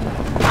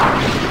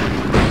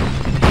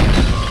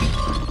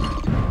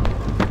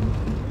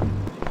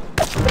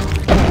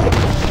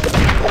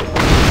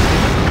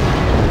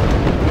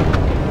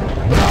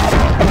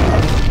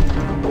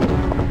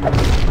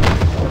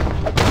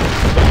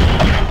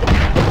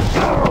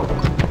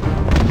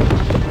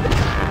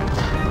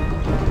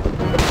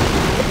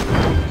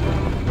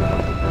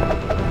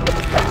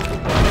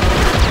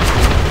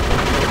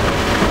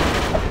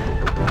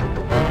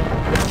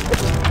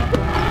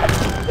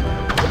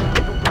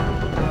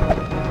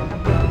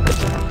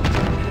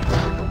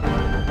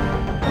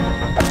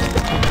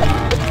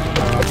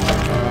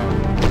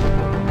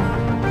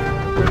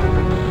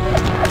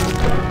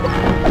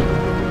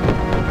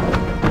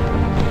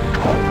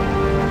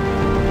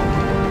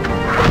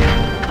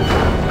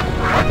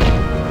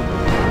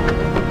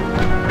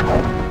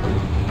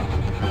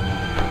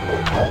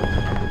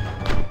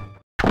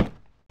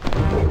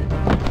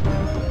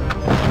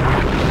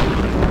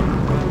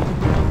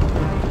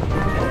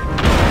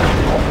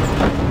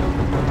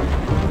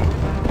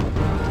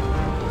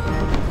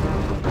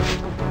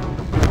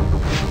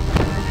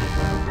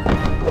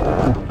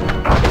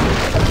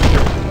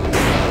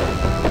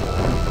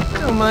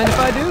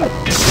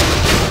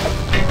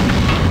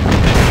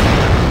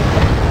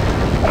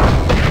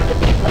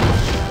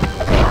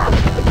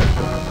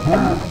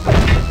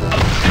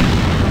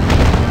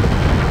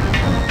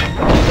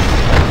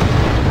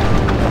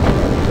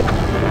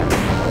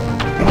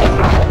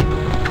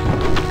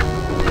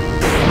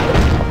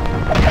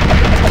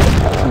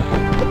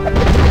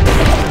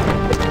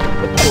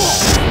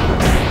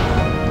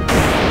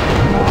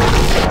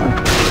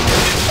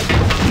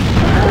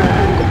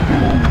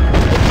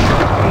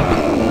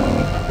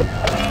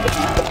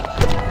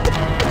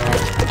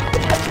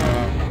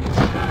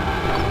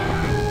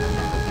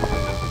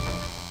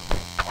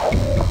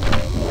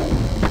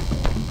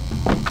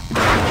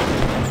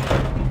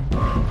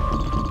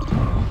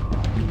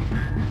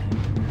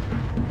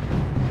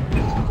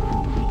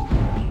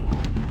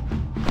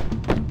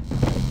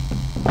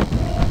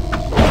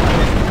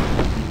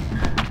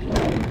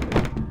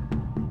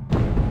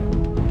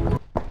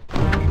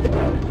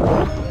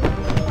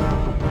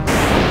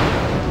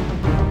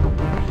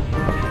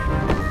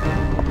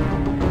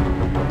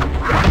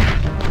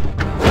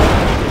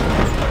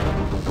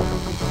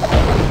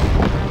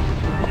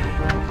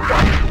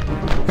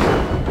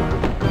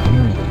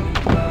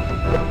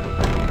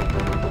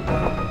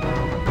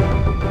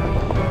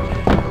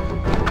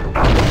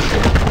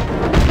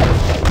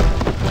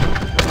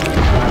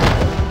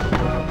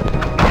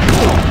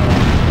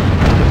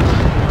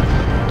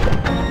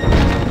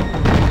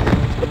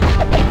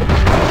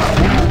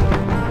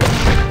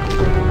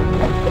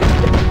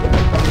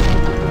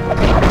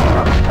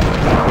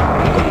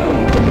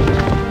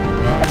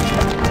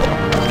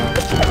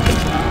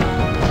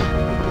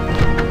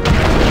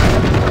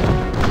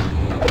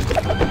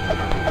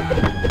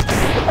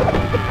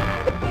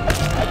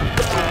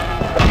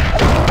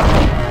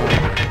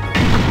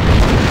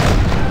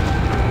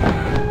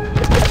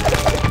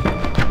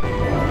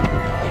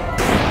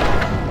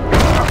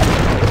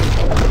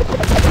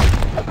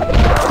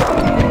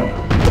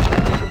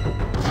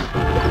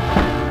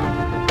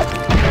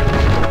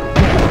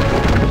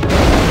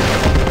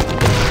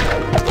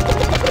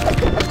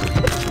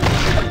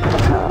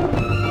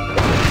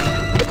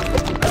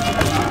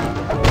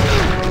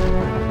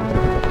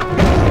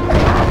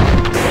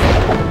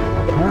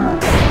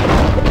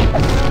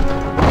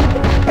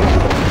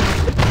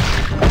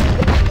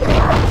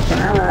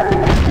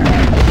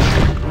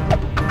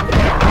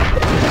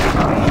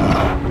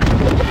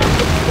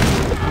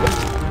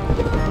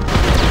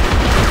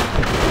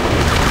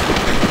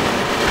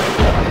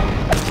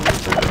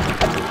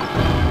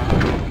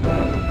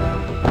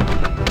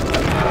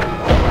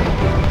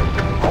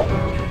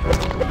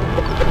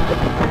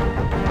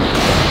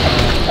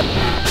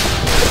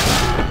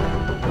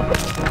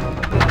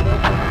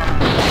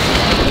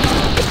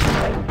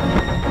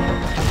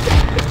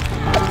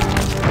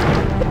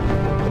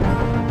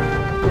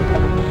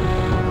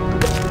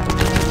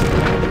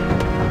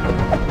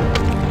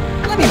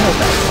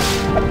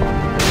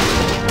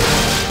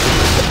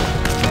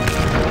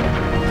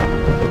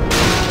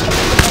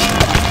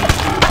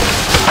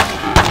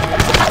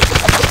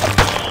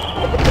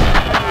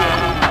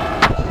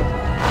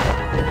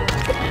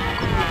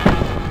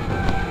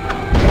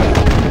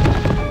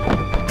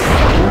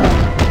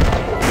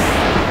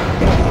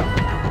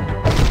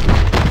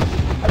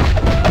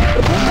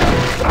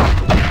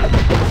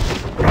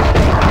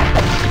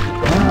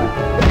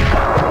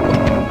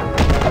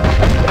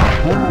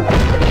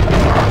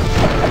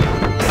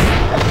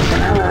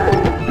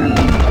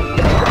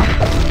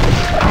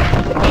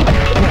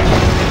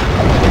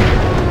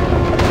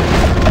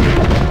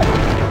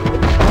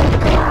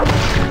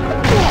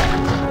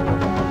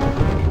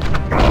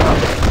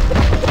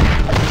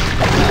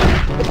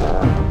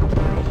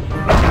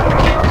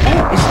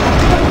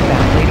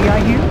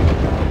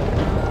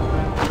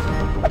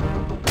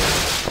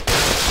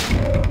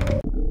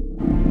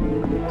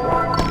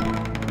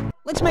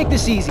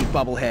 this easy,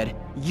 Bubblehead.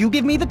 You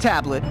give me the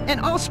tablet, and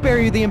I'll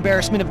spare you the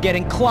embarrassment of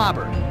getting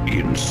clobbered.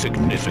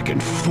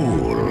 Insignificant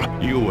fool.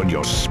 You and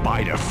your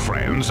spider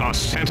friends are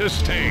center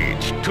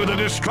stage to the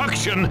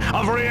destruction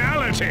of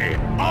reality.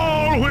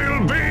 All will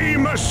be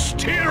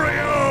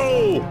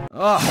Mysterio!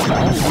 Ugh,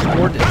 I'll be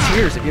bored to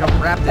tears if you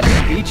don't wrap this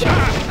speech.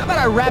 How about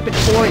I wrap it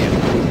for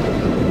you?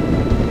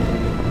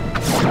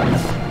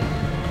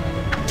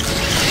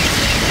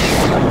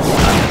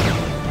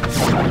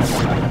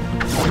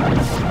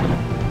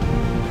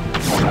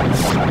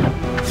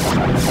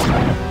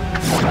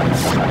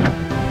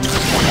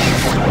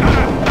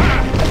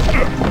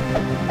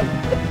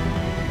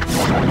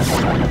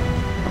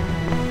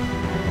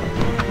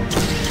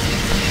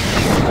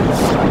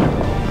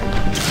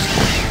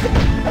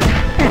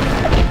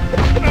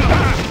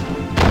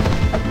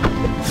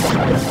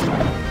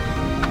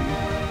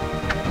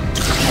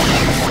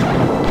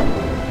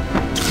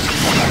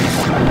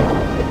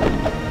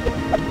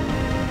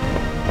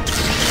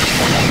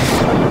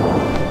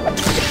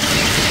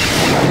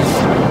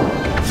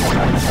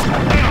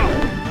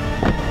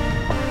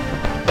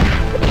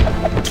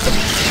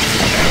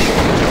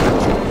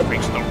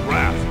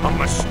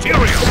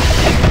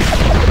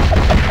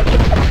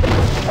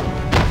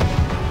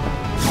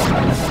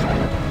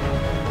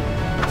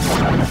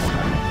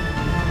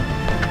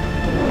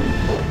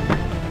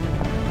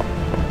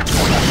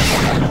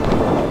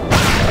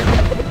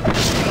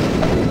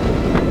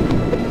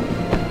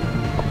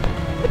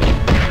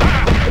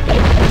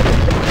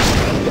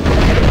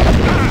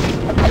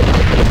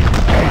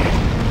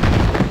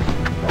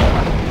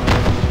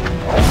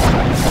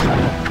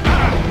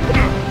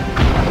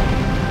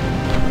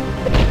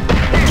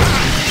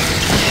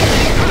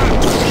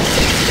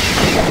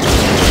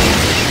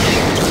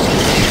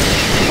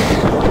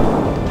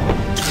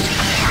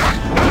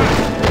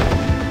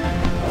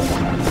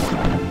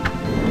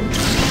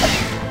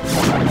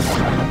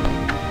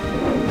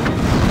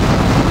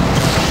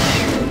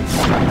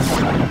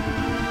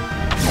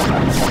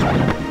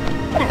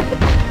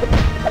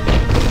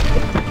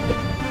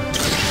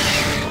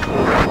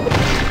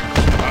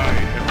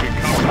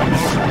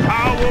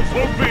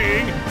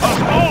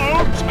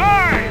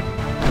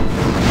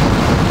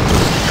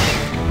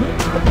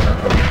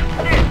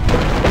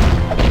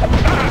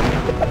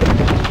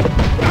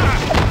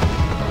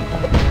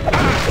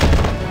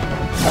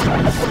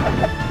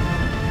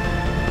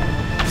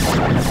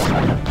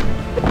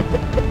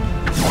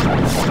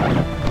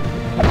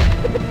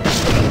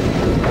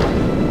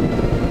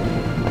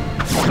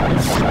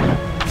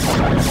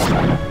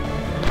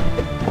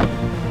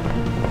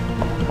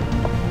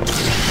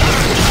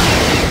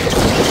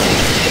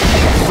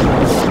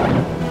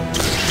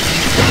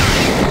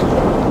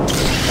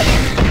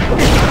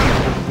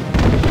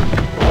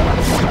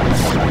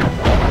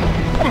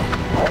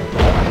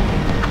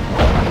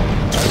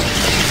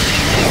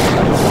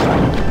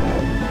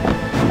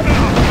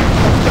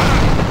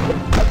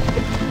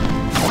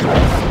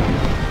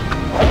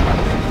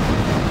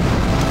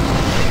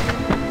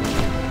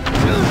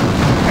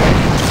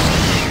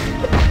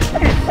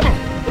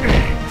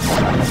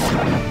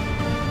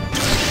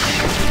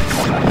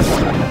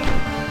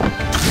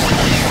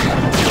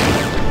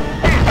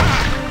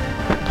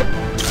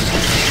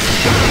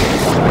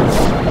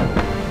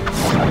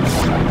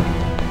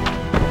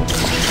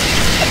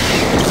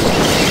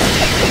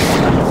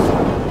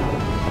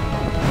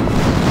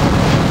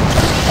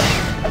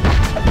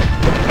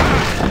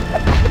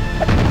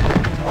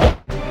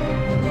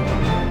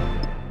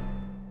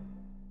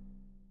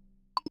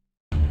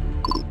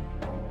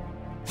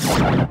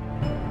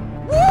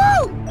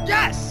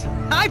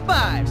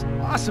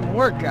 Awesome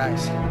work,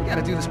 guys. We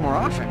gotta do this more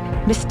often.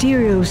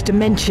 Mysterio's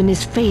dimension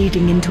is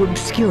fading into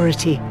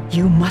obscurity.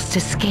 You must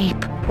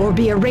escape, or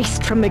be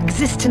erased from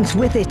existence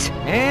with it.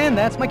 And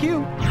that's my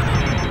cue.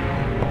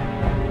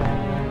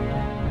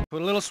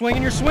 Put a little swing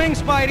in your swing,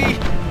 Spidey!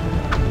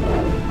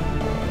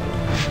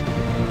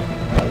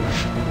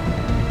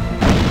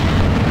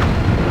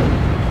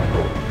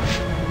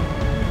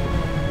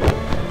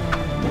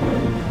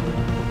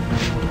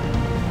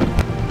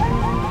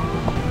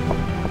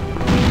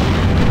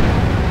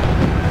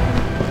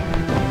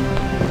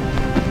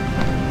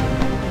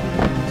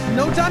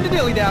 No time to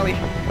dilly-dally.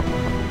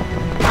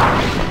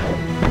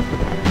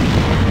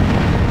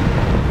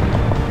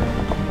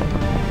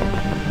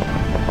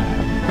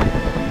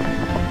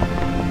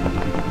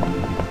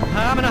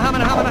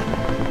 Hamina.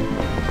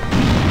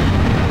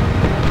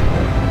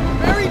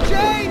 Mary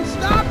Jane,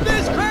 stop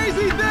this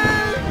crazy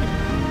thing!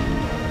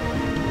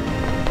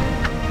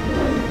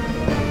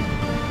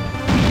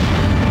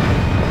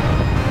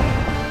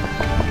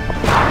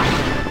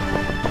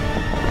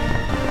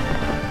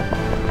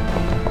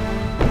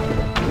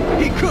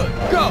 He could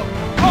go!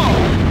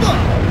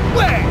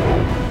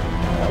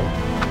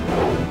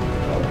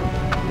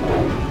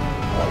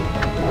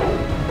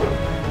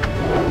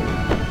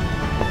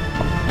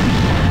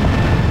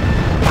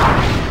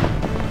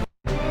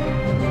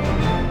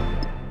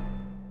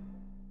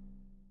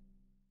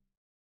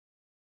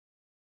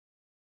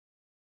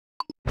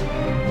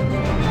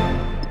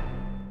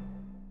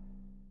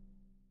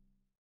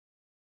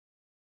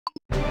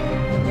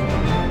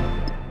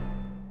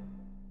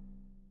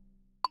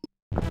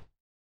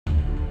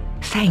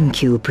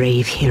 Thank you,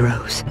 brave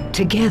heroes.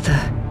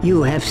 Together,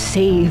 you have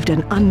saved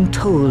an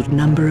untold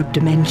number of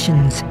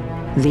dimensions.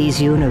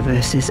 These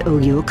universes owe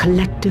you a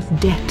collective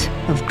debt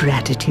of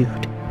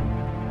gratitude.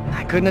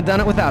 I couldn't have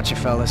done it without you,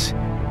 fellas.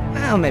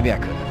 Well, maybe I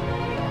could have.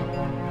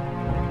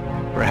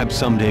 Perhaps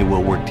someday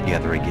we'll work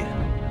together again.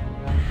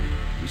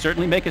 You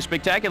certainly make a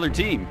spectacular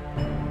team.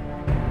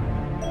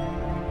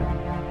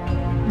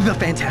 The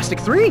Fantastic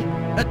Three!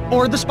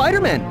 Or the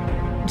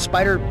Spider-Man!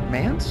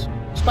 Spider-Mans?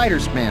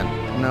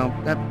 Spiders-Man. No,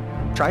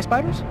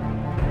 Tri-Spiders?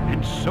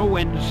 And so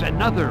ends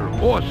another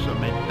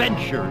awesome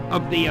adventure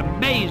of the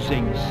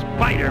amazing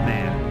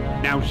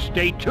Spider-Man. Now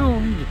stay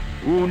tuned.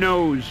 Who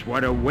knows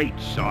what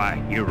awaits our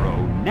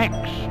hero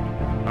next?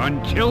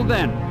 Until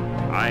then,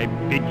 I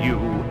bid you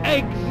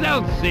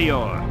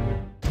Excelsior!